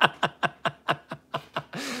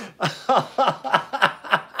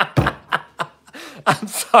 I'm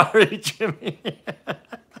sorry, Jimmy.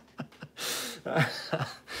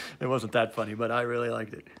 It wasn't that funny, but I really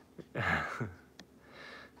liked it.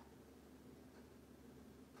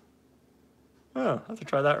 Oh, I'll have to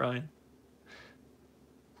try that, Ryan.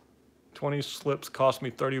 20 slips cost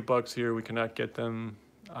me 30 bucks here. We cannot get them.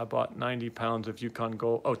 I bought 90 pounds of Yukon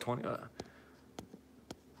Gold. Oh, 20.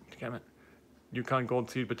 Damn it. Yukon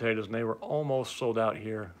Gold seed potatoes, and they were almost sold out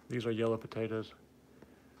here. These are yellow potatoes.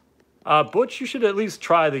 Butch, you should at least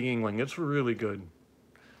try the Yingling. It's really good.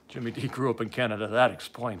 Jimmy D grew up in Canada. That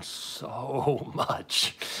explains so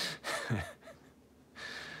much.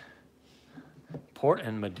 Port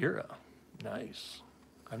and Madeira. Nice.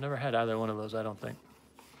 I've never had either one of those, I don't think.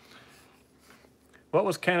 What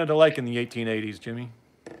was Canada like in the 1880s, Jimmy?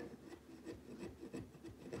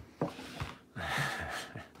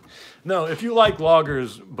 No, if you like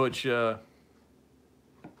lagers, Butch, yeah,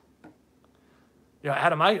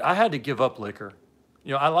 Adam, I had to give up liquor.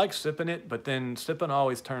 You know, I like sipping it, but then sipping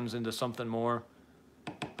always turns into something more.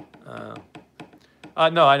 No,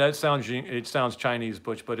 it sounds Chinese,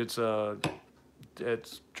 Butch, but it's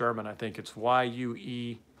German, I think. It's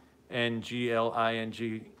Yuengling.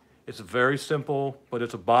 It's very simple, but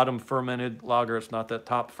it's a bottom fermented lager. It's not that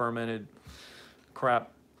top fermented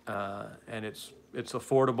crap, and it's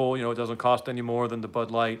affordable. You know, it doesn't cost any more than the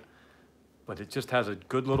Bud Light, but it just has a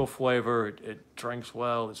good little flavor. It drinks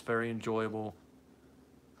well. It's very enjoyable.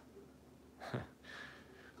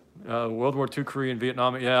 World War II, Korea, and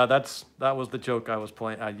Vietnam. Yeah, that was the joke I was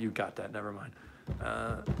playing. You got that. Never mind.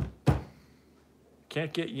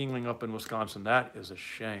 Can't get Yingling up in Wisconsin. That is a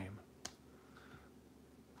shame.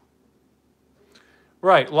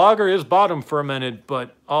 Right, lager is bottom fermented,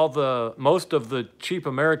 but most of the cheap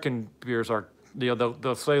American beers are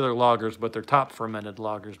the sailor lagers, but they're top fermented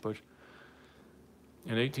lagers. Bush.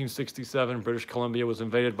 In 1867, British Columbia was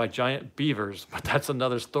invaded by giant beavers, but that's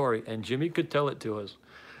another story, and Jimmy could tell it to us.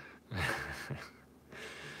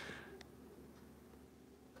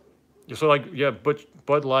 So like, yeah,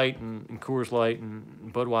 Bud Light and Coors Light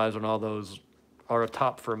and Budweiser and all those are a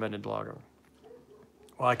top fermented lager.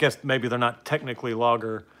 Well, I guess maybe they're not technically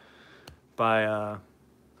lager by,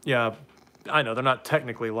 yeah, I know they're not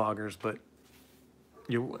technically lagers, but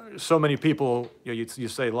so many people, you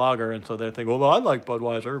say lager, and so they think, well, I like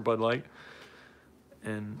Budweiser or Bud Light.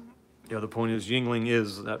 And, the point is Yingling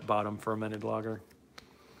is that bottom fermented lager.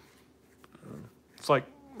 It's like,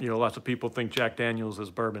 lots of people think Jack Daniels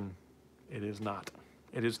is bourbon. It is not.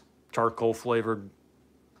 It is charcoal flavored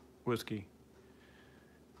whiskey.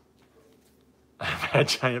 I've had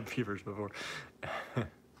giant beavers before.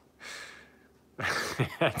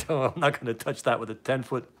 I'm not going to touch that with a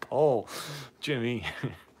 10-foot pole, Jimmy.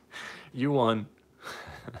 You won.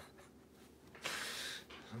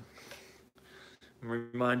 I'm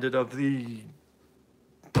reminded of the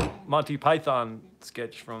Monty Python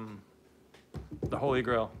sketch from The Holy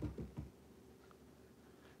Grail.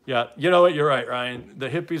 Yeah, you know what? You're right, Ryan. The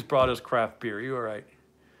hippies brought us craft beer. You were right.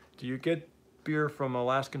 Do you get beer from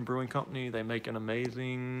Alaskan Brewing Company? They make an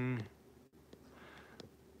amazing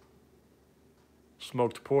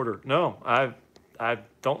smoked porter. No, I've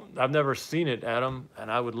never seen it, Adam,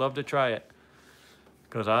 and I would love to try it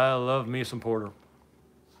because I love me some porter.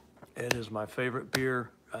 It is my favorite beer.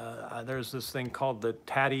 There's this thing called the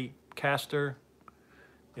Tatty Caster.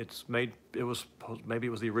 Maybe it was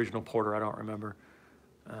the original porter. I don't remember.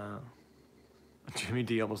 Jimmy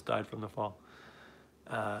D almost died from the fall.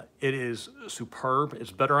 It is superb.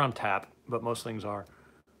 It's better on tap, but most things are.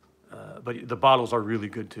 But the bottles are really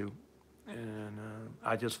good too. And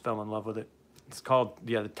I just fell in love with it. It's called,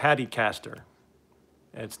 the Tatty Caster.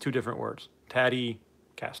 It's two different words. Tatty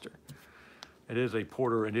Caster. It is a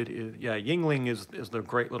porter, and it is, Yingling is the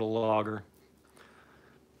great little lager.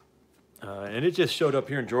 And it just showed up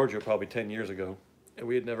here in Georgia probably 10 years ago. And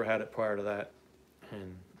we had never had it prior to that.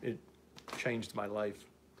 And it changed my life.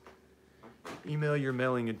 Email your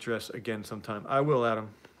mailing address again sometime. I will, Adam.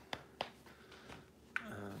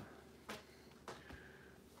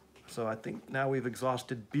 So I think now we've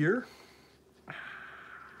exhausted beer.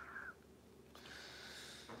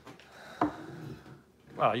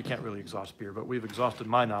 Well, you can't really exhaust beer, but we've exhausted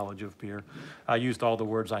my knowledge of beer. I used all the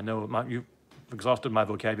words I know. You've exhausted my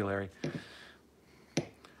vocabulary.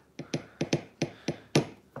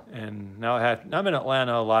 And now I'm in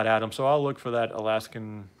Atlanta a lot, Adam, so I'll look for that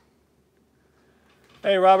Alaskan.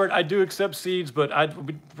 Hey, Robert, I do accept seeds, but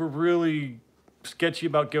we're really sketchy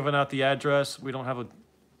about giving out the address. We don't have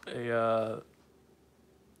a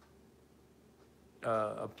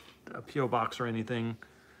P.O. box or anything.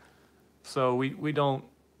 So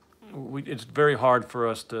it's very hard for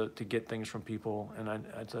us to get things from people, and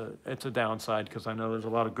it's a downside because I know there's a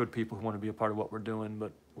lot of good people who want to be a part of what we're doing,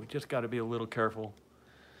 but we just got to be a little careful.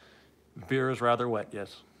 Beer is rather wet,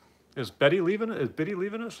 yes. Is Biddy leaving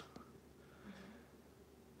us?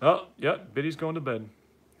 Oh, yeah, Biddy's going to bed.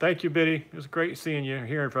 Thank you, Biddy. It was great seeing you,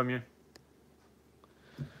 hearing from you.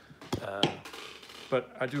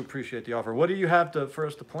 but I do appreciate the offer. What do you have for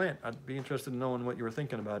us to plant? I'd be interested in knowing what you were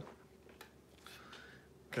thinking about.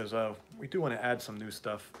 Because we do want to add some new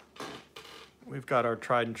stuff. We've got our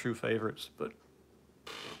tried and true favorites, but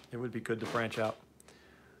it would be good to branch out.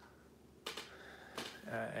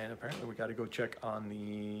 And apparently we got to go check on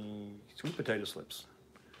the sweet potato slips.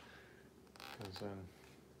 'Cause,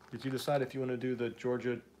 did you decide if you want to do the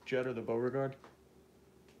Georgia Jet or the Beauregard?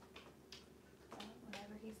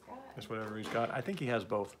 Whatever he's got. That's whatever he's got. I think he has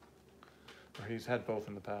both. Or he's had both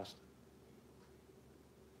in the past.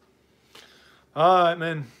 All right,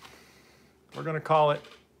 man. We're going to call it.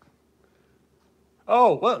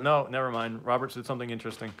 Oh, well, no, never mind. Robert said something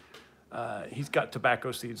interesting. He's got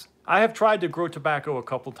tobacco seeds. I have tried to grow tobacco a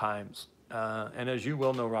couple times. And as you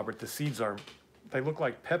well know, Robert, the seeds they look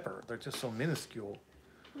like pepper. They're just so minuscule.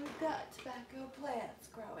 We've got tobacco plants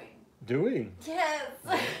growing. Do we? Yes.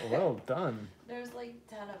 Well done. There's like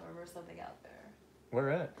 10 of them or something out there. Where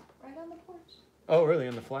at? Right on the porch. Oh, really?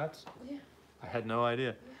 In the flats? Yeah. I had no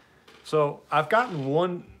idea. So I've gotten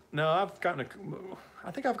one. No, I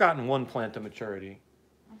think I've gotten one plant to maturity.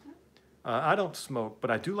 I don't smoke,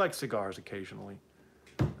 but I do like cigars occasionally.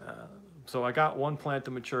 So I got one plant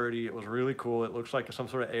to maturity. It was really cool. It looks like some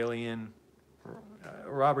sort of alien.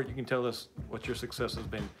 Robert, you can tell us what your success has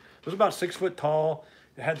been. It was about 6 foot tall.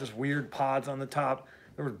 It had this weird pods on the top.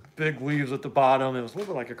 There were big leaves at the bottom. It was a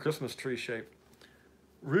little bit like a Christmas tree shape.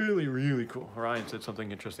 Really, really cool. Ryan said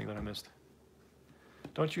something interesting that I missed.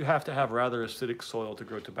 Don't you have to have rather acidic soil to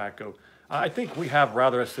grow tobacco? I think we have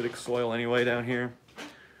rather acidic soil anyway down here.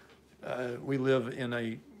 We live in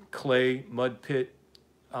a clay mud pit,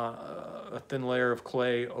 a thin layer of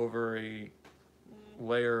clay over a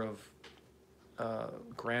layer of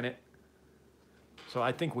granite. So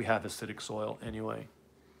I think we have acidic soil anyway.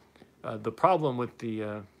 The problem with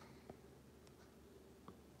the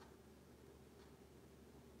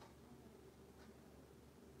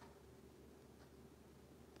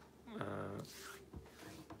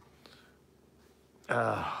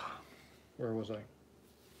where was I?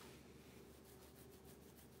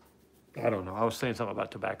 I don't know. I was saying something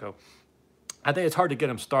about tobacco. I think it's hard to get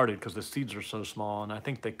them started because the seeds are so small, and I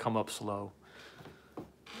think they come up slow.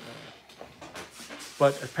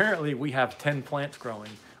 But apparently we have 10 plants growing.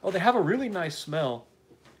 Oh, they have a really nice smell.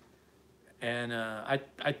 And I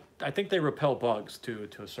think they repel bugs, too,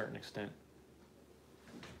 to a certain extent.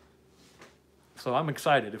 So I'm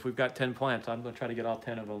excited. If we've got 10 plants, I'm going to try to get all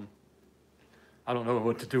 10 of them. I don't know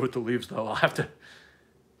what to do with the leaves, though. I'll have to...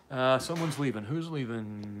 someone's leaving. Who's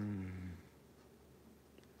leaving?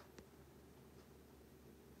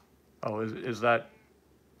 Oh, is that...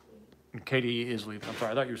 KDE is leaving. I'm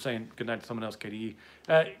sorry. I thought you were saying good night to someone else, KDE.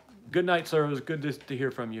 Good night, sir. It was good to hear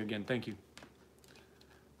from you again. Thank you.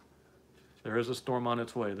 There is a storm on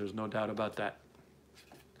its way. There's no doubt about that.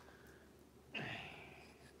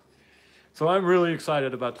 So I'm really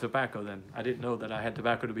excited about tobacco then. I didn't know that I had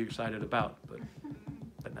tobacco to be excited about, but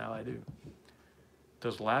now I do.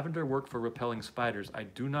 Does lavender work for repelling spiders? I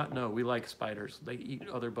do not know. We like spiders. They eat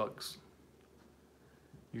other bugs.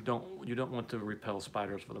 You don't want to repel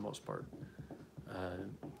spiders for the most part.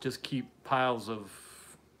 Just keep piles of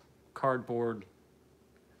cardboard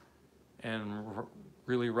and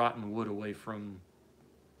really rotten wood away from,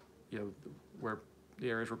 where the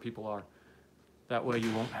areas where people are. That way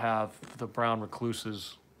you won't have the brown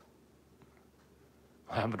recluses.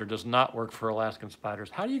 Lavender does not work for Alaskan spiders.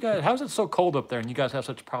 How is it so cold up there and you guys have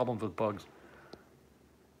such problems with bugs?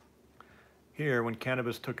 Here, when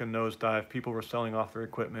cannabis took a nosedive, people were selling off their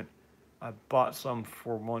equipment. I bought some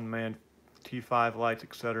for one man, T5 lights,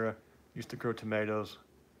 etc. Used to grow tomatoes.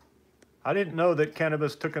 I didn't know that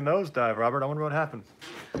cannabis took a nosedive, Robert. I wonder what happened.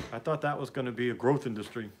 I thought that was going to be a growth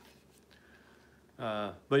industry.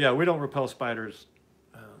 But yeah, we don't repel spiders.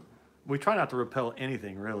 We try not to repel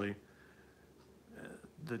anything, really.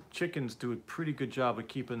 The chickens do a pretty good job of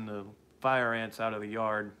keeping the fire ants out of the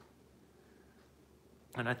yard.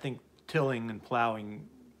 And I think tilling and plowing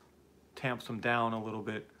tamps them down a little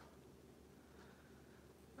bit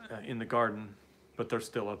in the garden, but they're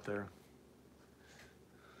still up there.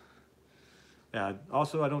 Yeah.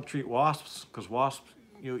 Also, I don't treat wasps because wasps,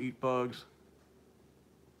 eat bugs.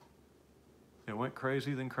 It went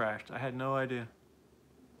crazy, then crashed. I had no idea.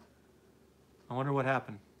 I wonder what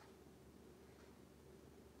happened.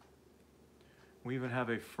 We even have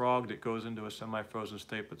a frog that goes into a semi-frozen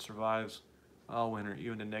state but survives all winter,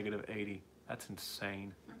 even to -80. That's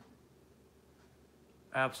insane.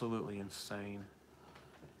 Absolutely insane.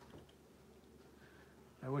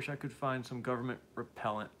 I wish I could find some government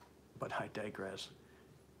repellent, but I digress.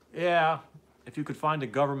 Yeah, if you could find a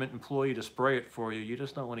government employee to spray it for you, you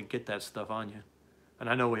just don't want to get that stuff on you. and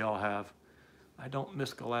I know we all have. I don't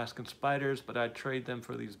miss Alaskan spiders, but I'd trade them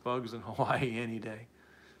for these bugs in Hawaii any day.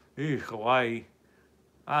 Ew, Hawaii.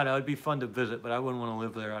 I don't know, it'd be fun to visit, but I wouldn't want to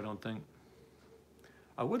live there, I don't think.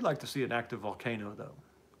 I would like to see an active volcano, though.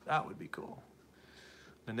 That would be cool.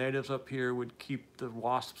 The natives up here would keep the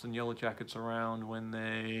wasps and yellow jackets around when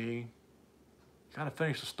they... Gotta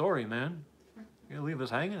finish the story, man. You gonna leave us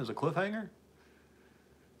hanging as a cliffhanger?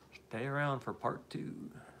 Stay around for part 2.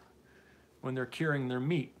 When they're curing their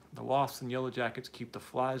meat, the wasps and yellow jackets keep the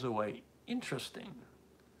flies away. Interesting.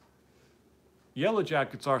 Yellow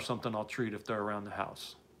jackets are something I'll treat if they're around the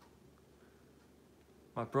house.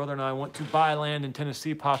 My brother and I want to buy land in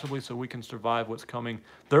Tennessee possibly so we can survive what's coming.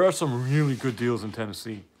 There are some really good deals in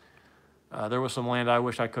Tennessee. There was some land I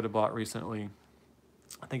wish I could have bought recently.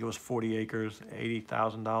 I think it was 40 acres,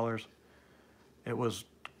 $80,000. It was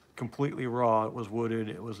completely raw. It was wooded.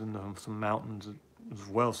 It was in some mountains. It was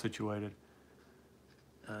well situated.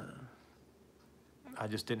 I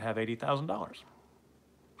just didn't have $80,000.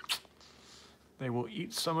 They will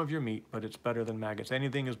eat some of your meat, but it's better than maggots.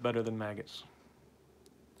 Anything is better than maggots.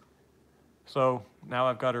 So now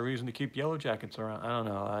I've got a reason to keep yellow jackets around. I don't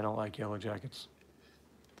know. I don't like yellow jackets.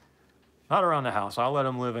 Not around the house. I'll let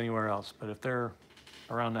them live anywhere else. But if they're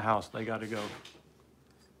around the house, they got to go.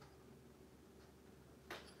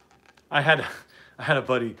 I had a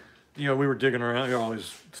buddy. You know, we were digging around. You're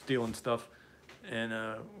always stealing stuff, and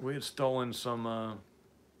we had stolen some.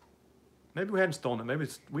 Maybe we hadn't stolen it. Maybe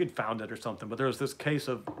we had found it or something. But there was this case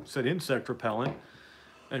of said insect repellent,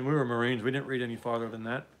 and we were Marines. We didn't read any farther than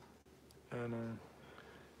that. And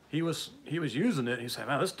he was using it. He said,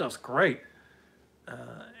 "Man, this stuff's great."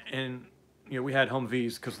 And you know, we had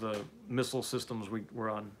Humvees because the missile systems we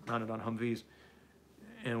were mounted on Humvees,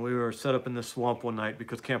 and we were set up in this swamp one night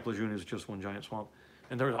because Camp Lejeune is just one giant swamp,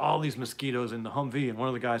 and there was all these mosquitoes in the Humvee. And one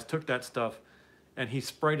of the guys took that stuff, and he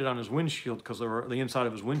sprayed it on his windshield because there were the inside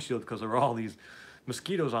of his windshield because there were all these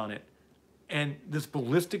mosquitoes on it. And this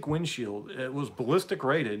ballistic windshield, it was ballistic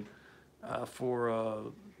rated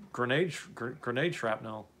for grenade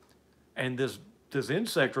shrapnel, and this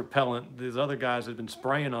insect repellent these other guys had been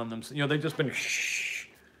spraying on them. You know, they've just been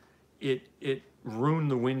it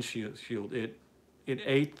ruined the windshield. It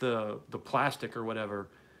ate the plastic or whatever,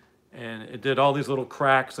 and it did all these little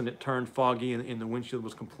cracks, and it turned foggy, and the windshield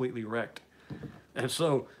was completely wrecked. And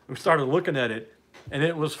so we started looking at it, and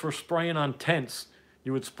it was for spraying on tents.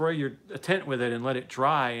 You would spray a tent with it and let it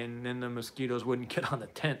dry, and then the mosquitoes wouldn't get on the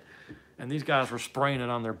tent. And these guys were spraying it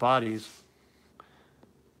on their bodies.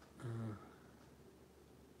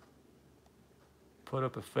 Put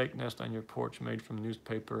up a fake nest on your porch made from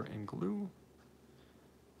newspaper and glue.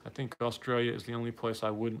 I think Australia is the only place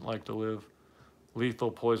I wouldn't like to live.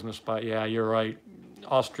 Lethal poisonous spot. Yeah, you're right.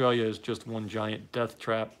 Australia is just one giant death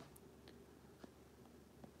trap.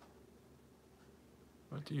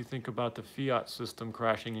 What do you think about the fiat system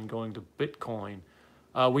crashing and going to Bitcoin?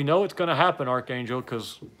 We know it's going to happen, Archangel,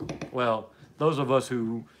 because, well, those of us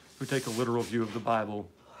who take a literal view of the Bible,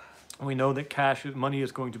 we know that money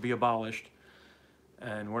is going to be abolished,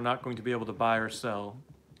 and we're not going to be able to buy or sell.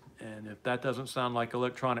 And if that doesn't sound like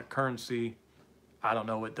electronic currency, I don't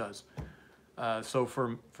know what does. So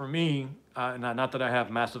for me, not that I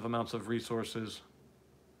have massive amounts of resources.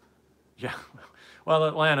 Yeah, well,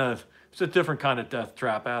 Atlanta, it's a different kind of death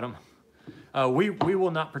trap, Adam. We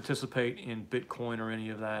will not participate in Bitcoin or any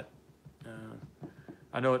of that.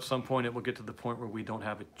 I know at some point it will get to the point where we don't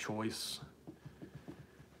have a choice.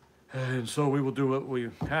 And so we will do what we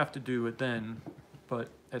have to do it then. But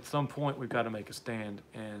at some point we've got to make a stand.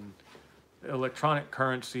 And electronic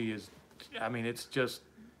currency is, I mean, it's just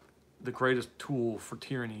the greatest tool for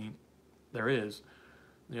tyranny there is.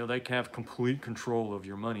 You know, they can have complete control of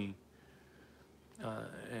your money.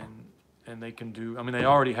 And they can do, I mean, they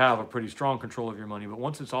already have a pretty strong control of your money, but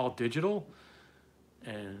once it's all digital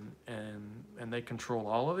and they control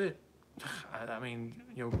all of it, I mean,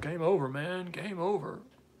 you know, game over, man, game over.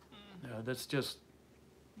 That's just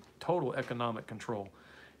total economic control.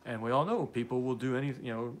 And we all know people will do anything,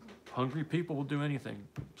 you know, hungry people will do anything.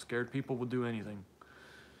 Scared people will do anything.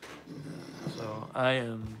 So I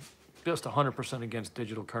am just 100% against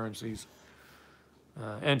digital currencies.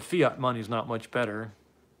 And fiat money is not much better.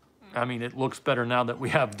 I mean, it looks better now that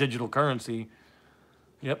we have digital currency.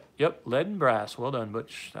 Yep, lead and brass. Well done,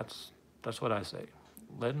 Butch. That's what I say.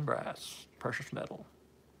 Lead and brass, precious metal.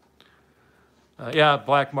 Yeah,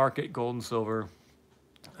 black market, gold and silver.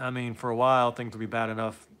 I mean, for a while, things will be bad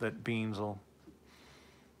enough that beans will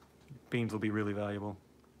be really valuable.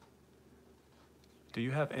 Do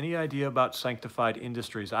you have any idea about sanctified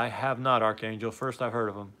industries? I have not, Archangel. First I've heard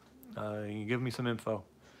of them. You give me some info.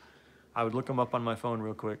 I would look them up on my phone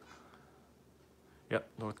real quick. Yep,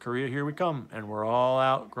 North Korea, here we come. And we're all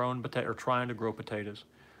out growing or trying to grow potatoes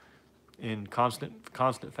in constant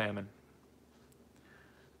famine.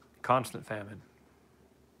 Constant famine.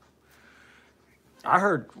 I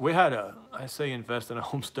heard we had I say invest in a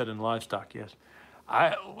homestead and livestock, yes.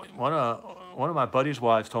 One of my buddy's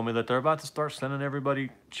wives told me that they're about to start sending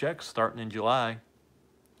everybody checks starting in July.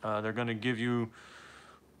 They're going to give you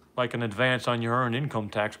like an advance on your earned income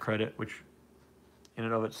tax credit, which in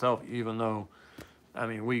and of itself, even though, I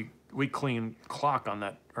mean, we clean clock on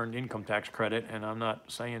that earned income tax credit, and I'm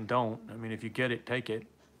not saying don't. I mean, if you get it, take it.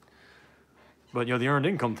 But, you know, the earned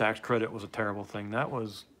income tax credit was a terrible thing. That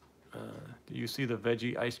was, do you see the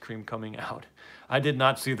veggie ice cream coming out? I did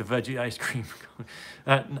not see the veggie ice cream.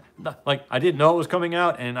 Like, I didn't know it was coming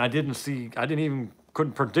out, and I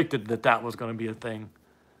couldn't predict it that was going to be a thing.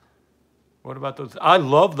 What about those? I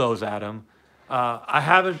love those, Adam.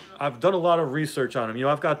 I've done a lot of research on them. You know,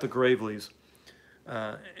 I've got the Gravely's.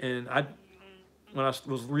 And when I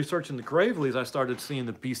was researching the Gravely's, I started seeing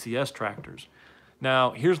the BCS tractors.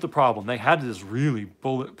 Now, here's the problem. They had this really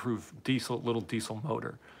bulletproof little diesel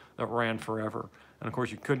motor that ran forever. And of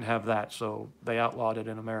course, you couldn't have that, so they outlawed it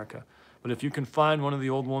in America. But if you can find one of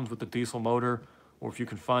the old ones with the diesel motor, or if you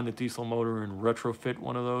can find the diesel motor and retrofit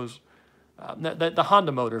one of those, the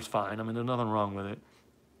Honda motor is fine. I mean, there's nothing wrong with it.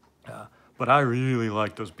 But I really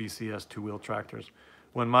like those BCS two-wheel tractors.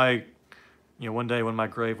 When one day when my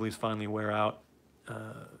Gravely's finally wear out,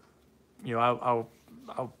 I'll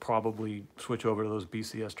probably switch over to those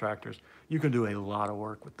BCS tractors. You can do a lot of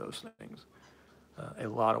work with those things. A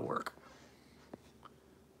lot of work.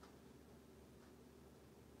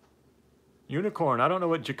 Unicorn, I don't know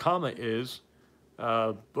what jicama is,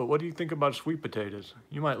 but what do you think about sweet potatoes?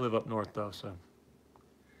 You might live up north, though, so.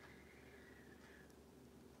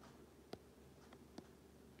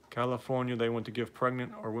 California, they want to give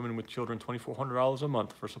pregnant or women with children $2,400 a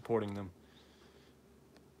month for supporting them.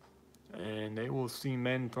 And they will see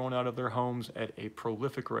men thrown out of their homes at a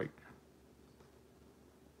prolific rate.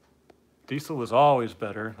 Diesel was always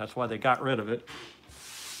better. That's why they got rid of it.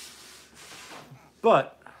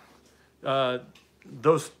 But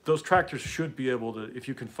those tractors should be able to, if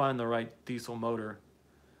you can find the right diesel motor.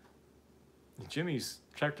 Jimmy's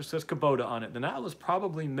tractor says Kubota on it. Then that was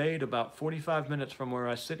probably made about 45 minutes from where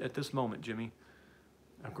I sit at this moment, Jimmy.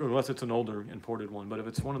 Unless it's an older imported one. But if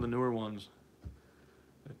it's one of the newer ones,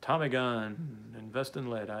 Tommy gun, invest in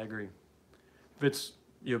lead, I agree. If it's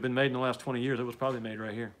been made in the last 20 years, it was probably made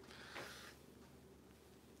right here.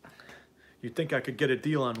 You'd think I could get a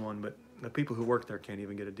deal on one, but the people who work there can't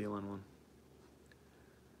even get a deal on one.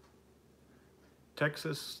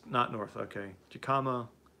 Texas, not north, okay. Jicama,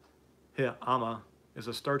 Ama is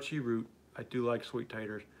a starchy root. I do like sweet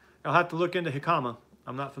taters. I'll have to look into jicama.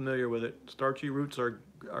 I'm not familiar with it. Starchy roots are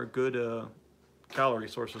good calorie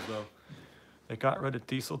sources, though. They got rid of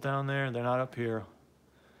diesel down there, and they're not up here.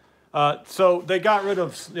 So they got rid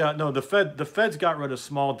of, the feds got rid of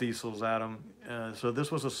small diesels, Adam. So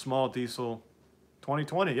this was a small diesel,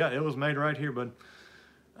 2020. Yeah, it was made right here, but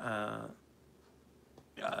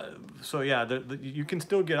so yeah, you can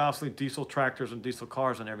still get obviously diesel tractors and diesel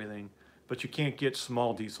cars and everything, but you can't get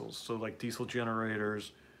small diesels. So like diesel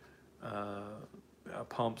generators,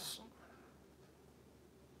 pumps.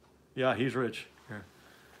 Yeah, he's rich.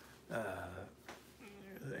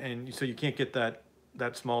 And so you can't get that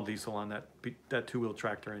small diesel on that two-wheel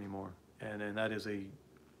tractor anymore. And that is a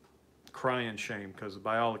crying shame, because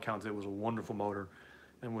by all accounts it was a wonderful motor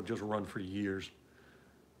and would just run for years.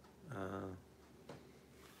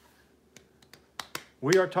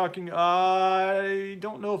 We are talking, I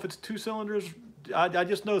don't know if it's 2 cylinders. I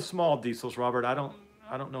just know small diesels, Robert. I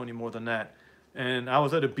don't know any more than that. And I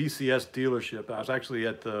was at a BCS dealership. I was actually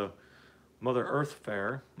at the Mother Earth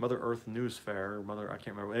Fair, Mother Earth News Fair, I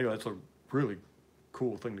can't remember. Anyway, it's a really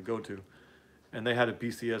cool thing to go to. And they had a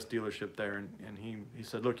BCS dealership there, and he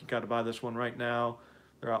said, look, you got to buy this one right now.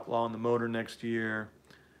 They're outlawing the motor next year.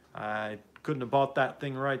 I couldn't have bought that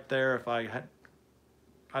thing right there if I'd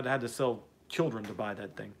had to sell children to buy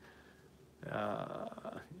that thing.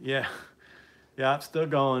 Yeah, it's still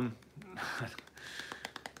going.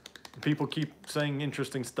 People keep saying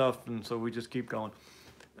interesting stuff, and so we just keep going.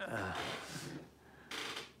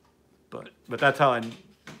 But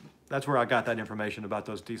that's where I got that information about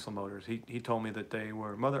those diesel motors. He told me that they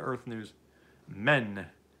were Mother Earth News men.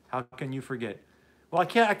 How can you forget? Well,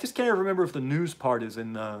 I just can't remember if the news part is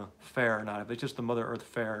in the fair or not. If it's just the Mother Earth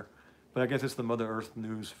Fair, but I guess it's the Mother Earth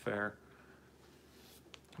News Fair.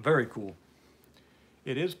 Very cool.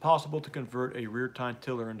 It is possible to convert a rear tine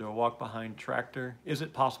tiller into a walk-behind tractor. Is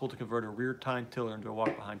it possible to convert a rear tine tiller into a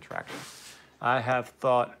walk-behind tractor? I have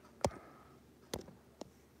thought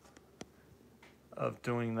of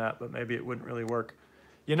doing that, but maybe it wouldn't really work.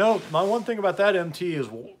 You know, my one thing about that MT is,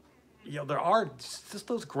 you know, there are just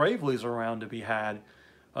those Graveleys around to be had.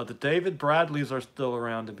 The David Bradleys are still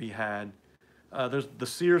around to be had. There's the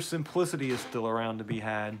Sears Simplicity is still around to be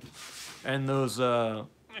had, and those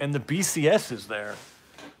and the BCS is there.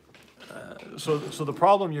 So the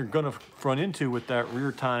problem you're going to run into with that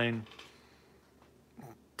rear tine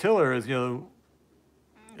tiller is, you know,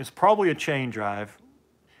 it's probably a chain drive,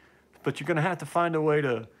 but you're going to have to find a way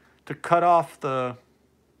to cut off the.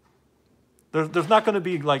 There's not going to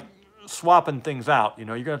be like swapping things out. You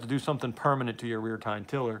know, you're going to have to do something permanent to your rear tine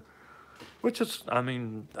tiller, which is, I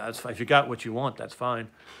mean, that's fine. If you got what you want, that's fine.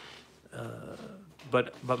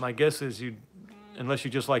 But my guess is unless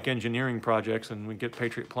you just like engineering projects, and we get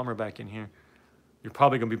Patriot Plumber back in here, you're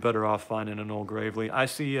probably going to be better off finding an old Gravely. I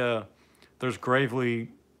see there's Gravely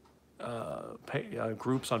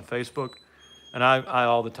groups on Facebook, and I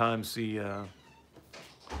all the time see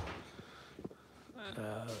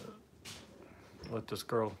let this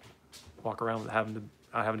girl walk around having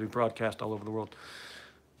to broadcast all over the world.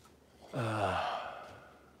 What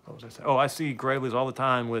was I saying? Oh, I see Graveleys all the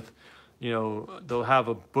time with, you know, they'll have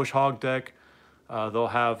a bush hog deck. They'll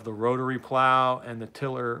have the rotary plow and the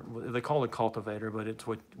tiller. They call it cultivator, but it's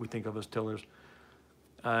what we think of as tillers.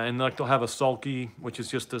 And like they'll have a sulky, which is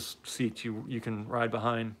just this seat you can ride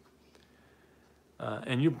behind.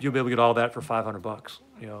 And you'll be able to get all that for $500,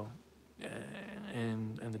 you know,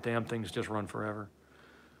 and the damn things just run forever.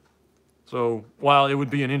 So while it would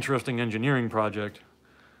be an interesting engineering project,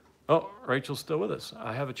 oh, Rachel's still with us.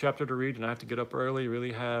 I have a chapter to read, and I have to get up early.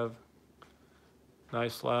 Really have.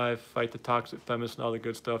 Nice life, fight the toxic feminists and all the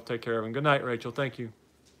good stuff. Take care of them. Good night, Rachel. Thank you.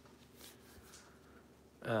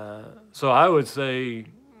 So I would say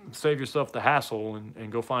save yourself the hassle and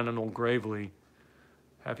go find an old Gravely.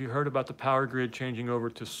 Have you heard about the power grid changing over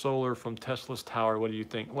to solar from Tesla's tower? What do you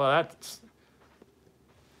think? Well, that's,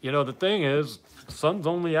 you know, the thing is, the sun's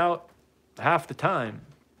only out half the time.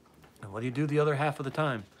 And what do you do the other half of the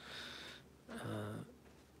time?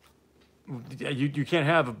 You can't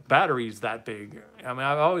have batteries that big. I mean,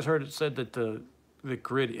 I've always heard it said that the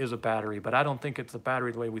grid is a battery, but I don't think it's a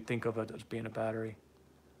battery the way we think of it as being a battery.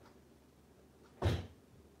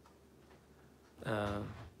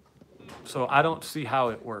 So I don't see how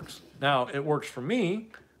it works. Now, it works for me.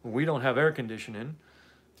 We don't have air conditioning.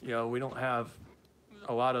 You know, we don't have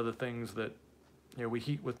a lot of the things that, you know, we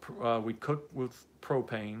heat with, we cook with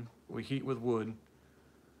propane. We heat with wood.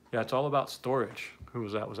 Yeah, it's all about storage. Who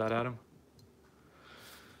was that? Was that Adam?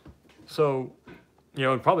 So, you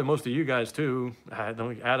know, and probably most of you guys too. I don't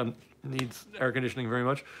think Adam needs air conditioning very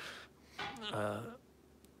much.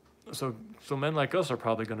 So men like us are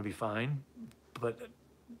probably going to be fine,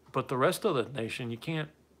 but the rest of the nation, you can't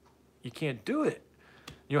do it.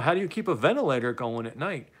 You know, how do you keep a ventilator going at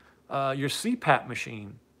night? Your CPAP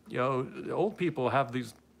machine. You know, the old people have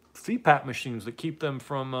these CPAP machines that keep them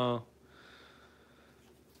from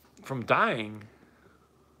dying.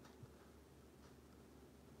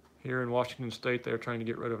 Here in Washington State, they're trying to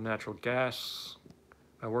get rid of natural gas.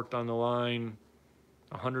 I worked on the line.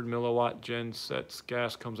 100 milliwatt gen sets.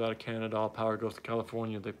 Gas comes out of Canada. All power goes to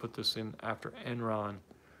California. They put this in after Enron.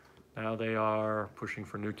 Now they are pushing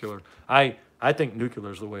for nuclear. I think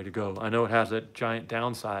nuclear is the way to go. I know it has that giant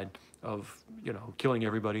downside of, you know, killing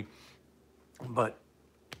everybody. But,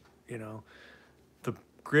 you know, the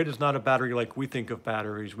grid is not a battery like we think of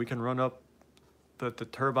batteries. We can run up the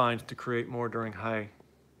turbines to create more during high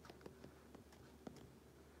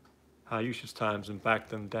usage times and back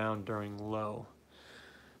them down during low.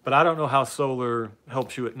 But I don't know how solar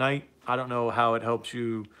helps you at night. I don't know how it helps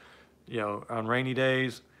you, you know, on rainy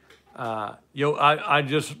days. You know, I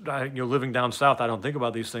you know, living down south, I don't think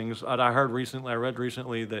about these things. I read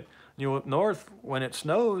recently that, you know, up north, when it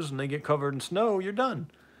snows and they get covered in snow, you're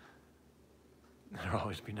done. There'll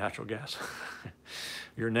always be natural gas.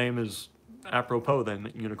 Your name is apropos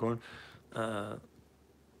then, unicorn.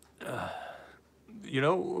 You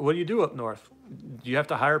know, what do you do up north? Do you have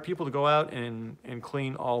to hire people to go out and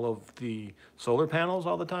clean all of the solar panels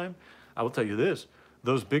all the time? I will tell you this,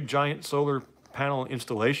 those big giant solar panel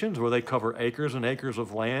installations where they cover acres and acres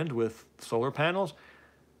of land with solar panels,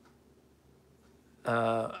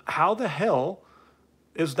 how the hell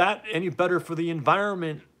is that any better for the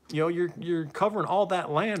environment? You know, you're covering all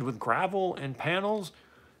that land with gravel and panels.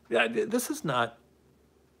 Yeah, this is not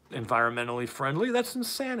environmentally friendly. That's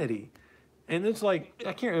insanity. And it's like,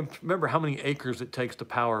 I can't remember how many acres it takes to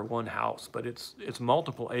power one house, but it's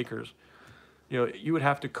multiple acres. You know, you would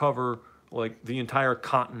have to cover like the entire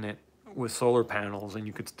continent with solar panels, and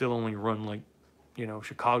you could still only run like, you know,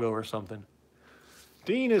 Chicago or something.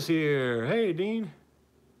 Dean is here. Hey, Dean.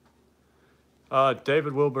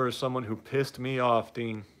 David Wilber is someone who pissed me off,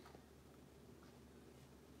 Dean.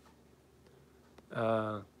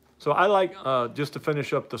 So I like, just to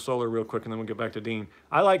finish up the solar real quick and then we'll get back to Dean.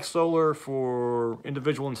 I like solar for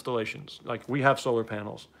individual installations. Like we have solar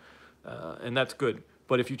panels, and that's good.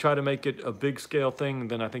 But if you try to make it a big scale thing,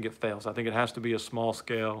 then I think it fails. I think it has to be a small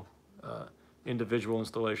scale individual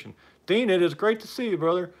installation. Dean, it is great to see you,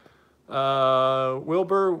 brother.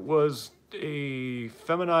 Wilber was a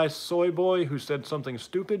feminized soy boy who said something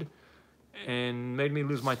stupid and made me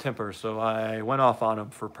lose my temper. So I went off on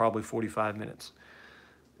him for probably 45 minutes.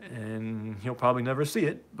 And he'll probably never see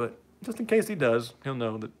it, but just in case he does, he'll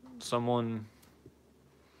know that someone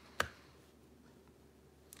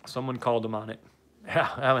called him on it.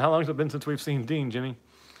 How long has it been since we've seen Dean, Jimmy?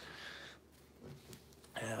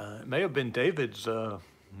 It may have been David's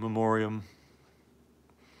memoriam.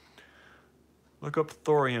 Look up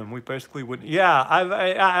thorium. We basically wouldn't. Yeah,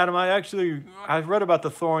 Adam, I've read about the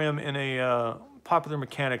thorium in a Popular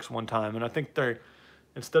Mechanics one time, and I think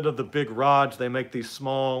instead of the big rods, they make these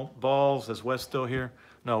small balls. Is Wes still here?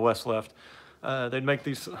 No, Wes left. They'd make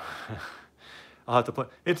these. I'll have to put.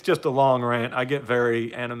 It's just a long rant. I get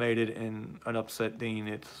very animated and an upset Dean.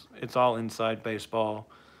 It's all inside baseball,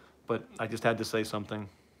 but I just had to say something.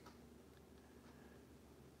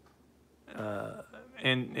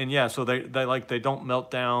 And yeah, so they don't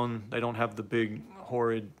melt down. They don't have the big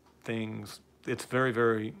horrid things. It's very,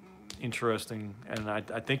 very interesting, and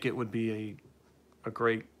I think it would be a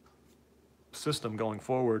great system going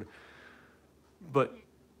forward. But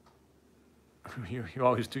you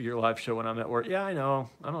always do your live show when I'm at work. Yeah, I know.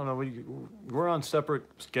 I don't know. We're on separate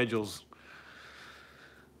schedules.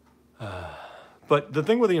 But the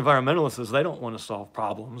thing with the environmentalists is they don't want to solve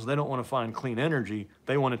problems. They don't want to find clean energy.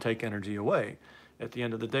 They want to take energy away. At the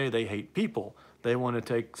end of the day, they hate people. They want to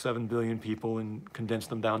take 7 billion people and condense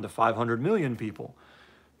them down to 500 million people.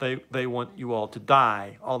 They want you all to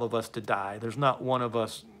die, all of us to die. There's not one of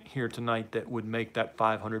us here tonight that would make that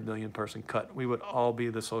 500 million person cut. We would all be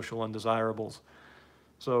the social undesirables.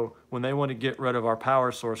 So when they want to get rid of our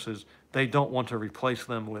power sources, they don't want to replace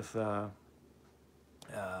them with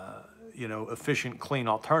efficient, clean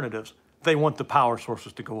alternatives. They want the power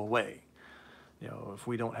sources to go away. You know, if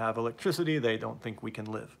we don't have electricity, they don't think we can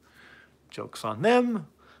live. Joke's on them.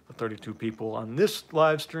 The 32 people on this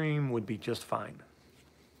live stream would be just fine.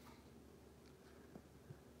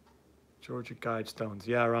 Georgia Guidestones.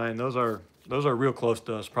 Yeah, Ryan, those are real close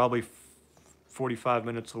to us, probably 45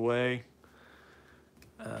 minutes away.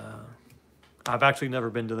 I've actually never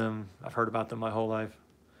been to them. I've heard about them my whole life.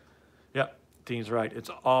 Yep, Dean's right. It's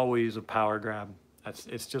always a power grab.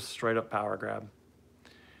 It's just straight up power grab.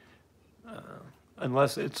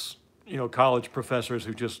 Unless it's, college professors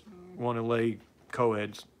who just want to lay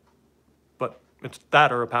co-eds. But it's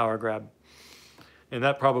that or a power grab. And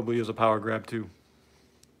that probably is a power grab too.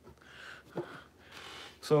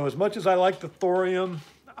 So as much as I like the thorium,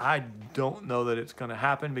 I don't know that it's going to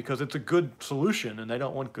happen because it's a good solution and they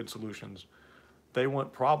don't want good solutions. They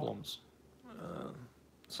want problems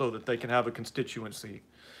so that they can have a constituency.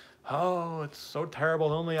 Oh, it's so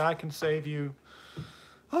terrible. Only I can save you.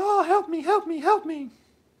 Oh, help me, help me, help me.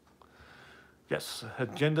 Yes,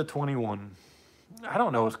 Agenda 21. I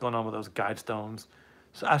don't know what's going on with those guidestones.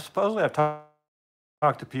 So I supposedly I've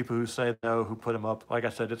talked to people who say no, who put them up. Like I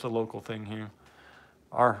said, it's a local thing here.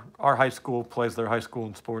 Our high school plays their high school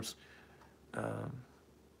in sports.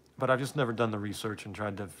 But I've just never done the research and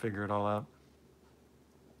tried to figure it all out.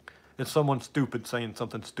 It's someone stupid saying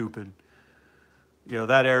something stupid.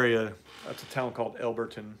 That area, that's a town called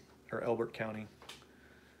Elberton, or Elbert County.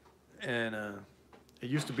 And it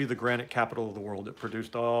used to be the granite capital of the world. It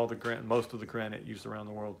produced all the most of the granite used around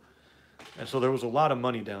the world. And so there was a lot of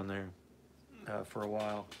money down there for a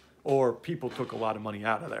while. Or people took a lot of money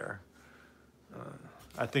out of there.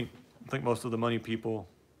 I think most of the money people,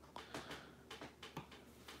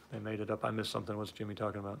 they made it up. I missed something. What's Jimmy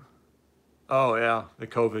talking about? Oh, yeah, the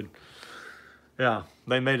COVID. Yeah,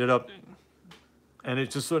 they made it up. And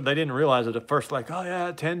it's just they didn't realize it at first, like, oh,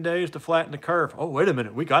 yeah, 10 days to flatten the curve. Oh, wait a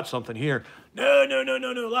minute, we got something here. No,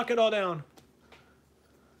 lock it all down.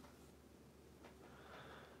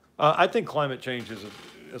 I think climate change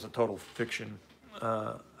is a total fiction.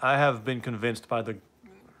 I have been convinced by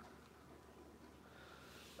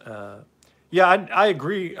Yeah, I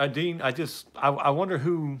agree, Dean. I wonder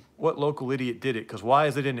what local idiot did it, because why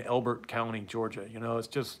is it in Elbert County, Georgia? You know,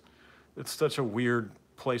 it's such a weird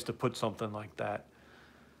place to put something like that.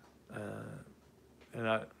 And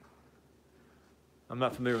I'm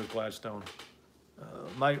not familiar with Gladstone.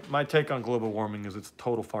 My take on global warming is it's a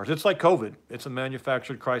total farce. It's like COVID. It's a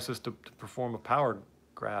manufactured crisis to perform a power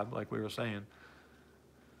grab, like we were saying.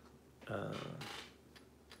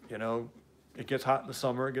 You know, it gets hot in the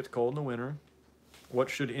summer, it gets cold in the winter. What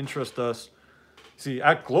should interest us? See,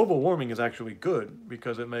 global warming is actually good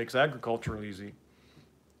because it makes agriculture easy.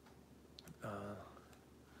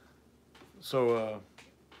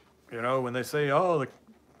 You know, when they say, oh, the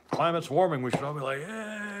climate's warming, we should all be like,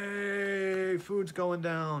 hey, food's going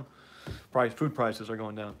down. Food prices are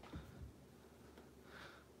going down.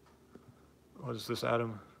 What is this,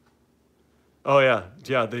 Adam? Oh yeah,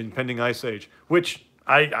 the impending ice age, which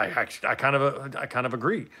I kind of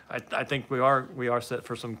agree. I think we are set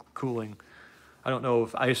for some cooling. I don't know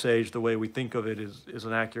if ice age, the way we think of it, is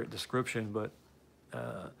an accurate description, but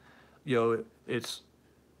you know, it's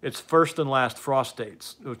first and last frost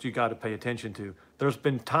dates, which you got to pay attention to. There's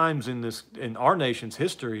been times in our nation's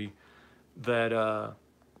history that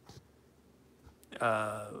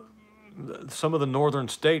some of the northern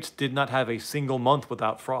states did not have a single month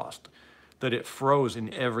without frost, that it froze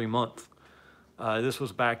in every month. This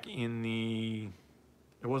was back in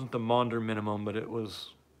it wasn't the Maunder minimum, but it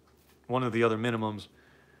was one of the other minimums.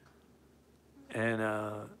 And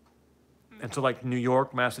so like New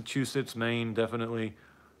York, Massachusetts, Maine, definitely,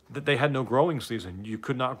 that they had no growing season. You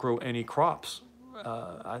could not grow any crops.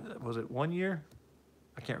 Was it 1 year?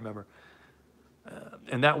 I can't remember.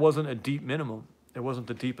 And that wasn't a deep minimum. It wasn't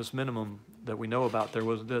the deepest minimum that we know about. There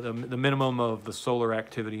was the minimum of the solar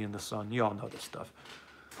activity in the sun. You all know this stuff.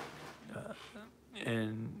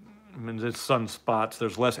 And I mean, there's sunspots.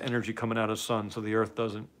 There's less energy coming out of the sun, so the earth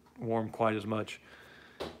doesn't warm quite as much.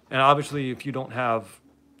 And obviously, if you don't have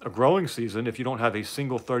a growing season, if you don't have a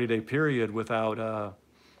single 30-day period without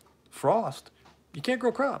frost, you can't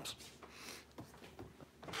grow crops.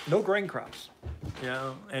 No grain crops. You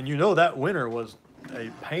know? And you know that winter was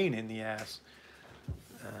a pain in the ass.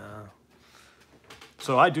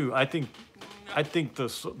 So I think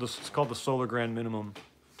it's called the solar grand minimum,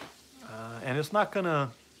 and it's not gonna.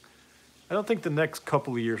 I don't think the next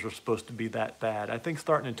couple of years are supposed to be that bad. I think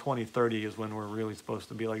starting in 2030 is when we're really supposed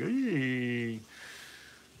to be like,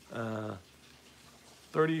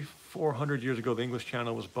 3,400 years ago, the English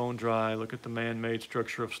Channel was bone dry. Look at the man-made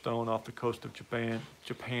structure of stone off the coast of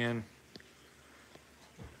Japan,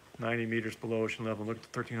 90 meters below ocean level. Look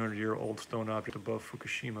at the 1,300-year-old stone object above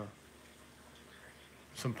Fukushima.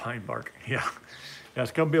 Some pine bark. Yeah,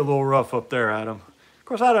 it's gonna be a little rough up there, Adam. Of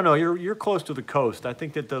course, I don't know. You're close to the coast. I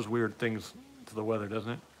think that does weird things to the weather,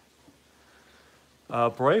 doesn't it?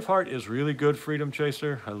 Braveheart is really good, Freedom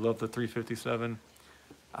Chaser. I love the 357.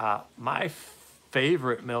 My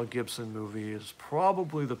favorite Mel Gibson movie is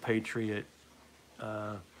probably The Patriot.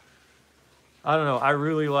 I don't know. I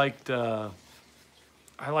really liked. I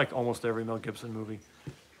like almost every Mel Gibson movie.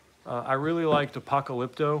 I really liked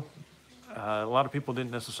Apocalypto. A lot of people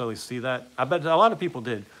didn't necessarily see that. I bet a lot of people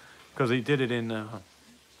did, because he did it in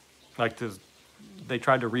they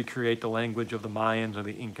tried to recreate the language of the Mayans or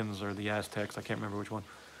the Incans or the Aztecs. I can't remember which one,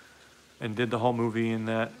 and did the whole movie in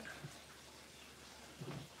that.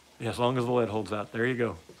 Yeah, as long as the lead holds out. There you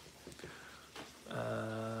go.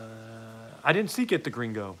 I didn't see Get the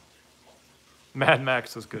Gringo. Mad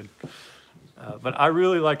Max is good. But I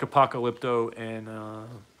really like Apocalypto and...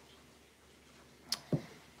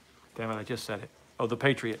 damn it, I just said it. Oh, The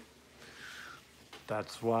Patriot.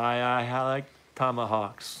 That's why I like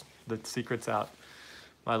Tomahawks. The secret's out.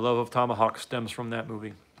 My love of Tomahawk stems from that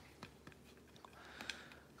movie.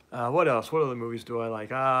 What else? What other movies do I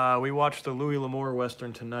like? We watched the Louis L'Amour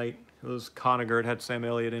Western tonight. It was Conager. It had Sam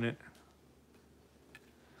Elliott in it.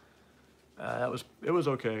 It was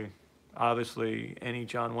okay. Obviously, any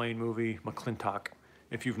John Wayne movie, McClintock.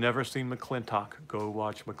 If you've never seen McClintock, go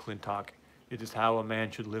watch McClintock. It is how a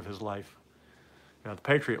man should live his life. The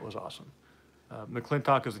Patriot was awesome.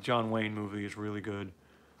 McClintock is a John Wayne movie. Is really good.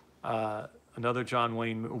 Another John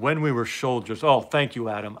Wayne, When We Were Soldiers. Oh, thank you,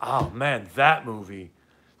 Adam. Oh, man, that movie.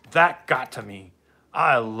 That got to me.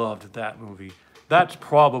 I loved that movie. That's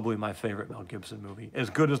probably my favorite Mel Gibson movie. As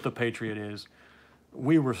good as The Patriot is,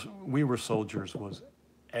 We Were Soldiers was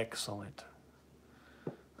excellent.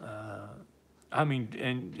 I mean,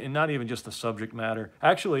 and not even just the subject matter.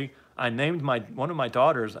 Actually, I named one of my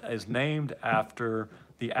daughters is named after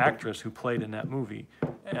the actress who played in that movie,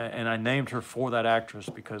 and I named her for that actress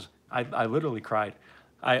because I literally cried.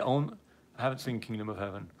 I haven't seen Kingdom of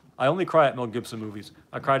Heaven. I only cry at Mel Gibson movies.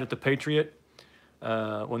 I cried at The Patriot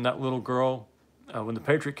when that little girl, when The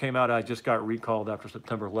Patriot came out. I just got recalled after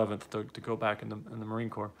September 11th to go back in the Marine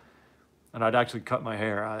Corps, and I'd actually cut my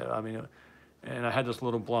hair. I mean, and I had this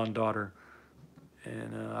little blonde daughter,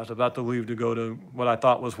 and I was about to leave to go to what I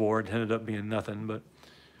thought was war. It ended up being nothing, but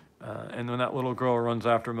and when that little girl runs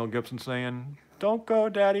after Mel Gibson saying, "Don't go,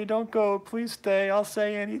 Daddy, don't go, please stay, I'll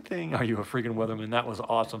say anything. Are you a freaking weatherman?" That was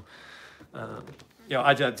awesome. You know,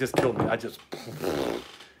 I just killed me.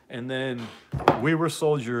 And then We Were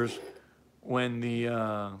Soldiers, when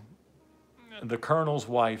the colonel's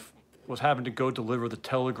wife was having to go deliver the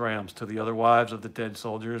telegrams to the other wives of the dead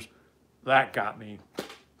soldiers. That got me.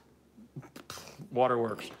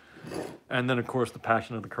 Waterworks. And then, of course, The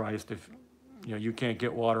Passion of the Christ. If you can't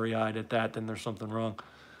get watery-eyed at that, then there's something wrong.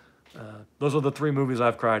 Those are the 3 movies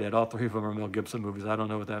I've cried at. All 3 of them are Mel Gibson movies. I don't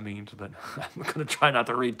know what that means, but I'm going to try not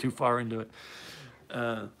to read too far into it.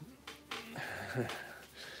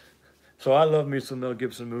 So I love me some Mel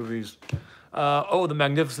Gibson movies. The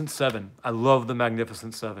Magnificent Seven. I love The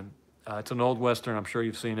Magnificent Seven. It's an old Western. I'm sure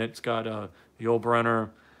you've seen it. It's got Yul Brynner.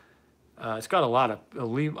 It's got a lot of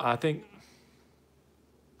I think.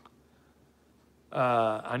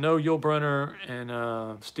 I know Yul Brynner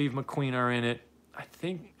and Steve McQueen are in it. I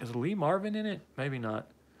think, is Lee Marvin in it? Maybe not.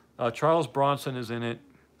 Charles Bronson is in it.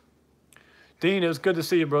 Dean, it was good to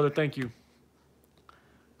see you, brother. Thank you.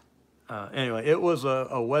 Anyway, it was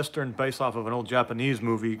a Western based off of an old Japanese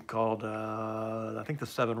movie called, I think, The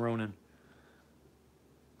Seven Ronin.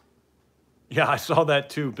 Yeah, I saw that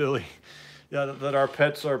too, Billy. Yeah, that our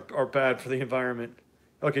pets are bad for the environment.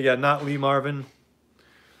 Okay, yeah, not Lee Marvin.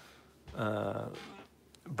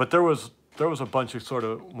 But there was a bunch of sort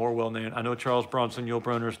of more well-named. I know Charles Bronson, Yul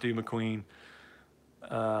Brynner, Steve McQueen.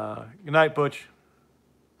 Good night, Butch.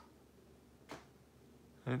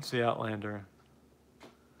 I didn't see Outlander.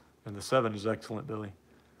 And The Seven is excellent, Billy.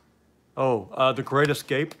 Oh, The Great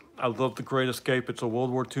Escape. I love The Great Escape. It's a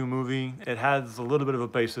World War II movie. It has a little bit of a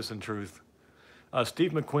basis in truth.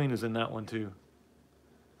 Steve McQueen is in that one, too.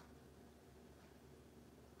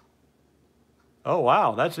 Oh,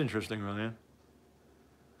 wow. That's interesting, Ronan.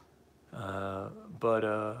 But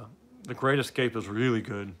The Great Escape is really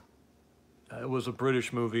good. It was a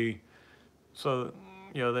British movie. So,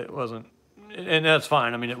 that wasn't... And that's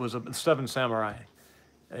fine. I mean, it was a Seven Samurai.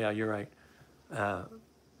 Yeah, you're right.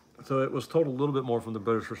 So it was told a little bit more from the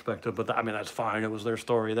British perspective, but I mean, that's fine. It was their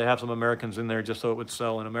story. They have some Americans in there just so it would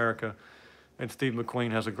sell in America. And Steve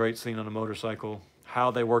McQueen has a great scene on a motorcycle.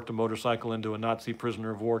 How they worked a motorcycle into a Nazi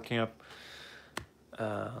prisoner of war camp.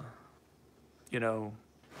 But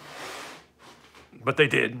they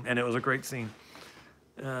did, and it was a great scene.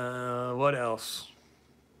 What else?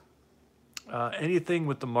 Anything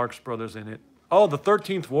with the Marx Brothers in it. Oh, The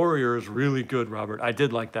 13th Warrior is really good, Robert. I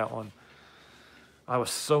did like that one. I was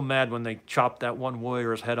so mad when they chopped that one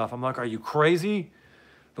warrior's head off. I'm like, are you crazy?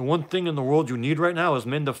 The one thing in the world you need right now is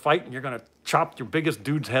men to fight, and you're going to chop your biggest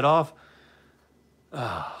dude's head off?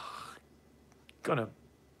 I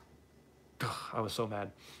was so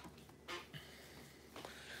mad.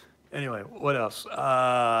 Anyway, what else?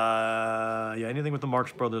 Anything with the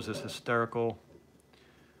Marx Brothers is hysterical.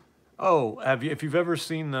 Oh, if you've ever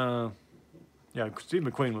seen Steve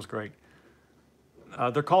McQueen was great.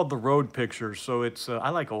 They're called The Road Pictures, so it's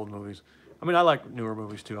I like old movies. I mean, I like newer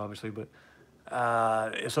movies too, obviously, but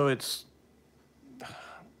so it's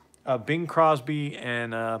Bing Crosby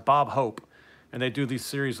and Bob Hope, and they do these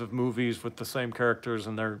series of movies with the same characters,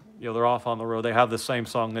 and they're off on the road. They have the same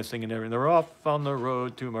song they sing and everything. They're off on the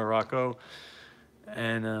road to Morocco,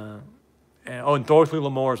 and Dorothy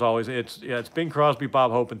Lamour is always it's Bing Crosby,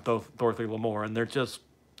 Bob Hope, and Dorothy Lamour, and they're just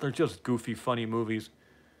goofy, funny movies.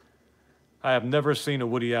 I have never seen a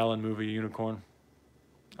Woody Allen movie, Unicorn.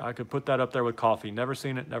 I could put that up there with Coffee. Never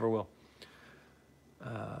seen it, never will.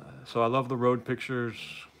 So I love The Road Pictures.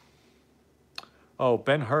 Oh,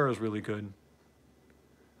 Ben-Hur is really good.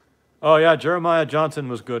 Oh, yeah, Jeremiah Johnson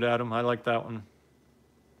was good, Adam. I like that one.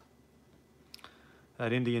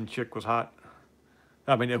 That Indian chick was hot.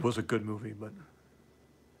 I mean, it was a good movie, but...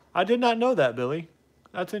 I did not know that, Billy.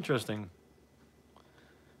 That's interesting.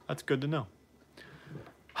 That's good to know.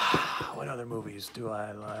 What other movies do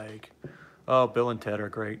I like? Oh, Bill and Ted are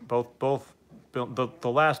great. Both. The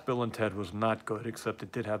last Bill and Ted was not good, except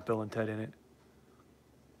it did have Bill and Ted in it.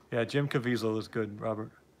 Yeah, Jim Caviezel is good,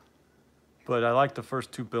 Robert. But I like the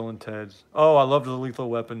first 2 Bill and Teds. Oh, I love the Lethal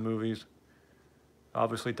Weapon movies.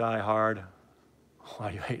 Obviously, Die Hard. Why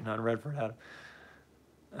are you hating on Redford, Adam?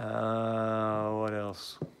 What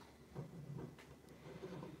else?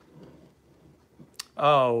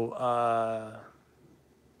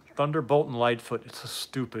 Thunderbolt and Lightfoot. It's a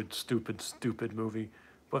stupid, stupid, stupid movie,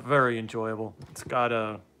 but very enjoyable. It's got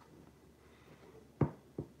a...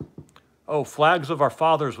 Oh, Flags of Our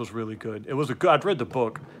Fathers was really good. It was a good... I'd read the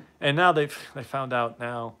book, and now they found out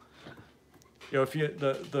now. You know, if you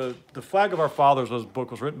the Flag of Our Fathers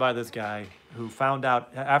book was written by this guy who found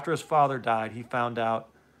out after his father died. He found out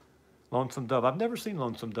Lonesome Dove. I've never seen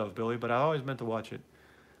Lonesome Dove, Billy, but I always meant to watch it.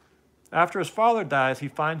 After his father dies, he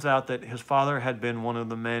finds out that his father had been one of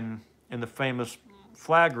the men in the famous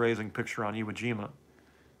flag raising picture on Iwo Jima.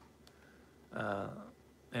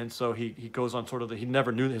 And so he goes on sort of he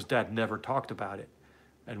never knew, his dad never talked about it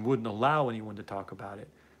and wouldn't allow anyone to talk about it.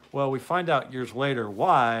 Well, we find out years later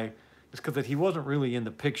why. It's because he wasn't really in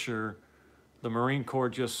the picture. The Marine Corps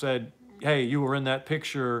just said, hey, you were in that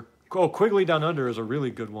picture. Oh, Quigley Down Under is a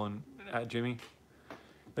really good one, Jimmy.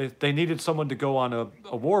 They needed someone to go on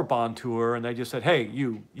a war bond tour, and they just said, hey,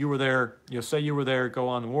 you were there. You say you were there, go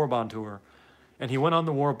on the war bond tour. And he went on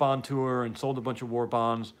the war bond tour and sold a bunch of war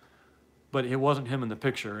bonds, but it wasn't him in the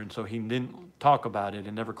picture, and so he didn't talk about it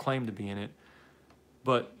and never claimed to be in it.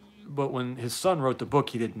 But when his son wrote the book,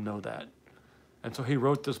 he didn't know that. And so he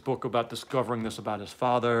wrote this book about discovering this about his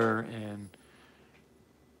father, and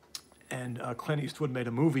Clint Eastwood made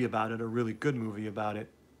a movie about it, a really good movie about it.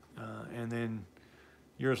 And then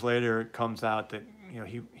years later, it comes out that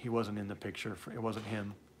he wasn't in the picture. It wasn't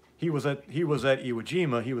him. He was at Iwo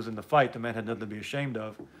Jima. He was in the fight. The man had nothing to be ashamed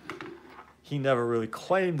of. He never really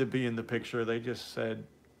claimed to be in the picture. They just said,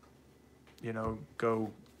 go.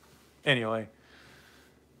 Anyway,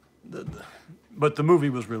 but the movie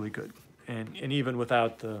was really good. And even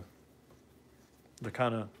without the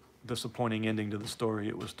kind of disappointing ending to the story,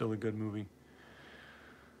 it was still a good movie.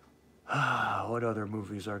 What other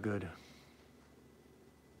movies are good?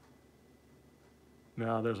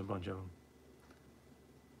 No, there's a bunch of them.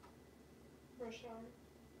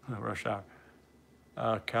 Rush Hour.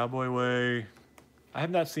 Cowboy Way. I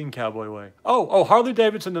have not seen Cowboy Way. Oh, Harley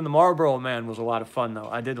Davidson and the Marlboro Man was a lot of fun, though.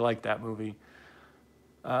 I did like that movie.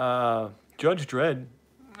 Judge Dredd.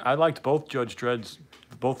 I liked both Judge Dredds,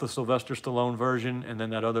 both the Sylvester Stallone version and then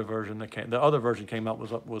that other version that came. The other version came out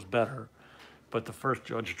was better, but the first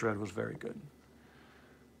Judge Dredd was very good.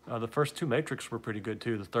 The first two Matrix were pretty good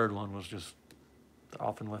too. The third one was just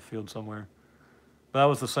off in left field somewhere. But that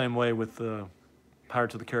was the same way with the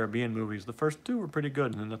Pirates of the Caribbean movies. The first two were pretty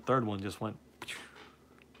good, and then the third one just went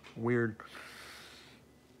weird.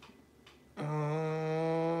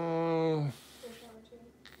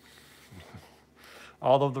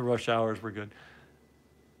 All of the Rush Hours were good.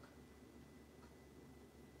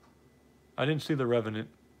 I didn't see The Revenant.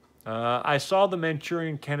 I saw the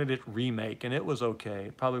Manchurian Candidate remake, and it was okay.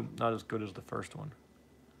 Probably not as good as the first one.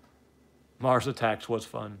 Mars Attacks was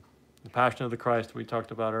fun. The Passion of the Christ we talked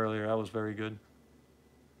about earlier, that was very good.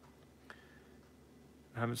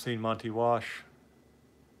 I haven't seen Monty Wash.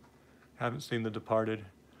 Haven't seen The Departed.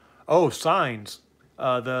 Oh, Signs.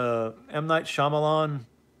 The M. Night Shyamalan.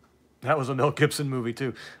 That was a Mel Gibson movie,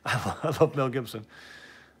 too. I love Mel Gibson.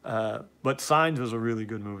 But Signs was a really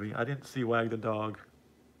good movie. I didn't see Wag the Dog.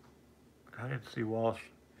 I didn't see Walsh.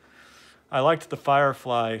 I liked the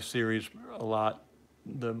Firefly series a lot.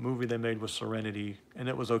 The movie they made was Serenity, and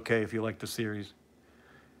it was okay if you liked the series.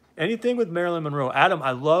 Anything with Marilyn Monroe. Adam, I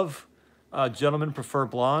love Gentlemen Prefer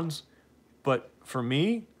Blondes, but for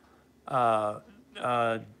me,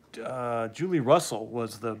 Julie Russell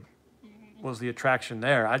was the attraction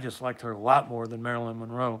there. I just liked her a lot more than Marilyn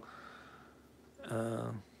Monroe.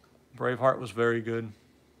 Braveheart was very good.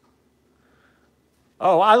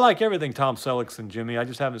 Oh, I like everything Tom Selleck's and Jimmy. I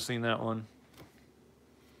just haven't seen that one.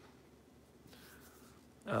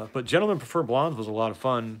 But Gentlemen Prefer Blondes was a lot of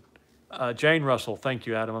fun. Jane Russell. Thank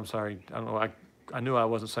you, Adam. I'm sorry. I don't know. I knew I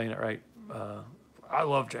wasn't saying it right. I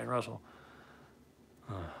love Jane Russell.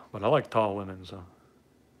 But I like tall women, so.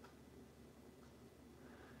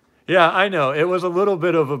 Yeah, I know. It was a little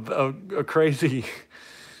bit of a crazy,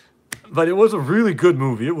 but it was a really good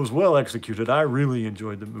movie. It was well executed. I really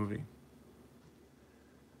enjoyed the movie.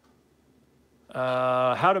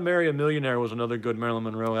 How to Marry a Millionaire was another good Marilyn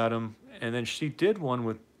Monroe, Adam. And then she did one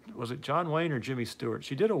with, was it John Wayne or Jimmy Stewart?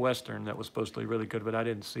 She did a Western that was supposed to be really good, but I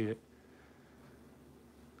didn't see it.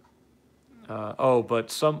 But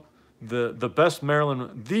the best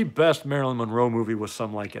Marilyn Monroe movie was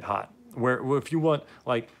Some Like It Hot. Where if you want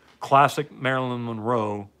like classic Marilyn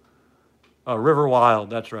Monroe, River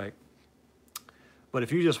Wild, that's right. But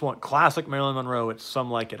if you just want classic Marilyn Monroe, it's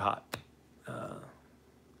Some Like It Hot.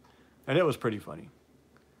 And it was pretty funny.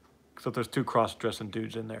 Except there's two cross-dressing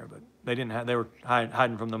dudes in there, but they were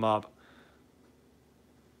hiding from the mob.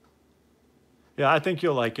 Yeah, I think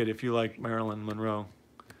you'll like it if you like Marilyn Monroe.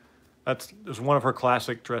 There's one of her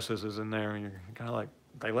classic dresses is in there, and you're kind of like,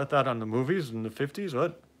 they let that on the movies in the 50s?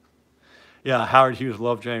 What? Yeah, Howard Hughes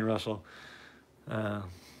loved Jane Russell.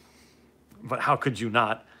 But how could you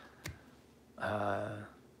not?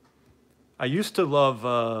 I used to love,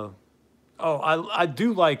 I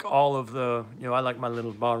do like all of the, I like my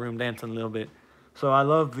little ballroom dancing a little bit. So I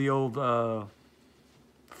love the old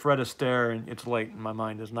Fred Astaire, and it's late and my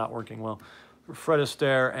mind is not working well. Fred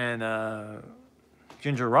Astaire and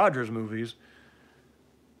Ginger Rogers movies.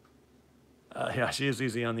 Yeah, she is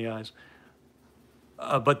easy on the eyes.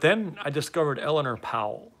 But then I discovered Eleanor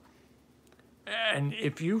Powell. And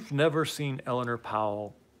if you've never seen Eleanor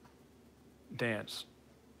Powell dance,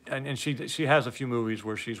 and she has a few movies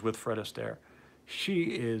where she's with Fred Astaire, she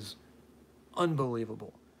is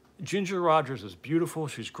unbelievable. Ginger Rogers is beautiful.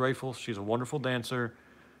 She's graceful. She's a wonderful dancer.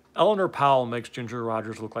 Eleanor Powell makes Ginger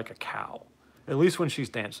Rogers look like a cow, at least when she's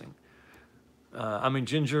dancing. I mean,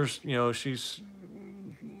 Ginger's, she's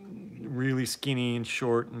really skinny and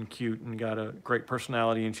short and cute and got a great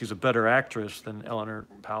personality, and she's a better actress than Eleanor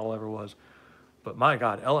Powell ever was. But my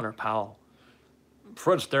God, Eleanor Powell,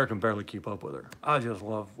 Fred Astaire can barely keep up with her. I just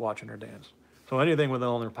love watching her dance. So anything with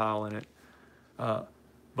Eleanor Powell in it.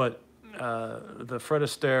 But the Fred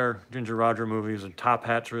Astaire, Ginger Rogers movies, and Top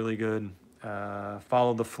Hat's really good.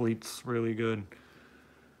 Follow the Fleet's really good.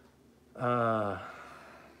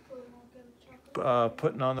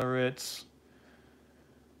 Putting on the Ritz.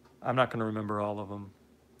 I'm not going to remember all of them.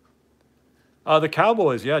 The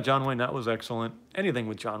Cowboys, yeah, John Wayne, that was excellent. Anything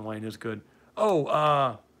with John Wayne is good.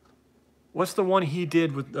 Oh, what's the one he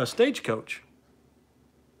did with Stagecoach?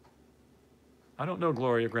 I don't know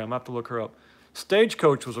Gloria Graham. I have to look her up.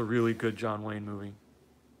 Stagecoach was a really good John Wayne movie.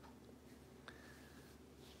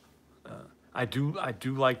 I do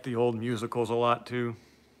like the old musicals a lot too.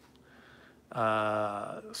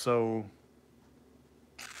 My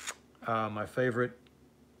favorite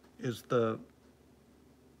is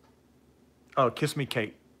Kiss Me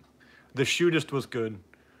Kate. The Shootist was good.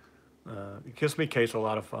 Kiss Me Kate's a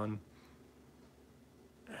lot of fun.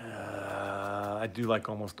 I do like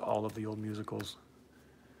almost all of the old musicals.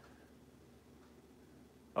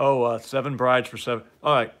 Seven Brides for Seven.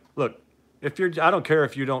 All right, look, I don't care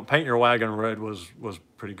if you don't Paint Your Wagon Red was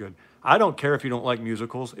pretty good. I don't care if you don't like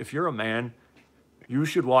musicals. If you're a man, you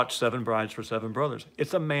should watch Seven Brides for Seven Brothers.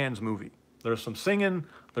 It's a man's movie. There's some singing,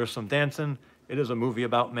 there's some dancing. It is a movie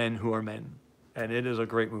about men who are men, and it is a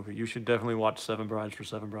great movie. You should definitely watch Seven Brides for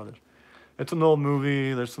Seven Brothers. It's an old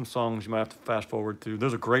movie. There's some songs you might have to fast forward through.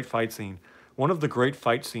 There's a great fight scene. One of the great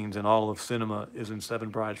fight scenes in all of cinema is in Seven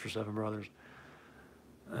Brides for Seven Brothers.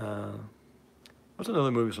 What's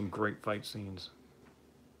another movie with some great fight scenes?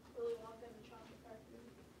 Willy Wonka and the Chocolate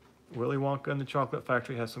Factory. Willy Wonka and the Chocolate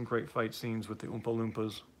Factory has some great fight scenes with the Oompa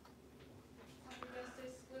Loompas.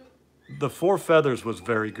 The Four Feathers was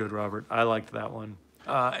very good, Robert. I liked that one.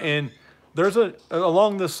 And there's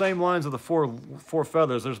along the same lines of the Four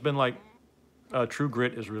Feathers, there's been like True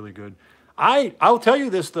Grit is really good. I'll tell you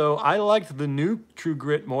this though, I liked the new True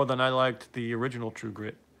Grit more than I liked the original True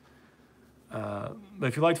Grit. But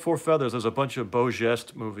if you liked Four Feathers, there's a bunch of Beau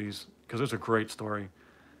Geste movies because it's a great story.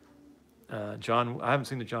 I haven't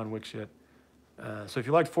seen the John Wicks yet. So if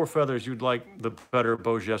you liked Four Feathers, you'd like the better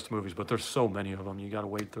Beau Geste movies, but there's so many of them, you got to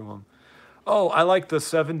wade through them. Oh, I like the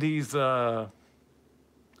 70s.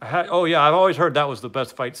 I've always heard that was the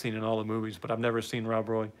best fight scene in all the movies, but I've never seen Rob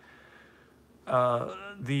Roy.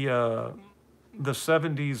 The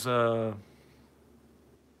 70s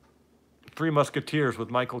Three Musketeers with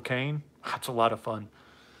Michael Caine. That's a lot of fun.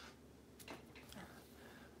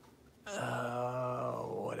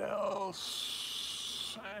 What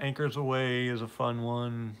else? Anchors Away is a fun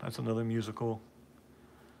one. That's another musical.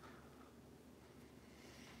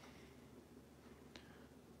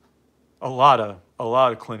 A lot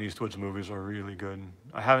of Clint Eastwood's movies are really good.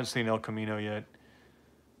 I haven't seen El Camino yet.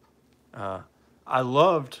 I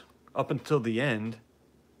loved up until the end.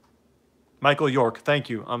 Michael York, thank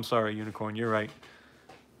you. I'm sorry, Unicorn, you're right.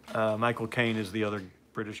 Michael Caine is the other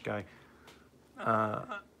British guy.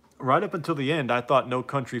 Right up until the end, I thought No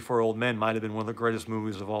Country for Old Men might have been one of the greatest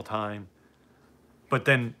movies of all time. But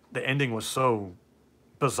then the ending was so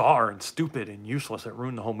bizarre and stupid and useless, it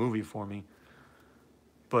ruined the whole movie for me.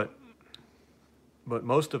 But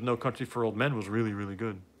most of No Country for Old Men was really, really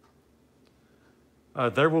good.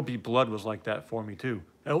 There Will Be Blood was like that for me, too.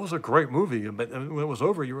 It was a great movie, but when it was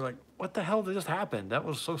over, you were like, what the hell just happened? That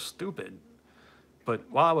was so stupid.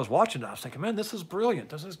 But while I was watching it, I was thinking, man, this is brilliant.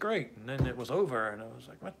 This is great. And then it was over, and I was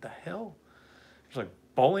like, what the hell? It was like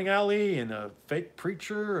bowling alley and a fake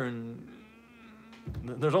preacher, and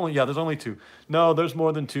There's only two. No, there's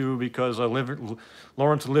more than two because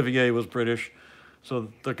Laurence Olivier was British.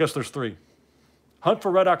 So I guess there's three. Hunt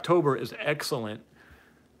for Red October is excellent.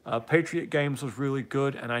 Patriot Games was really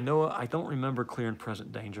good, and I don't remember Clear and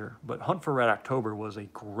Present Danger, but Hunt for Red October was a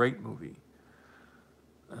great movie.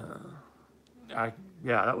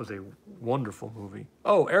 That was a wonderful movie.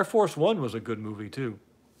 Oh, Air Force One was a good movie too.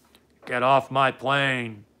 Get off my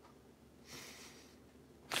plane.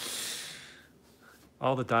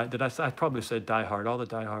 I probably said Die Hard. All the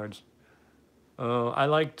Die Hards. I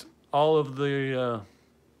liked all of the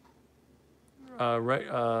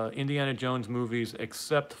Indiana Jones movies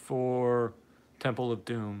except for Temple of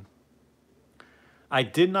Doom. I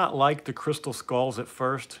did not like the Crystal Skulls at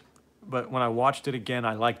first, but when I watched it again,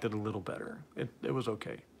 I liked it a little better. It was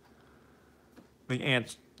okay. The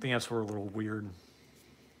ants were a little weird.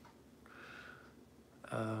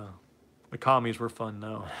 The commies were fun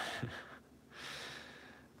though.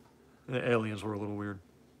 The aliens were a little weird.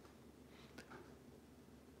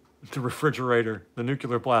 The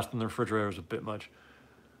nuclear blast in the refrigerator was a bit much.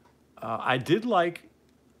 I did like,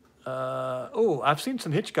 I've seen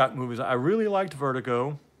some Hitchcock movies. I really liked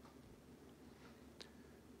Vertigo.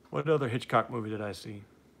 What other Hitchcock movie did I see?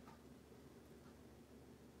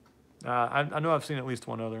 I know I've seen at least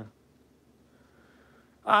one other.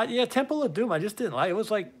 Temple of Doom, I just didn't like. It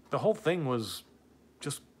was like, the whole thing was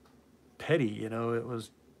just petty, you know. It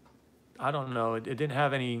was, I don't know, it didn't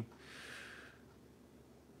have any...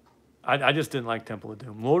 I just didn't like Temple of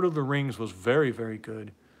Doom. Lord of the Rings was very, very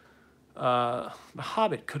good. The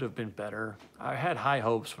Hobbit could have been better. I had high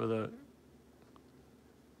hopes for the...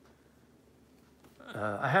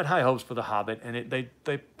 Hobbit, and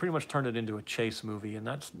they pretty much turned it into a chase movie, and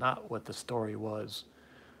that's not what the story was.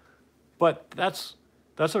 But that's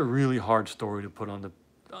a really hard story to put on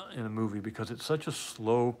in a movie because it's such a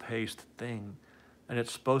slow-paced thing, and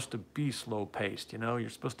it's supposed to be slow-paced. You know, you're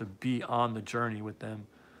supposed to be on the journey with them.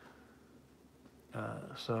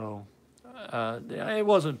 It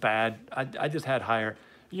wasn't bad. I just had higher,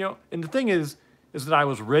 you know. And the thing is that I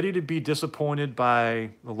was ready to be disappointed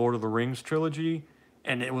by the Lord of the Rings trilogy.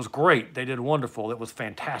 And it was great. They did wonderful. It was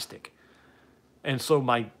fantastic. And so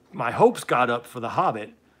my hopes got up for The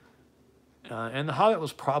Hobbit. And The Hobbit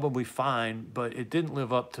was probably fine, but it didn't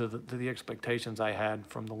live up to the expectations I had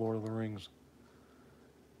from The Lord of the Rings.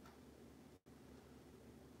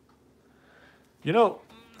 You know,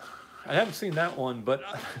 I haven't seen that one, but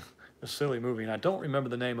a silly movie, and I don't remember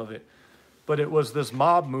the name of it. But it was this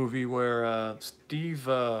mob movie where Steve,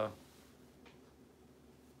 the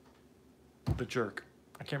jerk,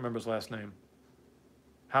 I can't remember his last name.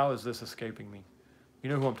 How is this escaping me? You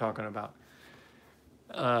know who I'm talking about.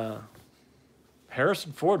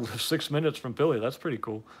 Harrison Ford lives 6 minutes from Philly. That's pretty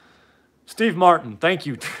cool. Steve Martin, thank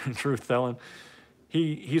you, Truth Telling.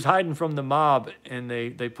 He's hiding from the mob, and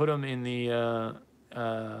they put him in the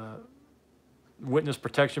witness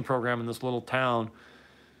protection program in this little town.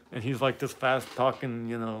 And he's like this fast talking,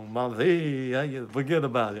 you know, mom, hey, forget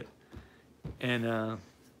about it. And,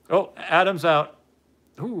 Adam's out.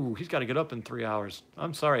 Ooh, he's got to get up in 3 hours.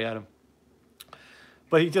 I'm sorry, Adam.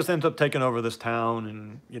 But he just ends up taking over this town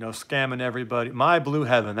and, you know, scamming everybody. My Blue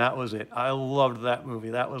Heaven, that was it. I loved that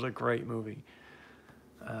movie. That was a great movie.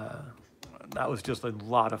 That was just a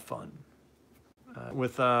lot of fun.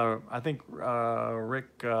 With, I think,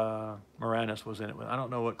 Rick Moranis was in it. I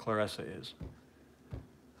don't know what Clarissa is.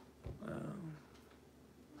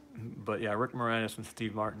 But yeah, Rick Moranis and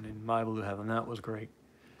Steve Martin in My Blue Heaven. That was great.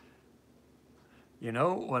 You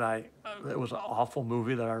know what it was an awful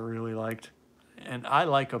movie that I really liked. And I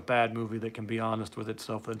like a bad movie that can be honest with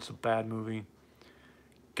itself that it's a bad movie.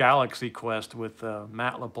 Galaxy Quest with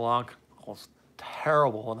Matt LeBlanc was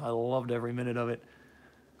terrible, and I loved every minute of it.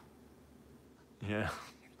 Yeah.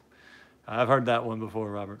 I've heard that one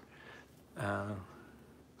before, Robert.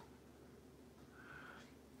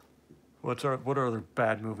 What are other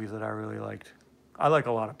bad movies that I really liked? I like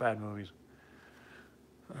a lot of bad movies.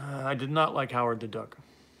 I did not like Howard the Duck.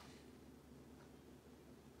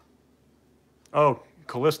 Oh,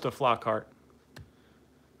 Callista Flockhart.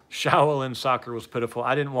 Shaolin Soccer was pitiful.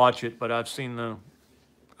 I didn't watch it, but I've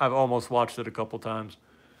almost watched it a couple times.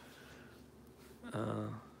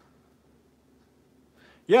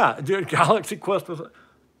 Yeah, dude, Galaxy Quest was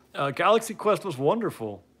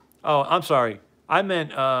wonderful. Oh, I'm sorry. I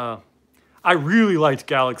meant I really liked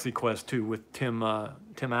Galaxy Quest 2 with Tim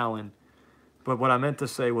Allen. But what I meant to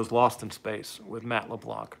say was Lost in Space with Matt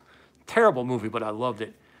LeBlanc. Terrible movie, but I loved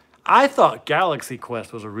it. I thought Galaxy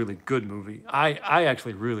Quest was a really good movie. I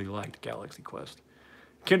actually really liked Galaxy Quest.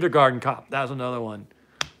 Kindergarten Cop, that was another one.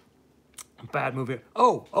 Bad movie.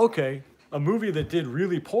 Oh, okay. A movie that did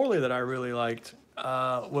really poorly that I really liked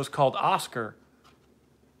was called Oscar.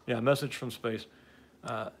 Yeah, Message from Space.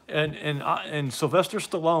 And Sylvester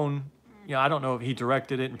Stallone, I don't know if he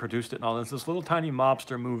directed it and produced it and all this. This little tiny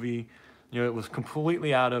mobster movie, it was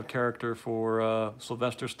completely out of character for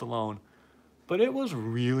Sylvester Stallone, but it was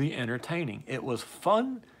really entertaining. It was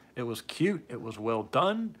fun. It was cute. It was well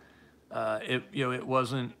done. It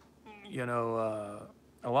wasn't,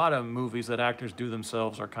 a lot of movies that actors do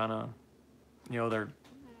themselves are kind of,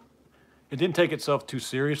 it didn't take itself too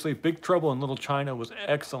seriously. Big Trouble in Little China was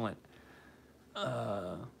excellent.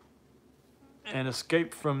 And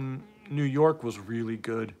Escape from New York was really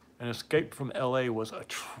good. And Escape from LA was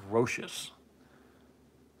atrocious.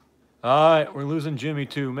 All right, we're losing Jimmy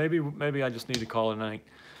too. Maybe I just need to call it a night.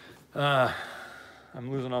 I'm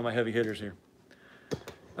losing all my heavy hitters here.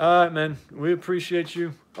 All right, man. We appreciate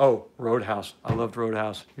you. Oh, Roadhouse. I loved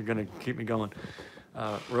Roadhouse. You're going to keep me going.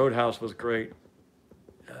 Roadhouse was great.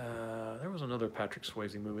 There was another Patrick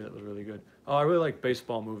Swayze movie that was really good. Oh, I really like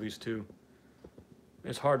baseball movies too.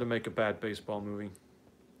 It's hard to make a bad baseball movie.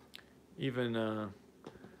 Even,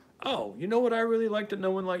 you know what I really like that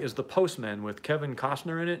no one liked is The Postman with Kevin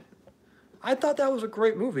Costner in it. I thought that was a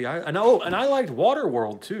great movie. And I liked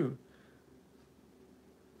Waterworld too.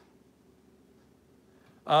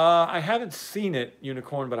 I haven't seen it,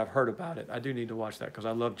 Unicorn, but I've heard about it. I do need to watch that because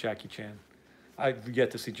I love Jackie Chan. I've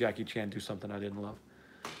yet to see Jackie Chan do something I didn't love.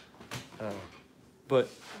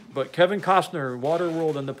 But Kevin Costner,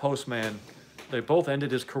 Waterworld, and The Postman, they both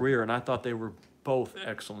ended his career, and I thought they were both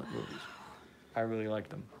excellent movies. I really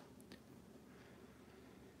liked them.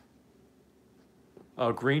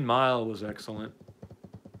 Green Mile was excellent.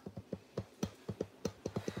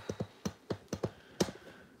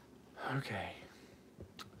 Okay.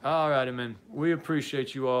 All righty, man. We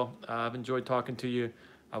appreciate you all. I've enjoyed talking to you.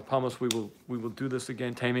 I promise we will do this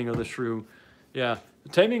again. Taming of the Shrew. Yeah, the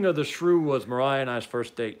Taming of the Shrew was Mariah and I's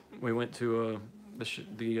first date. We went to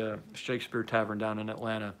the Shakespeare Tavern down in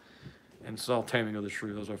Atlanta and saw Taming of the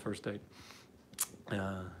Shrew. That was our first date.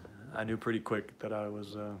 I knew pretty quick that I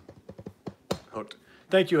was hooked.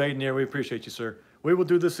 Thank you, Aiden. We appreciate you, sir. We will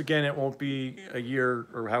do this again. It won't be a year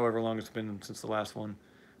or however long it's been since the last one.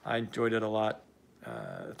 I enjoyed it a lot.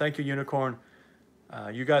 Thank you, Unicorn.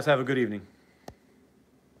 You guys have a good evening.